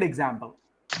detailed example.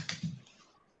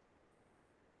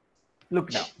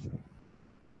 Look now.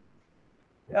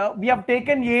 We have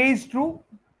taken A is true.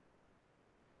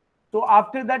 So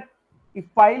after that, if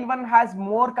file 1 has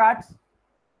more cards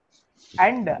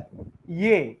and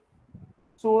A,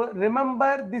 so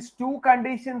remember these 2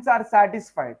 conditions are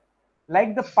satisfied.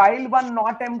 Like the file 1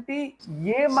 not empty,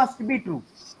 A must be true.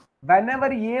 Whenever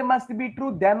A must be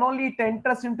true, then only it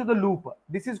enters into the loop.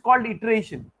 This is called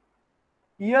iteration.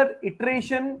 Here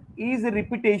iteration is a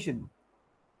repetition,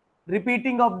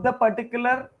 repeating of the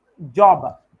particular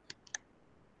job.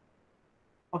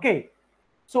 Okay,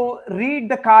 so read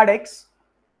the card X.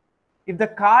 If the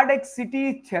card X city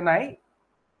is Chennai,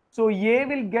 so A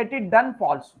will get it done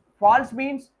false. False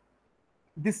means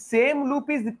the same loop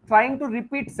is trying to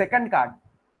repeat second card.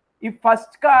 If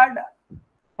first card,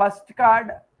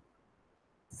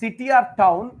 city or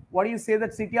town, what do you say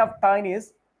that city of town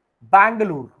is?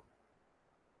 Bangalore.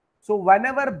 So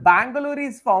whenever Bangalore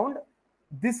is found,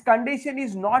 this condition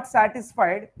is not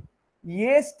satisfied,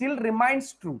 A still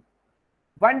remains true.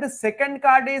 When the second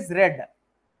card is red,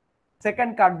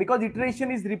 second card, because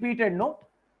iteration is repeated, no?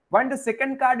 When the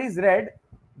second card is red,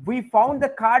 we found the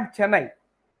card Chennai.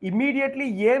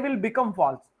 Immediately A will become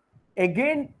false.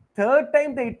 Again, third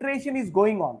time the iteration is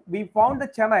going on. We found the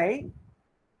Chennai.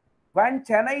 When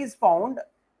Chennai is found,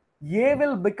 A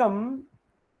will become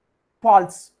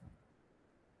false.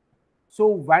 So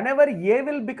whenever A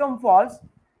will become false,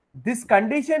 this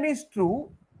condition is true,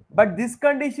 but this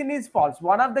condition is false.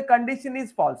 One of the condition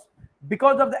is false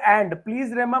because of the AND.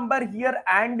 Please remember here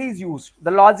AND is used,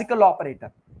 the logical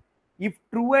operator. If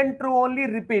true and true only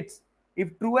repeats.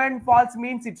 If true and false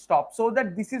means it stops. So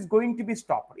that this is going to be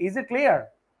stopped. Is it clear?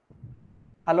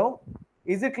 Hello?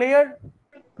 Is it clear?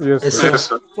 Yes, sir.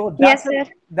 So Yes,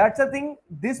 that's the thing.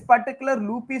 This particular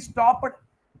loop is stopped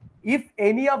if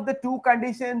any of the two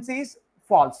conditions is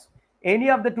false.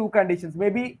 Any of the two conditions,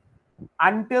 maybe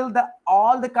until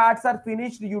all the cards are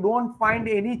finished, you don't find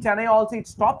any Chennai also, it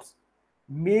stops.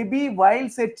 Maybe while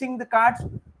searching the cards,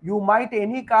 you might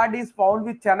any card is found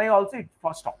with Chennai also, it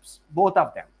stops. Both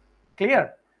of them.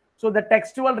 Clear? So the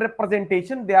textual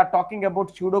representation, they are talking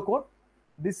about pseudocode.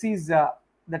 This is the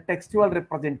textual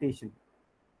representation.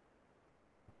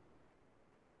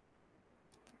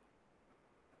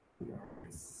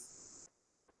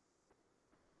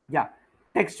 Yeah,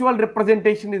 textual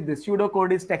representation is this.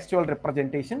 Pseudocode is textual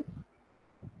representation.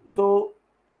 So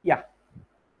yeah,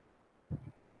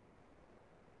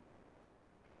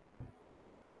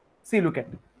 see, look at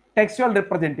textual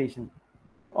representation.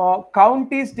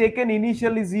 Count is taken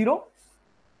initially 0.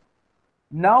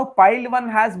 Now pile 1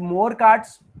 has more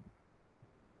cards.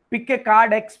 Pick a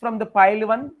card X from the pile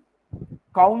 1.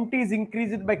 Count is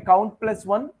increased by count plus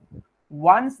 1.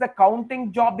 Once the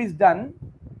counting job is done,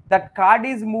 that card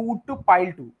is moved to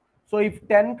pile 2. So if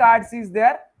 10 cards is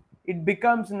there, it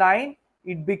becomes 9,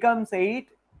 it becomes 8,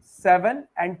 7,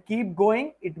 and keep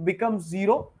going, it becomes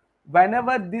 0.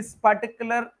 Whenever this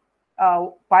particular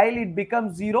pile it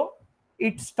becomes 0,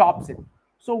 it stops it.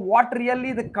 So what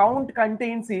really the count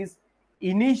contains is,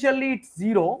 initially it's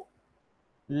 0,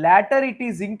 later it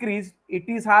is increased, it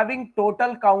is having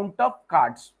total count of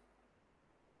cards.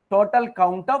 Total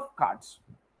count of cards.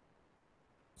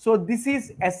 So this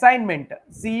is assignment,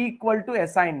 C equal to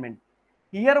assignment.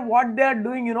 Here what they are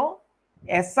doing, you know,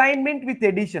 assignment with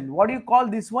addition. What do you call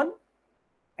this one?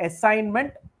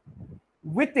 Assignment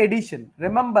with addition.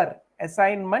 Remember,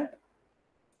 assignment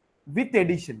with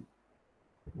addition.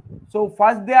 So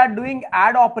first they are doing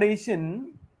add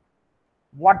operation.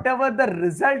 Whatever the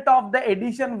result of the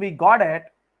addition we got it,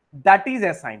 that is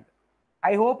assigned.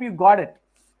 I hope you got it.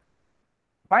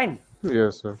 Fine.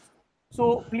 Yes, sir.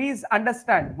 So please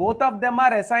understand, both of them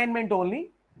are assignment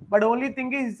only, but only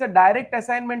thing is it's a direct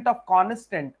assignment of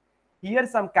constant. Here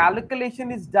some calculation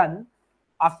is done.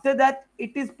 After that,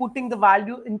 it is putting the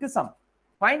value into sum.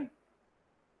 Fine.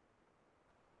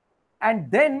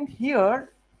 And then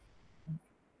here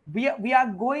we are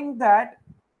going that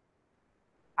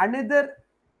another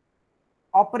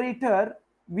operator,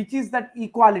 which is that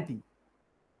equality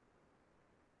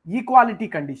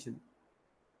condition.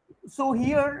 So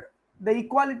here the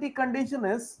equality condition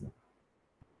is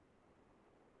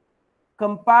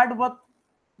compared with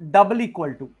double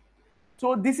equal to.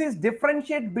 So this is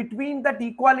differentiate between that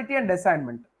equality and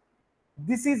assignment.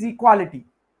 This is equality.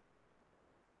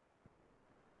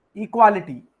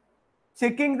 Equality.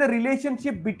 Checking the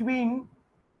relationship between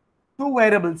two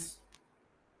variables.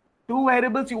 Two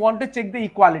variables, you want to check the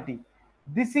equality.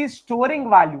 This is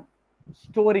storing value.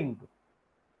 Storing.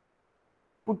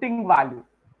 Putting value.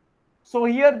 So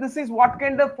here this is what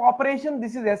kind of operation?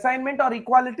 This is assignment or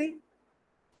equality?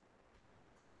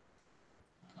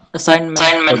 Assignment.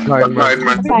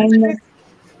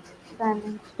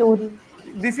 Storing.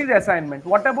 This is assignment.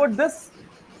 What about this?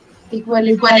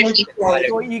 Equality.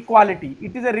 So equality.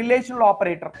 It is a relational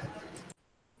operator.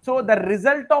 So the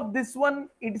result of this one,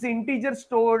 it is integer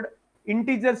stored.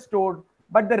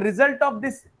 But the result of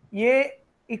this A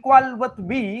equal with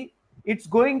B, it's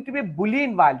going to be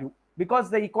Boolean value, because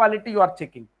the equality you are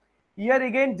checking. Here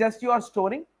again, just you are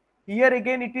storing. Here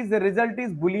again, it is the result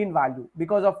is Boolean value,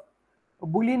 because of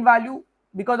Boolean value,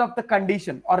 because of the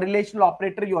condition or relational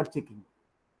operator you are checking.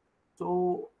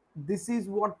 So this is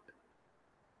what.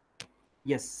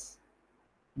 Yes.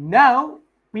 Now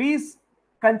please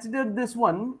consider this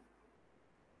one.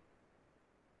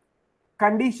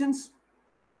 Conditions,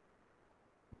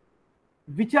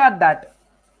 which are that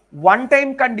one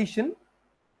time condition.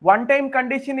 One time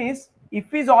condition is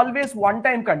if is always one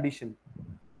time condition.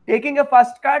 Taking a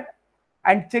first card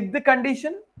and check the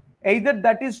condition, either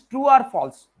that is true or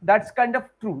false. That's kind of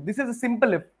true. This is a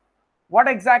simple if. What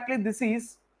exactly this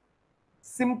is?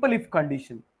 Simple if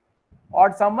condition,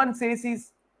 or someone says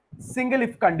is single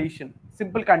if condition,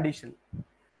 simple condition.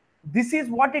 This is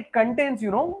what it contains, you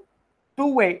know,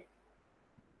 two-way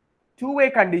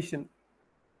condition.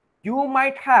 You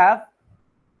might have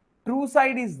true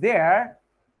side is there.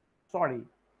 Sorry,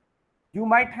 you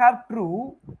might have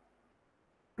true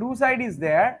side is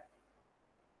there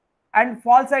and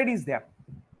false side is there.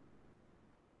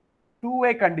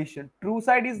 Two-way condition. True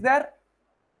side is there,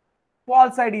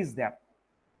 false side is there.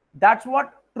 That's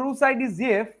what true side is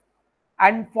if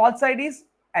and false side is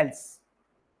else.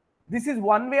 This is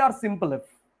one way or simple if.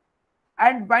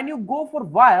 And when you go for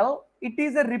while, it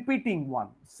is a repeating one.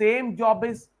 Same job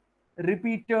is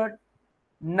repeated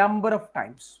number of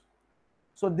times.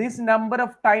 So this number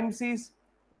of times is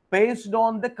based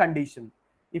on the condition.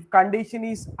 If condition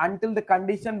is until the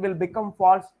condition will become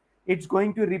false, it's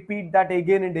going to repeat that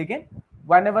again and again.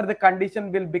 Whenever the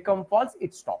condition will become false,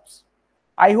 it stops.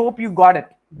 I hope you got it.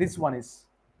 This one is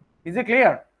it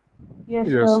clear? Yes,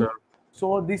 sir.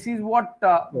 So this is what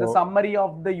the summary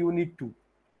of the unit 2.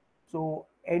 So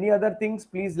any other things,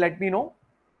 please let me know.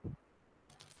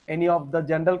 Any of the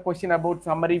general question about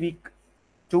summary week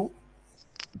 2?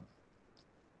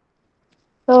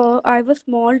 I have a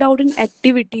small doubt in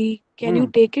activity. Can you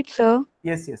take it, sir?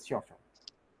 Yes, sure.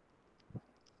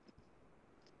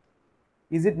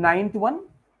 Is it 9th one?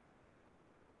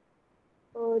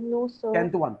 No, sir.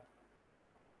 10th one?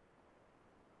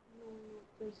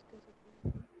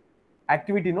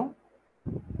 Activity, no?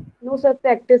 No, sir.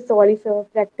 Practice. Sorry, sir.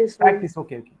 Practice. Practice.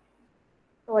 Okay.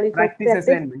 Sorry, sir. Practice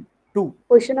assignment 2.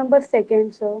 Question number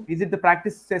 2, sir. Is it the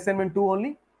practice assignment 2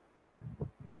 only?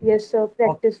 Yes, sir.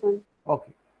 Practice 1.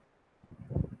 Okay.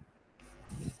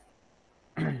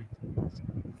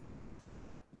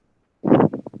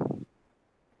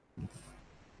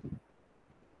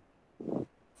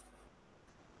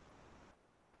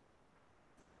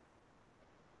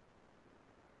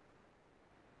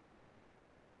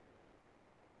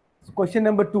 Question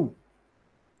number 2.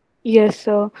 Yes,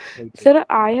 sir. Sir,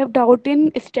 I have doubt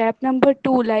in step number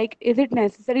 2. Like, is it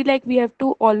necessary? Like, we have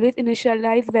to always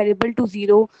initialize variable to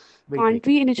 0. Can't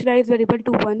we initialize variable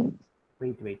to 1?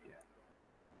 Wait.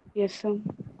 Yes, sir.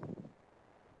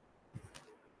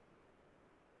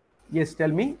 Yes,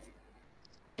 tell me.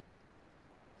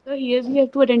 So here we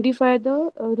have to identify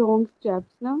the wrong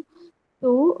steps now.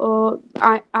 So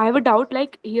I have a doubt,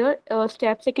 like here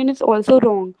step 2 is also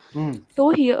wrong. So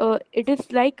here it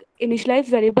is like initialize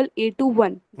variable a to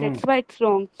 1. That's why it's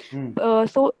wrong.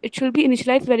 So it should be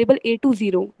initialize variable a to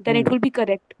 0. Then it will be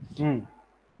correct.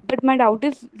 But my doubt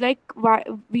is like why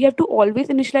we have to always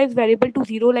initialize variable to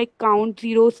 0, like count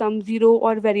 0, sum 0,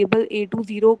 or variable a to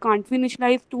 0. Can't we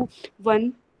initialize to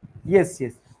 1? Yes.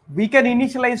 We can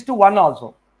initialize to 1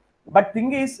 also. But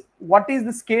thing is, what is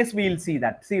this case? We will see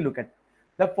that. See, look at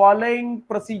the following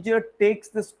procedure takes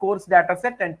the course data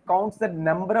set and counts the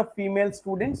number of female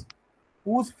students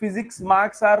whose physics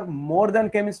marks are more than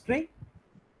chemistry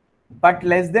but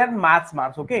less than maths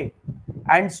marks, okay,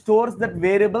 and stores that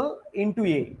variable into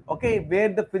A, okay, where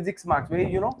the physics marks, where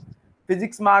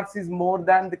physics marks is more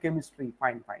than the chemistry.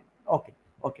 Fine. Okay.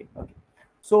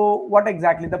 So what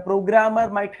exactly the programmer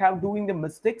might have doing the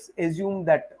mistakes, assume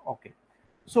that, okay.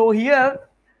 So here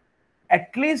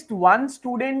at least one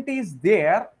student is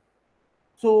there.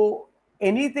 So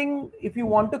anything, if you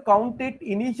want to count it,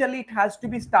 initially it has to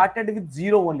be started with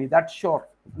 0 only. That's sure,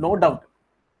 no doubt.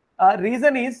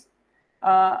 Reason is,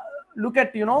 look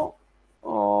at,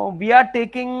 we are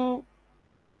taking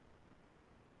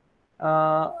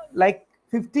like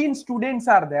 15 students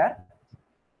are there.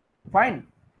 Fine.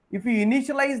 If you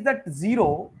initialize that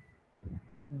 0,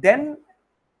 then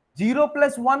 0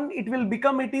 plus 1, it will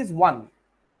become, it is 1.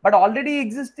 But already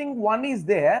existing 1 is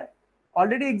there.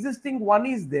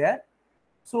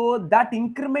 So that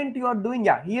increment you are doing,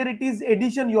 here it is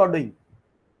addition you are doing.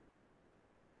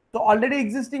 So already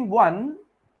existing 1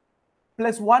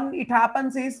 plus 1, it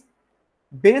happens is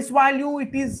base value,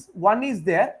 it is 1 is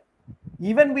there.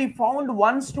 Even we found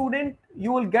 1 student,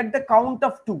 you will get the count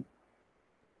of 2.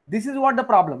 This is what the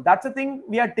problem. That's the thing.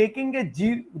 We are taking a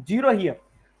 0 here.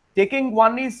 Taking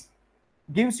 1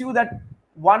 gives you that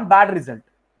 1 bad result.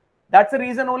 That's the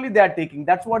reason only they are taking.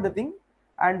 That's what the thing.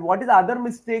 And what is the other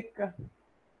mistake?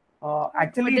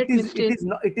 Actually,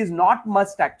 it is not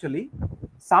must actually.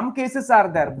 Some cases are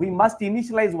there. We must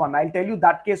initialize 1. I'll tell you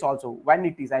that case also. When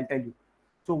it is, I'll tell you.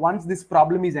 So once this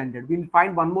problem is ended, we'll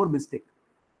find one more mistake.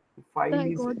 I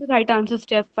got the right answer,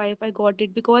 step 5. I got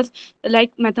it because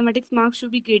like mathematics marks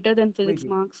should be greater than physics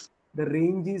marks. The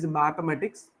range is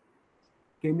mathematics,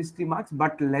 chemistry marks,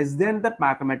 but less than that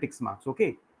mathematics marks.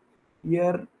 Okay.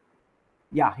 Here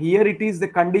it is, the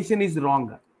condition is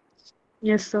wrong.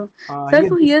 Yes, sir. Sir,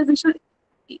 so here we should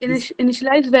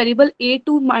initialize variable a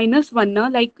to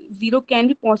 -1, like 0 can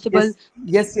be possible.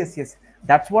 Yes.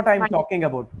 That's what I'm talking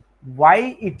about.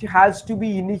 Why it has to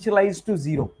be initialized to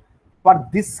 0? For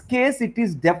this case, it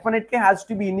is definitely has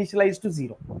to be initialized to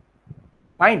 0.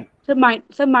 Fine. So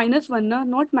 -1,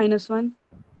 not -1.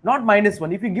 Not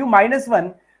 -1. If you give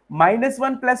 -1,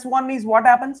 -1 plus 1 is what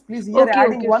happens? Please, here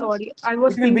adding 1, sorry. I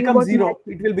was it will become 0.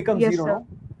 It will become 0. Sir. No?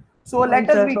 So let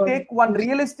us take one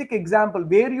realistic example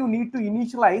where you need to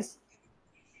initialize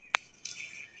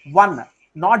 1,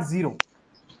 not 0.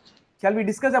 Shall we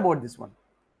discuss about this one?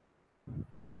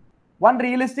 One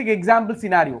realistic example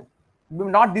scenario.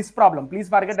 Not this problem. Please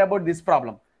forget about this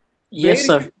problem. Yes,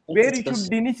 sir. Where you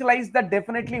should initialize that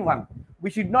definitely 1. We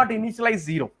should not initialize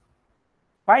 0.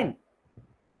 Fine.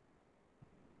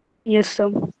 Yes,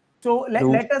 sir. So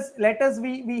let us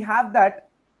we have that.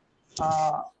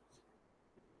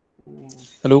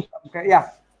 Hello. Okay,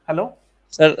 yeah. Hello.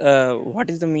 Sir, what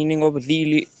is the meaning of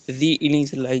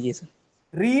reinitialization?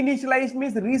 Reinitialize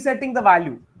means resetting the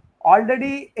value.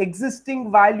 Already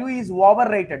existing value is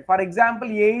overrated. For example,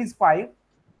 A is 5.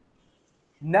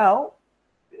 Now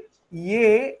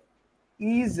A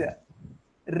is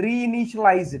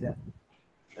reinitialized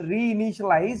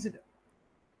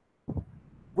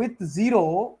with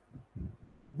 0.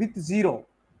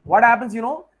 What happens, you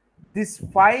know, this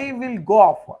 5 will go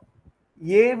off.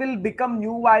 A will become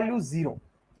new value 0.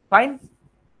 Fine.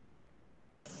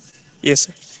 Yes,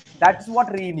 sir. That's what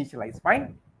reinitialize.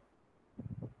 Fine.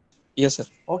 Yes, sir.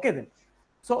 Okay then.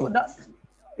 So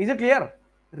is it clear?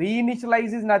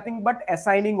 Reinitialize is nothing but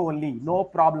assigning only. No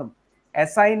problem.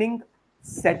 Assigning,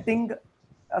 setting,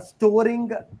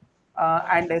 storing,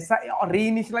 and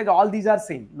reinitialize, all these are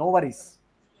same. No worries.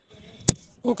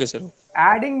 Okay, sir.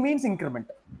 Adding means increment.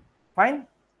 Fine.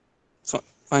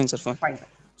 Fine, sir. Fine.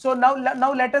 So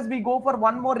now let us go for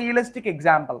one more realistic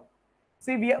example.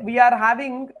 See, we are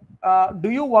having. Do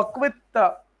you work with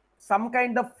some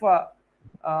kind of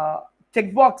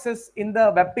check boxes in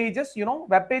the web pages? You know,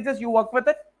 web pages, you work with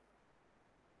it?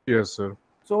 Yes, sir.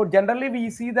 So generally we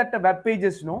see that the web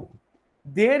pages,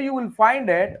 there you will find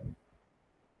it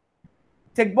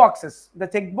check boxes. The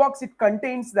check box, it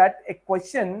contains that a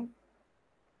question,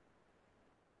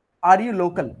 are you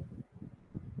local?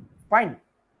 Fine.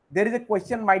 There is a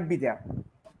question might be there.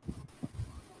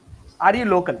 Are you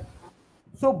local?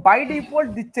 So by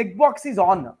default, the checkbox is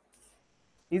on.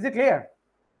 Is it clear?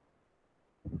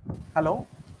 Hello?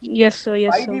 Yes, sir.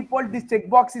 Yes, by sir. default, this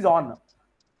checkbox is on.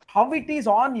 How it is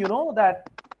on? You know that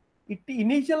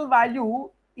initial value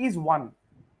is 1.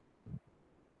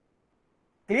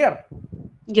 Clear?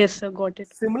 Yes, sir. Got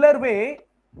it. Similar way,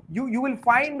 you will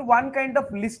find one kind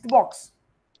of list box.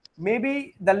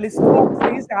 Maybe the list box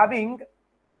is having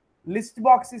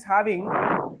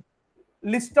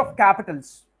list of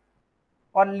capitals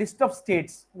or list of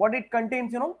states. What it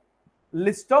contains,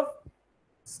 list of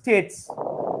states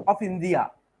of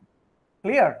India.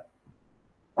 Clear?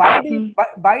 By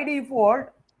default,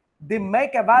 they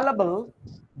make available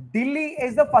Delhi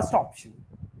as the first option.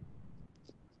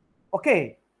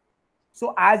 Okay.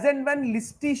 So as and when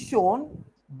list is shown,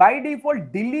 by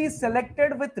default, Delhi is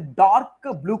selected with dark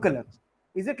blue color.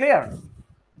 Is it clear?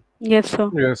 Yes, sir.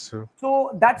 Yes, sir.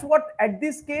 So that's what, at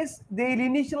this case, they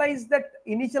initialize that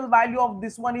initial value of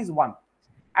this one is 1.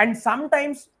 And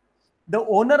sometimes the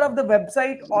owner of the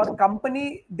website or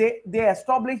company, they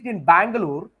established in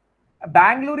Bangalore.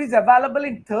 Bangalore is available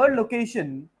in 3rd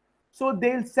location. So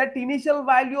they'll set initial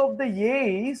value of the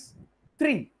A is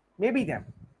 3, maybe them,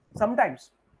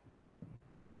 sometimes.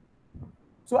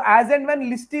 So as and when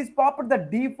list is popped, the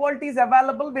default is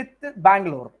available with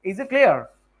Bangalore. Is it clear?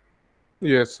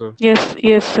 Yes, sir. Yes,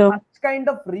 yes, sir. Such kind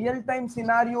of real-time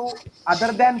scenario,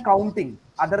 other than counting,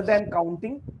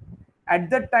 at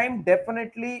that time,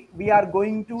 definitely we are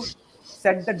going to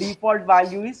set the default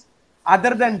value is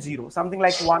other than 0, something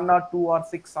like 1 or 2 or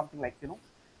 6, something like,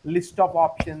 list of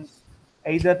options,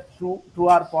 either true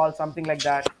or false, something like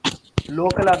that,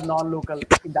 local or non-local,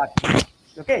 in that case.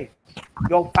 Okay,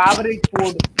 your favorite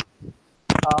food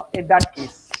in that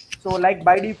case. So like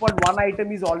by default, one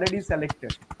item is already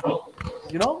selected.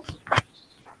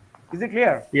 Is it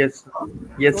clear? Yes.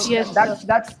 Yes. So Yes,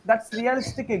 that's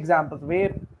realistic examples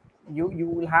where you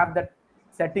will have that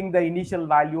setting the initial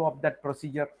value of that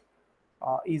procedure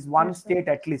is one state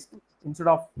at least. Instead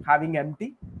of having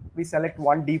empty, we select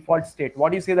one default state. What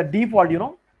do you say the default?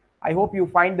 I hope you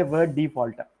find the word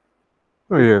default.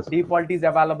 Oh, yes. Default is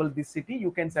available this city.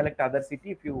 You can select other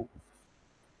city if you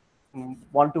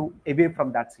want to away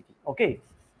from that city. Okay.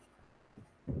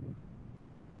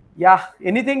 Yeah.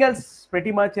 Anything else?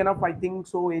 Pretty much enough, I think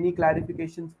so. Any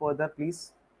clarifications further,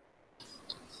 please?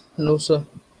 No, sir.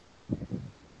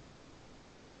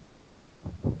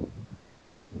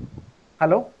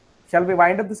 Hello. Shall we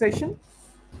wind up the session?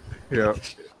 Yeah.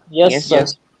 Yes, sir.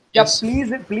 Yeah,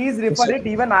 please refer it.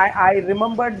 Even I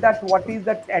remembered that what is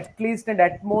that at least and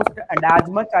at most and as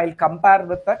much. I'll compare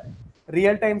with that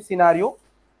real-time scenario.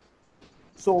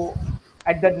 So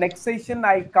at the next session,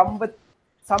 I'll come with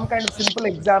some kind of simple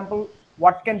example,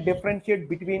 what can differentiate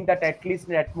between that at least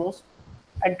and at most,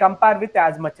 and compare with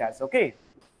as much as. Okay.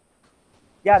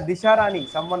 Yeah, Disha Rani,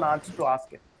 someone asked to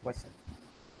ask a question.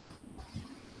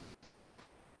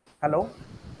 Hello.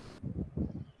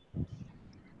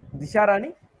 Disha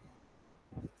Rani?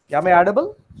 Am I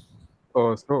audible?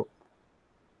 So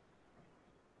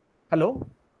Hello?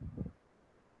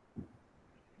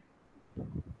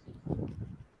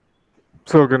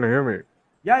 So can you hear me?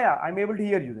 Yeah, I'm able to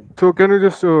hear you then. So can you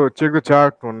just check the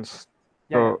chat once?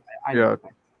 Yeah, yeah,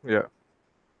 yeah.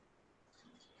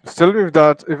 Just tell me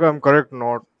if I'm correct or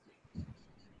not.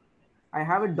 I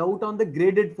have a doubt on the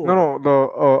graded 4. No, the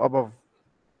above.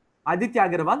 Aditya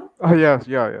Agarwal? Yeah.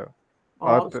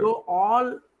 So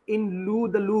all in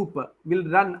the loop will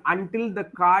run until the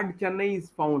card Chennai is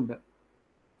found.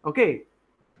 Okay.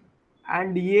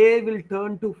 And A will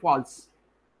turn to false.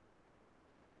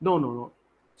 No.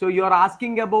 So you are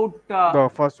asking about the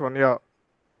first one, yeah.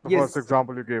 The yes. first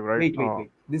example you gave, right?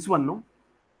 Wait. This one, no?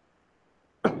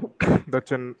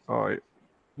 That's in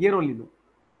here only, no.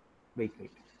 Wait.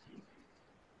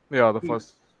 Yeah, the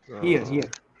first. Here.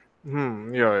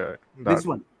 Yeah. This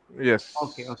one. Yes.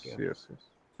 Okay. Yes.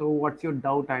 So what's your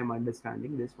doubt? I'm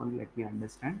understanding this one. Let me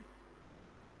understand.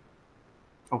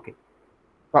 Okay.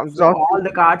 So all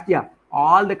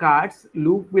the cards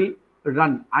loop will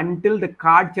run until the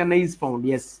card Chennai is found.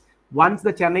 Yes. Once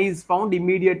the Chennai is found,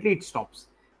 immediately it stops.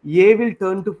 A will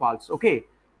turn to false. Okay.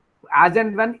 As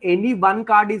and when any one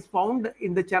card is found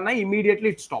in the Chennai, immediately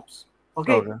it stops.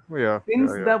 Okay.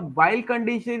 Since the while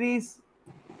condition is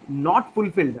not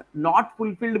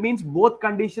fulfilled means both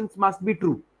conditions must be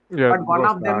true. But one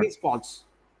of them is false.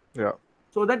 Yeah.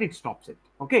 So that it stops it.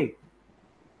 Okay.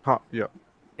 Yeah.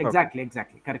 Exactly.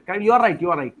 Correct. You are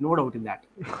right. No doubt in that.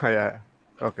 Yeah.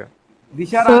 Okay.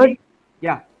 Disha Rani?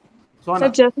 Yeah. So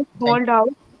just a small doubt.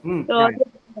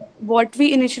 What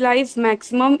we initialize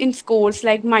maximum in scores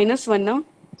like -1, no?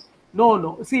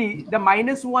 No. See, the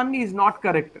 -1 is not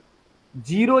correct.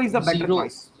 0 is a better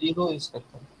choice. 0 is correct.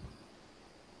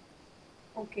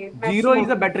 Okay. 0 is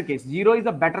a better case. 0 is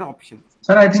a better option.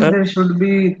 Sir, I think there should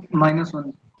be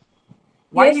 -1.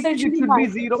 Why yes, it should be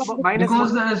 0 -1?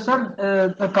 Because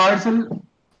the cards will,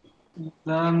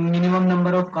 the minimum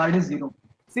number of card is 0.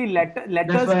 See, let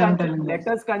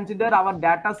us consider our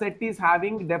data set is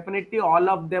having definitely all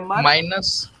of them are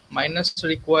minus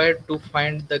required to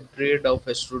find the grade of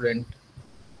a student.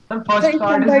 The first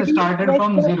card is started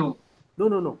from 0.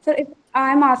 No. Sir, if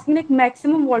I'm asking like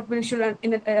maximum, what we should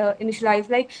initialize?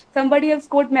 Like somebody has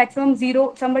scored maximum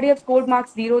 0, somebody has scored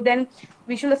marks 0, then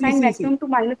we should assign maximum to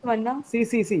 -1, no?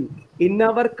 See. In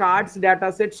our cards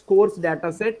dataset, scores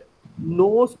dataset,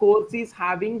 no scores is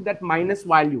having that minus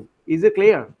value. Is it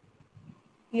clear?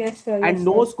 Yes, sir. And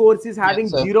no scores is having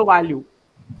 0 value.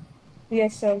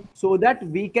 Yes, sir. So that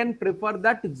we can prefer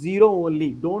that 0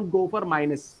 only. Don't go for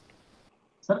minus.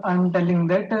 Sir, I'm telling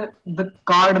that the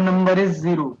card number is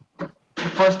 0. The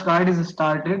first card is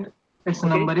started. Its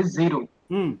number is 0.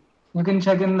 You can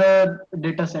check in the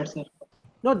data set, sir.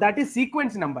 No, that is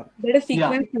sequence number. That is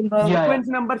sequence number. Sequence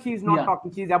number she is not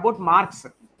talking. She is about marks.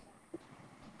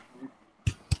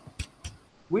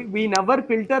 We never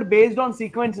filter based on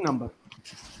sequence number.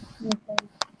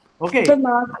 Okay. The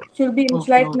mark should be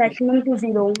initialized maximum to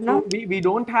 0. No? So we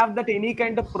don't have that any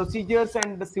kind of procedures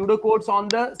and the pseudocodes on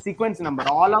the sequence number.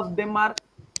 All of them are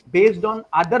based on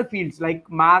other fields like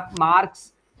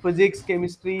marks, physics,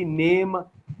 chemistry, name,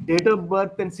 date of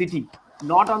birth, and city.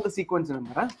 Not on the sequence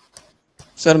number. Huh?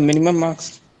 Sir, minimum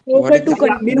marks.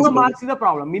 Minimum marks is the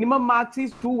problem. Minimum marks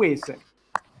is 2 ways. Sir.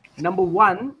 Number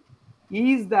 1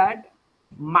 is that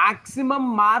maximum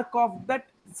mark of that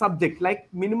subject, like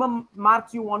minimum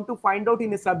marks you want to find out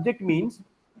in a subject means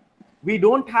we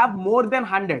don't have more than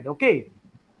 100. Okay.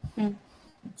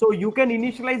 So you can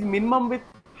initialize minimum with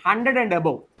 100 and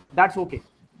above. That's okay.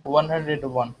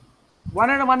 101.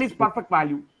 101 is perfect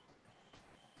value.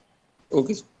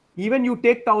 Okay. Even you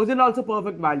take 1000 also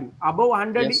perfect value. Above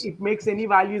 100, yes. It makes any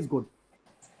value is good.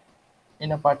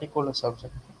 In a particular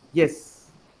subject.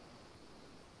 Yes.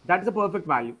 That's the perfect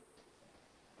value.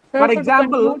 For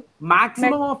example,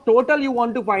 maximum of total you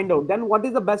want to find out. Then what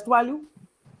is the best value?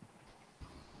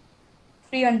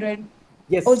 300.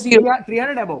 Yes. Oh,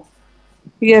 300 above.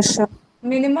 Yes, sir.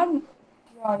 Minimum?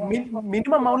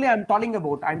 Minimum only I'm telling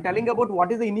about. I'm telling about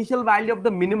what is the initial value of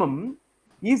the minimum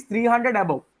is 300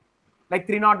 above. Like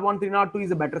 301, 302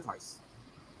 is a better choice.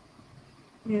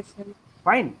 Yes, sir.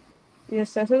 Fine. Yes,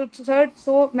 sir.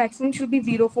 So maximum should be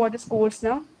 0 for the scores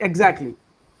now? Exactly.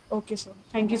 Okay, sir.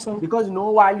 Thank you, sir. Because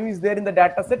no value is there in the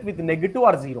data set with negative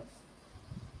or 0.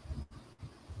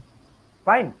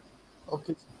 Fine.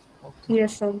 Okay.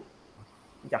 Yes, sir.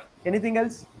 Yeah. Anything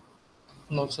else?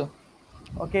 No, sir.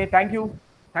 Okay. Thank you.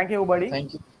 Thank you, everybody.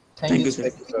 Thank you. Thank you, sir.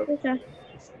 sir.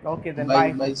 Okay, then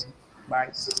Bye. Bye.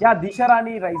 Yeah, Disha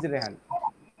Rani raised her hand.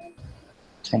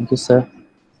 Thank you, sir.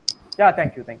 Yeah,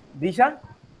 thank you. Disha,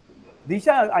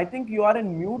 I think you are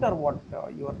in mute or what?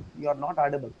 You are not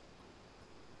audible.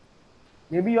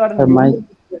 Maybe you are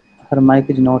her mic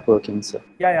is not working, sir.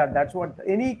 Yeah, that's what.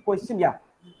 Any question? Yeah.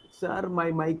 Sir,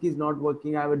 my mic is not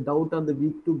working. I have a doubt on the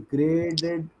week 2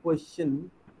 graded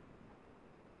question.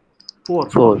 4.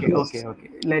 Okay.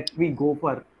 Let me go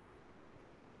for.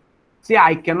 See,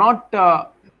 I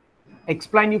cannot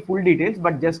explain you full details,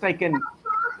 but just I can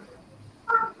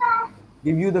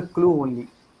give you the clue only.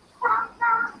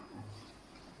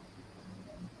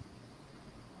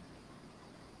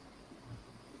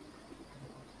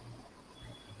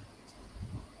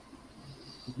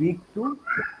 Week 2,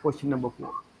 question number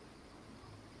 4.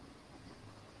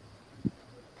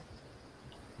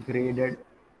 Graded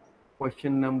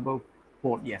question number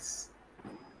 4. Yes.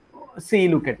 See,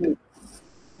 look at it.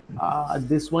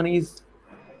 This one is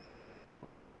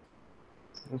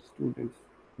the students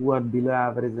who are below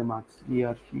average marks. He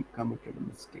or she committed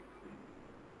a mistake.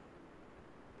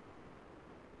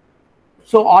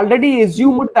 So already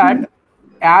assumed that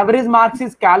average marks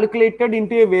is calculated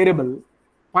into a variable.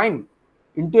 Fine.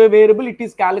 Into a variable, it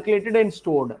is calculated and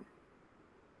stored.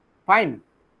 Fine.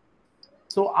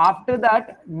 So after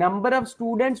that, number of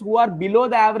students who are below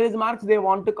the average marks, they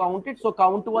want to count it. So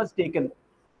count was taken.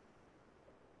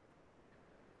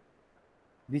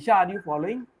 Disha, are you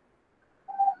following?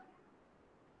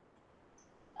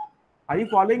 Are you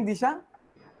following, Disha?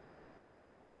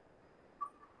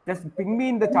 Just ping me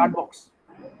in the chat box.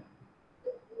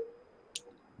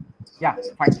 Yeah,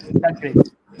 fine. That's great.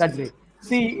 That's great.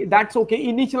 See, that's okay.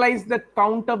 Initialize the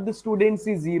count of the students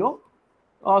is 0.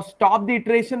 Stop the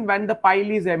iteration when the pile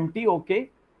is empty.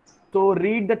 Okay. So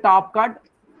read the top card.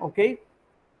 Okay.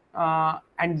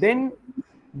 And then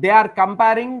they are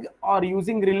comparing or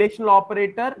using relational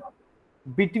operator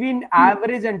between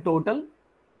average and total.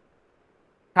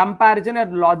 Comparison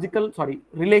and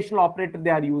relational operator they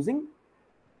are using.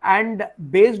 And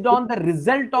based on the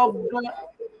result of the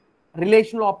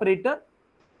relational operator,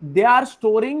 they are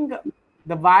storing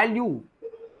the value,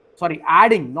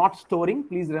 adding, not storing,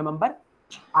 please remember,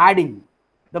 adding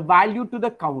the value to the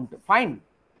count. Fine.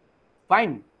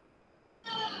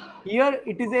 Here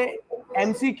it is a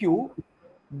MCQ.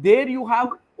 There you have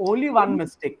only one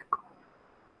mistake.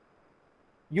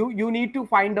 You need to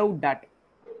find out that.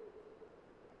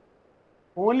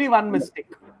 Only one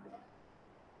mistake.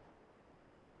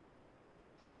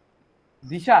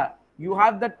 Disha, you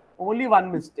have that only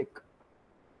one mistake.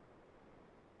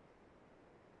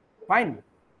 Fine.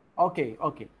 Okay.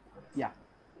 Yeah.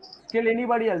 Still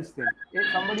anybody else then?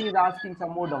 If somebody is asking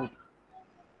some more doubt.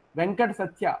 Venkat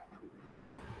Satya.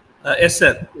 Yes,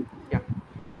 sir. Yeah.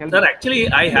 Sir, actually,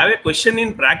 I have a question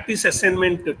in practice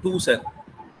assignment 2, sir.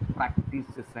 Practice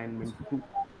assignment 2.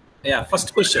 Yeah,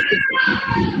 first question.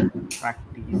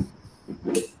 Practice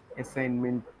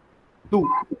assignment 2.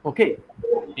 Okay.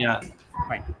 Yeah.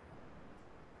 Fine.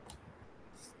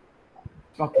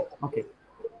 Okay.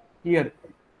 Here.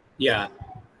 Yeah.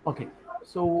 Okay.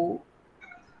 So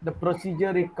the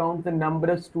procedure, it counts the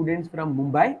number of students from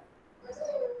Mumbai.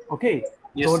 Okay.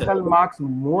 Yes, total sir. marks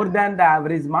more than the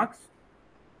average marks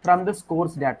from the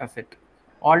scores data set.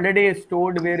 Already a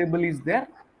stored variable is there.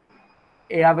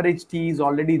 Average T is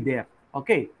already there.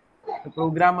 Okay. The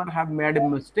programmer have made a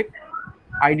mistake.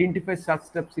 Identify such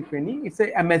steps if any. It's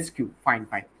a MSQ. Fine.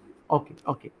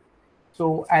 Okay.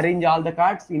 So arrange all the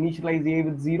cards. Initialize A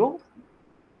with 0.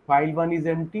 File 1 is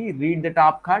empty. Read the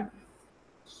top card.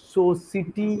 So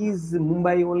city is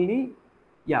Mumbai only.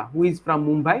 Yeah, who is from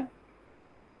Mumbai?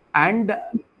 And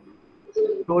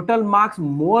total marks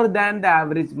more than the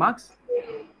average marks.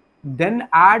 Then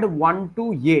add 1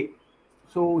 to A.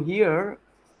 So here,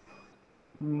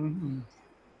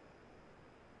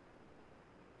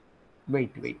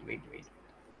 wait.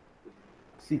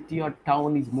 City or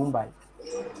town is Mumbai.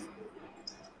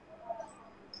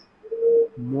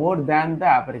 More than the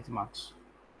average marks.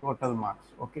 Total marks.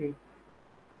 Okay.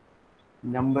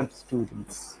 Number of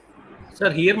students.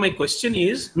 Sir, here my question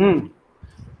is,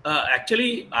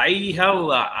 actually, I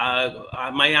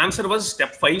have, my answer was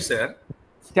step 5, sir.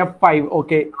 Step 5,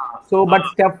 okay. So, but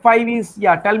step 5 is,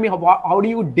 tell me, how do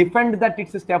you defend that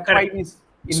it's a step correct. 5 is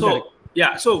incorrect?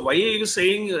 So why are you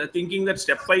saying, thinking that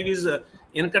step 5 is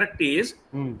incorrect is,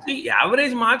 the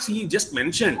average marks he just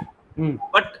mentioned,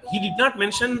 but he did not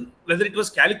mention whether it was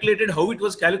calculated, how it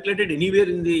was calculated anywhere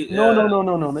in the...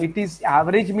 No. It is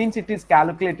average means it is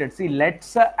calculated. See,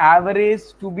 let's average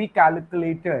to be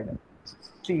calculated.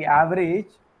 See, average,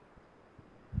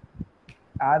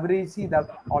 see, that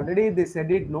already they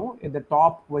said it, no, in the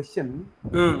top question.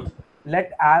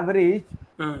 Let average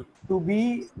to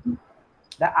be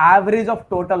the average of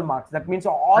total marks. That means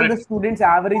all the students'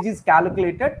 average is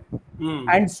calculated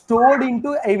and stored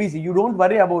into AVC. You don't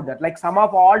worry about that. Like sum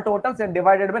of all totals and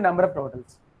divided by number of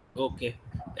totals. Okay.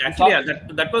 Actually,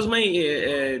 that was my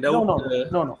doubt.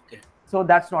 No. Okay. So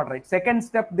that's not right. Second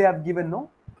step they have given, no.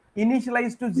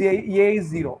 Initialize to A is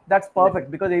 0. That's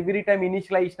perfect because every time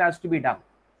initialization has to be done.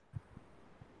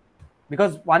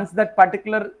 Because once that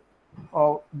particular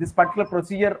this particular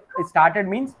procedure is started,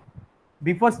 means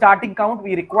before starting count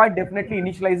we require definitely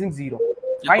initializing 0.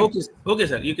 Right? Okay,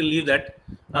 sir. You can leave that.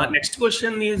 Next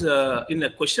question is in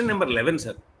question number 11,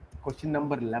 sir. Question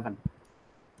number 11.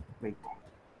 Wait.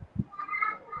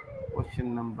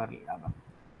 Question number 11.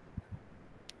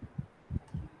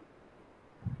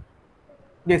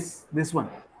 Yes, this one.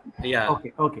 Yeah.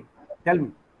 Okay. Tell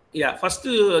me. Yeah, first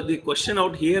the question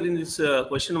out here in this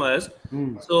question was,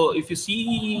 so if you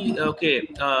see,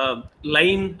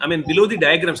 line, I mean below the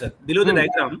diagram, sir, below the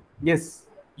diagram, yes,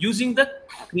 using the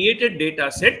created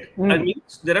data set, I mean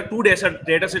there are two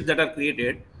data sets that are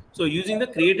created. So using the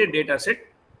created data set,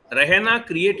 Rahena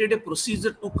created a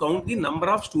procedure to count the number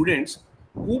of students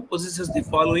who possesses the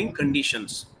following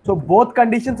conditions. So both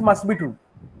conditions must be true.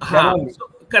 So,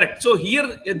 correct. So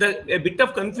here a bit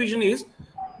of confusion is,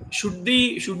 should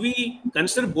we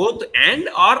consider both and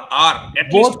or are?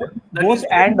 At both, least both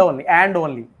and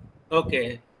only.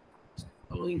 Okay.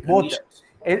 Both.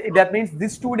 That means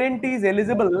this student is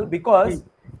eligible because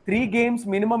 3 games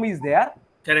minimum is there.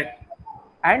 Correct.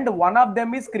 And one of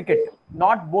them is cricket,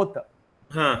 not both.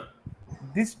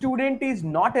 This student is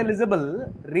not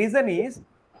eligible. Reason is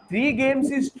 3 games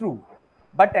is true,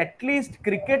 but at least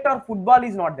cricket or football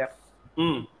is not there.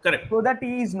 Correct. So that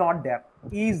he is not there.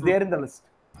 He is there in the list.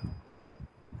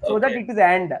 So that it is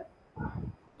and.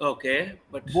 Okay.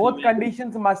 But both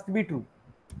conditions must be true.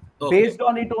 Based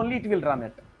on it only it will run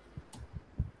it.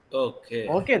 Okay.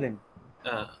 Okay then.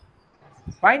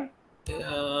 Fine.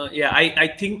 Yeah, I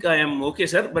think I am okay,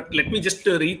 sir. But let me just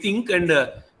rethink, and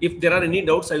if there are any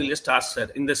doubts, I will just ask, sir,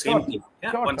 in the same thing.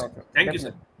 Yeah. Sure. Thank you,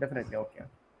 sir. Definitely. Okay.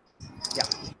 Yeah.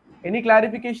 Any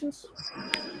clarifications?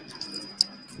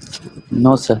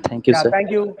 No, sir. Thank you, sir.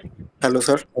 Thank you. Hello,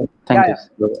 sir. Thank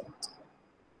you.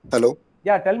 Hello.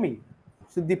 Yeah, tell me,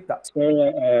 Sudeepta.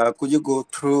 Sir, could you go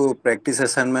through practice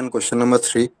assignment question number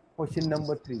 3? Question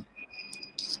number 3.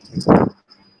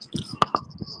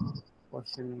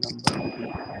 Question number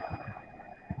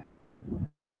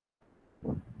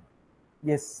 3.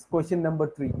 Yes, question number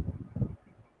 3.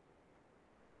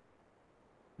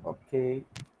 Okay.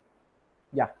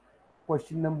 Yeah.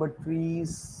 Question number 3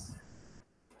 is.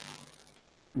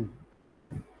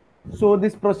 So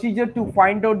this procedure to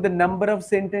find out the number of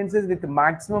sentences with the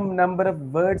maximum number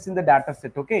of words in the data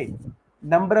set. Okay.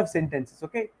 Number of sentences.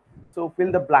 Okay. So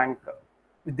fill the blank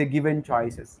with the given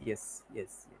choices. Yes.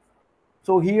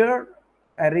 So here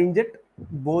arrange it.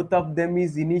 Both of them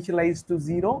is initialized to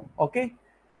 0. Okay.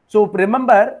 So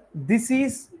remember, this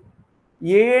is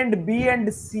A and B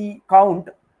and C count.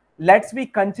 Let's we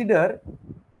consider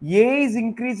A is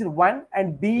increased 1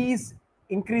 and B is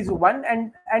increased 1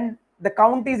 and the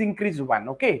count is increased 1.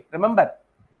 Okay. Remember,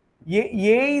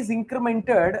 A is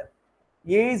incremented.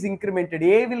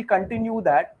 A will continue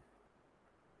that.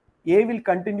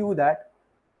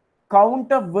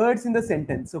 Count of words in the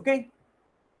sentence. Okay.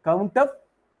 Count of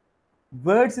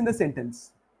words in the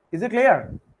sentence. Is it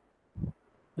clear?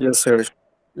 Yes, sir.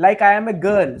 Like I am a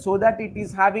girl, so that it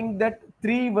is having that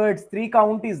 3 words, 3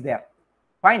 count is there.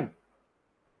 Fine.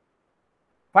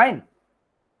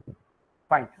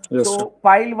 Yes, so sir.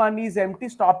 file 1 is empty.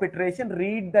 Stop iteration.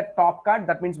 Read the top card.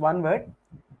 That means 1 word.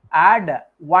 Add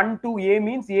 1 to A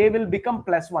means A will become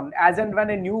 +1. As and when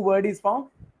a new word is found,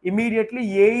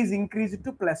 immediately A is increased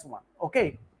to +1.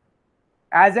 Okay.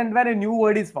 As and when a new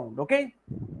word is found. Okay.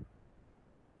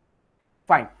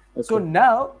 Fine. Okay. So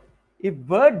now, if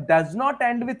word does not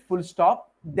end with full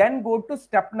stop, then go to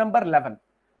step number 11.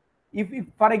 If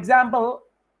for example,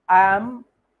 I am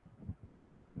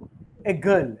a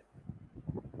girl.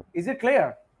 Is it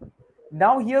clear?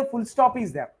 Now here full stop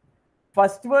is there.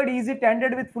 First word, is it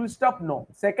ended with full stop? No.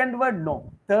 Second word, no.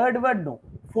 Third word, no.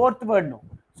 Fourth word, no.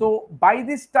 So by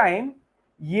this time,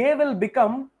 A will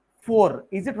become 4.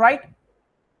 Is it right?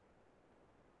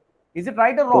 Is it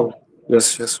right or wrong?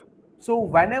 Yes. So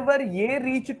whenever A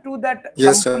reach to that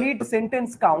complete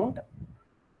sentence count,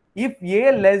 if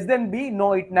A less than B,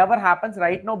 no, it never happens.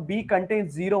 Right now, B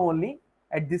contains 0 only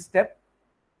at this step.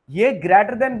 A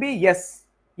greater than B, yes.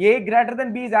 A greater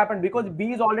than B is happened because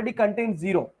B is already contains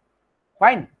 0.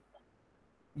 Fine.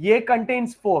 A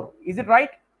contains 4. Is it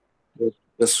right?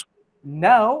 Yes.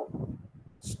 Now,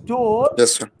 store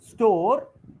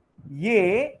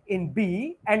A in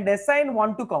B and assign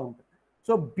 1 to count.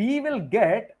 So B will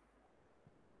get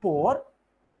 4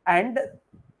 and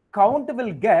count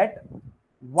will get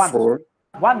 1. 4.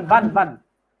 1.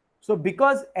 So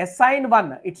because assign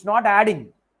 1, it's not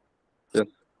adding. Yes.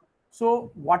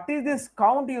 So what is this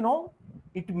count?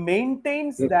 It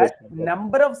maintains that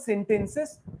number of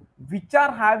sentences which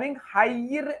are having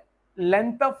higher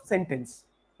length of sentence,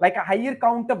 like a higher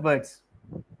count of words.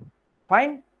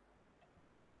 Fine.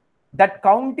 That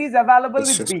count is available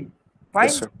with B. Fine.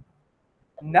 Yes,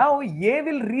 now A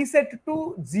will reset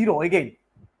to 0 again.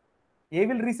 A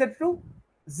will reset to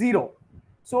 0.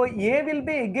 So A will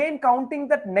be again counting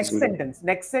that next sentence.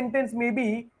 Next sentence may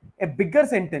be a bigger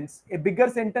sentence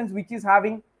which is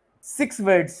having 6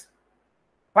 words.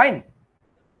 Fine.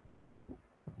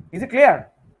 Is it clear?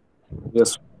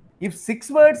 Yes. If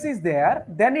 6 words is there,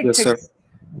 then it checks. Sir.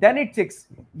 Then it checks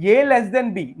A less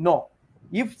than B. No.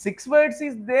 If 6 words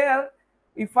is there,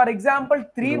 if for example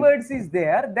 3 words is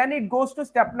there, then it goes to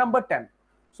step number 10.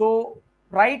 So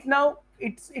right now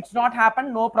it's not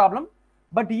happened, no problem.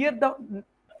 But here the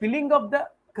filling of the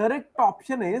correct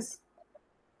option is,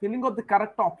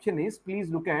 please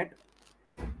look at,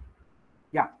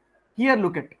 here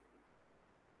look at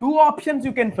 2 options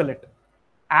you can fill it.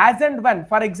 As and when,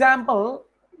 for example,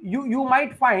 you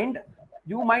might find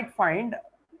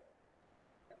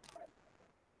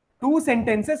 2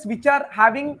 sentences which are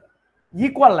having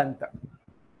equal length.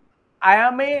 I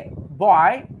am a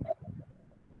boy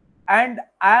and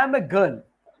I am a girl.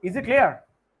 Is it clear?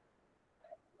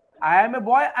 I am a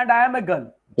boy and I am a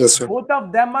girl. Yes, sir. Both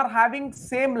of them are having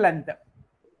same length.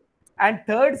 And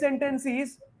third sentence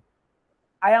is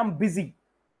I am busy.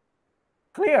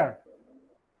 Clear?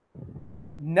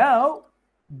 Now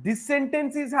this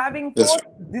sentence is having 4. Yes,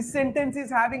 this sentence is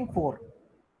having 4.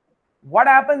 What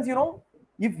happens,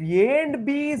 if A and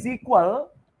B is equal,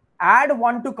 add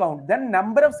 1 to count. Then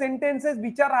number of sentences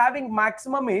which are having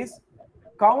maximum is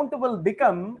count will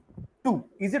become 2.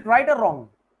 Is it right or wrong?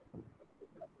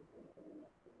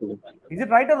 Is it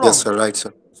right or wrong? Yes, sir. Right,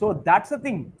 sir. So that's the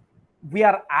thing. We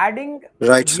are adding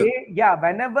Right, sir.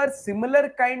 whenever similar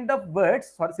kind of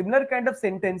words or similar kind of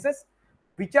sentences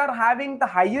which are having the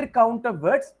higher count of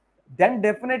words, then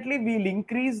definitely we'll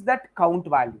increase that count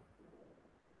value.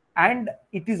 And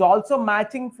it is also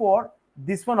matching for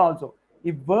this one also.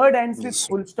 If word ends with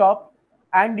full stop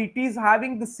and it is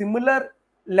having the similar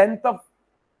length of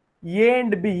A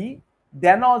and B,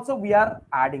 then also we are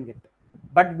adding it.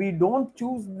 But we don't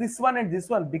choose this one and this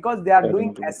one because they are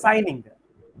doing assigning.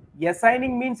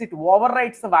 Assigning means it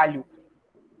overwrites the value.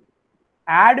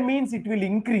 Add means it will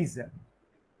increase.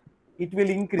 It will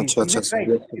increase. Is it right?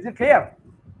 Is it clear?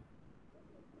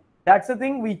 That's the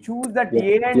thing. We choose that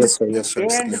A and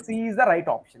C is the right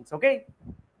options. Okay.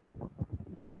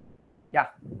 Yeah.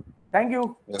 Thank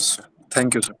you. Yes, sir.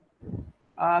 Thank you, sir.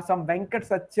 Some Venkat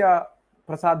Satya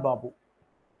Prasad Babu.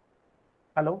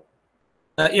 Hello.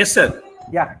 Yes, sir.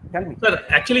 Yeah, tell me. Sir,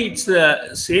 actually, it's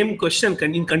the same question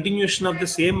in continuation of the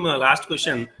same last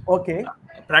question. Okay.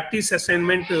 Practice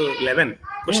assignment 11.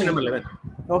 Question number 11.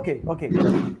 Okay.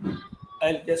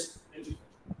 I'll just.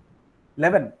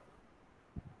 11.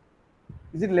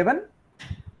 Is it 11?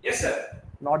 Yes, sir.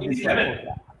 Not It this is one. 11.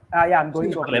 Yeah, I'm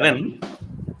going for 11.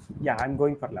 Yeah, I'm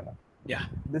going for 11. Yeah.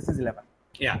 This is 11.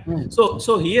 Yeah.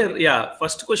 So here,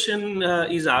 first question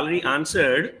is already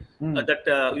answered.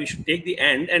 That you should take the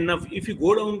end, and now if you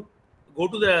go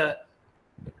to the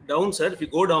down, sir. If you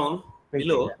go down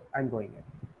below, I'm going.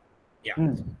 Yeah.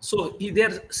 So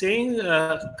they're saying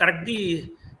correct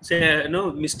the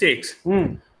mistakes,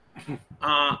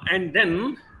 and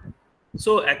then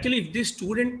so actually if the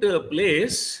student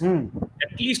plays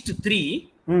at least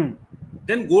 3,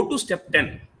 then go to step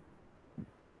 10.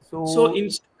 So in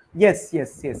yes. Yeah,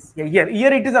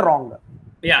 here it is a wrong.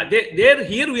 Yeah,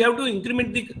 here we have to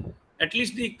increment at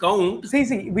least the count.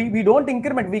 See, we don't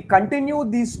increment. We continue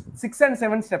these 6 and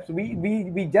 7 steps.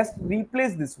 We just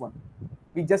replace this one.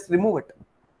 We just remove it.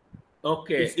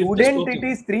 Okay. If student, it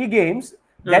is 3 games.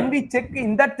 Then we check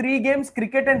in that 3 games,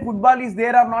 cricket and football is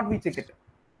there or not. We check it.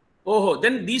 Oh,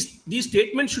 then these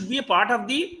statements should be a part of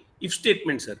the if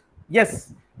statement, sir.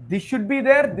 Yes, this should be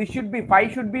there. This should be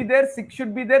 5 should be there. 6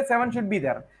 should be there. 7 should be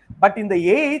there. But in the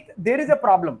 8th, there is a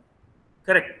problem.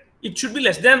 Correct. It should be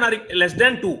less than or less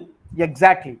than 2.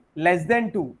 Exactly. Less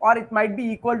than 2. Or it might be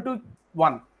equal to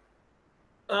 1.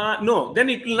 No. Then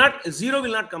it will not, 0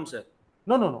 will not come, sir.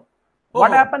 No.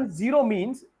 What happens, 0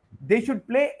 means they should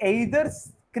play either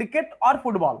cricket or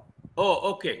football.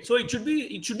 Oh, okay. So it should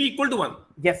be equal to 1.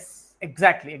 Yes,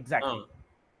 exactly.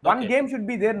 One game should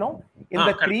be there, no? In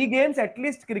the 3 games, at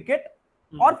least cricket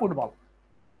or football.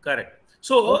 Correct.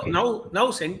 So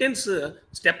now sentence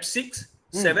step 6,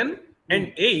 7,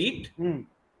 and 8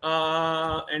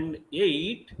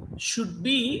 should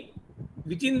be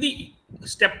within the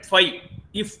step 5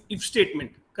 if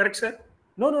statement. Correct, sir?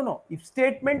 No. If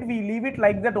statement, we leave it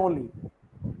like that only.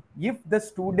 If the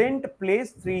student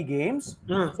plays 3 games,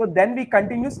 so then we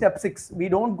continue step 6. We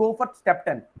don't go for step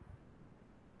 10.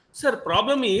 Sir,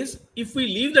 problem is if we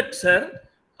leave that, sir,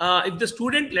 if the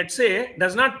student, let's say,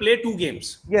 does not play 2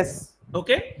 games. Yes.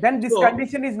 Okay. Then this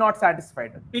condition is not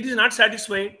satisfied. It is not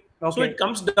satisfied. Okay. So it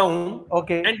comes down.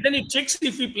 Okay. And then it checks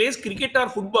if he plays cricket or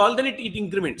football, then it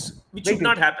increments, which should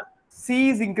not happen. C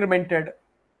is incremented.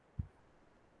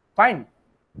 Fine.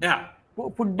 Yeah.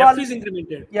 Football F is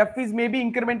incremented. F is maybe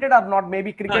incremented or not.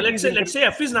 Maybe cricket. Let's say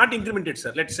F is not incremented,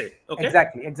 sir. Let's say. Okay.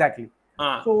 Exactly.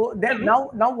 So then now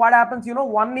what happens?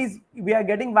 1 is we are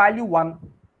getting value 1.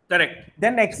 Correct.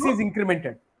 Then X is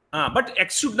incremented. But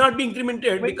X should not be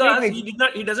incremented because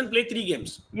he doesn't play 3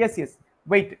 games. Yes.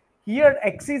 Wait. Here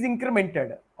X is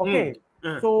incremented. Okay.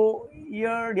 So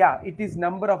here, it is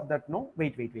number of that. No.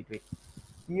 Wait.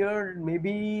 Here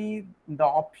maybe the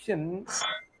option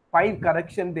 5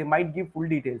 correction, they might give full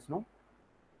details. No.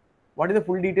 What is the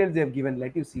full details they have given?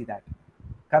 Let you see that.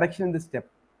 Correction in the step.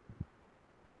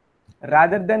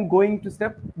 Rather than going to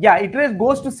step, it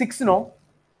goes to 6. No.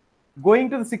 Going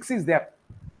to the 6 is there.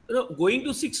 No, going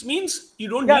to 6 means you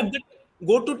don't need that.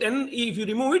 Go to 10. If you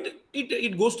remove it,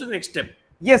 it goes to the next step.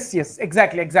 Yes.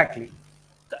 Exactly.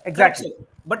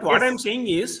 But what I'm saying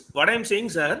is,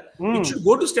 sir, it should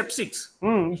go to step 6.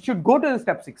 It should go to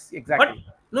step 6. Exactly.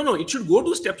 But no, it should go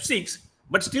to step 6.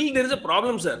 But still there is a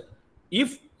problem, sir.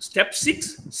 If step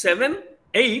 6, 7,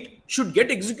 8 should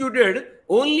get executed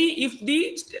only if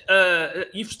the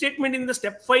if statement in the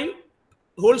step 5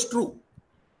 holds true.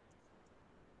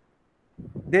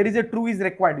 There is a true is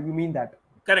required. You mean that?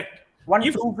 Correct. One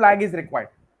true flag is required.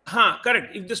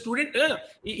 Correct. If the student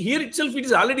here itself it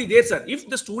is already there, sir. If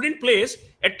the student plays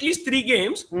at least 3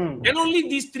 games, then only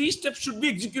these 3 steps should be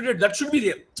executed. That should be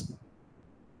there.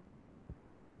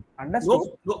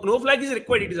 Understood. No flag is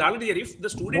required. It is already there. If the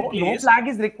student plays, no flag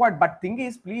is required. But thing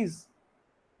is, please,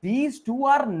 these 2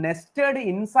 are nested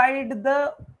inside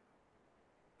the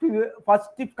first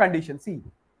if condition. See,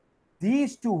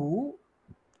 these 2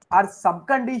 are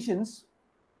subconditions.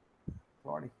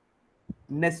 Sorry,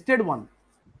 nested one.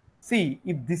 See,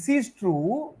 if this is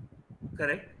true,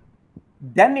 correct,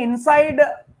 then inside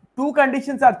 2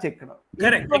 conditions are checked.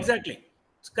 Correct, exactly.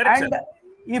 Correct, and sir.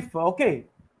 If, okay,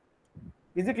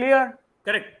 is it clear?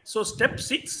 Correct. So step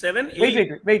 6, 7,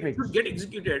 8 wait. should get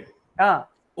executed.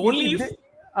 Only if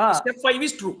step 5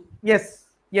 is true. Yes.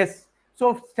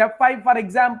 So step 5, for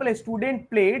example, a student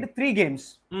played 3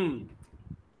 games.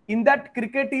 In that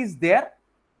cricket is there,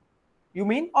 you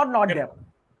mean, or not there?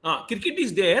 Cricket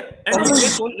is there, and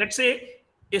let's say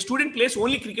a student plays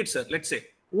only cricket, sir. Let's say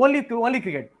only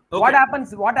cricket. Okay. What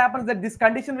happens that this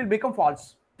condition will become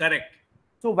false. Correct.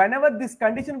 So whenever this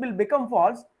condition will become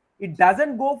false, it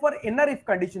doesn't go for inner if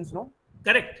conditions. No.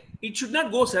 Correct. It should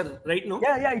not go, sir. Right? No.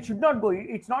 Yeah. It should not go.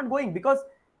 It's not going because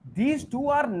these 2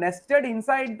 are nested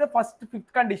inside the first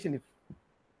 5th condition. If.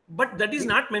 But that is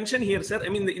not mentioned here, sir. I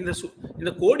mean, in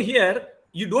the code here,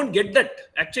 you don't get that.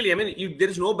 Actually, I mean, if there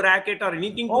is no bracket or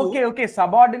anything. Okay.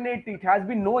 Subordinate. It has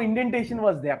been no indentation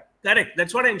was there. Correct.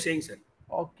 That's what I'm saying, sir.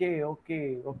 Okay.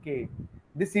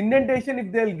 This indentation,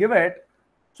 if they'll give it,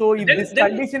 so if this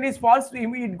condition is false,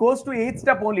 it goes to 8th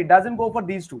step only. It doesn't go for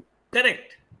these 2.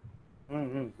 Correct.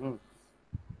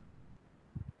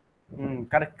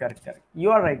 Correct.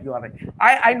 You are right.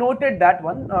 I noted that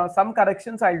one. Some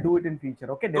corrections I'll do it in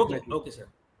future. Okay, definitely. Okay, sir.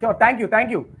 Sure, thank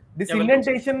you. This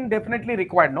indentation definitely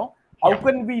required. No, how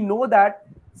can we know that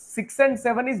 6 and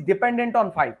 7 is dependent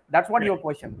on 5? That's what your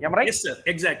question. Am I right? Yes, sir.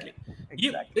 Exactly.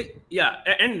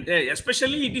 And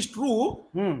especially it is true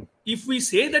if we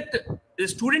say that the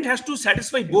student has to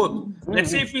satisfy both.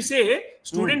 Let's say if we say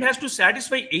student has to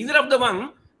satisfy either of the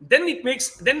one, then it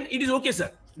is okay,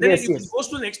 sir. Then it goes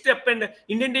to the next step and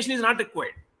indentation is not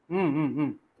required.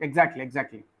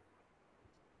 Exactly.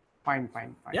 Fine.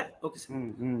 Yeah. Okay, sir.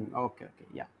 Okay.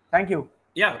 Yeah. Thank you.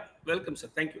 Yeah. Welcome, sir.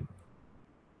 Thank you.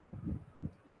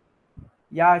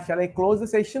 Yeah. Shall I close the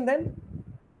session then?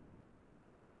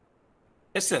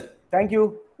 Yes, sir. Thank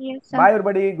you. Yes, sir. Bye,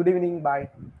 everybody. Good evening. Bye.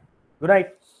 Good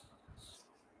night.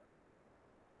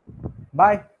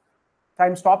 Bye.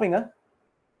 Time stopping, huh?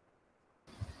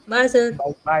 Bye, sir.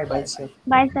 Bye, sir.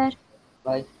 Bye, sir.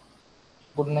 Bye.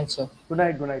 Good night, sir. Good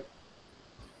night. Bye.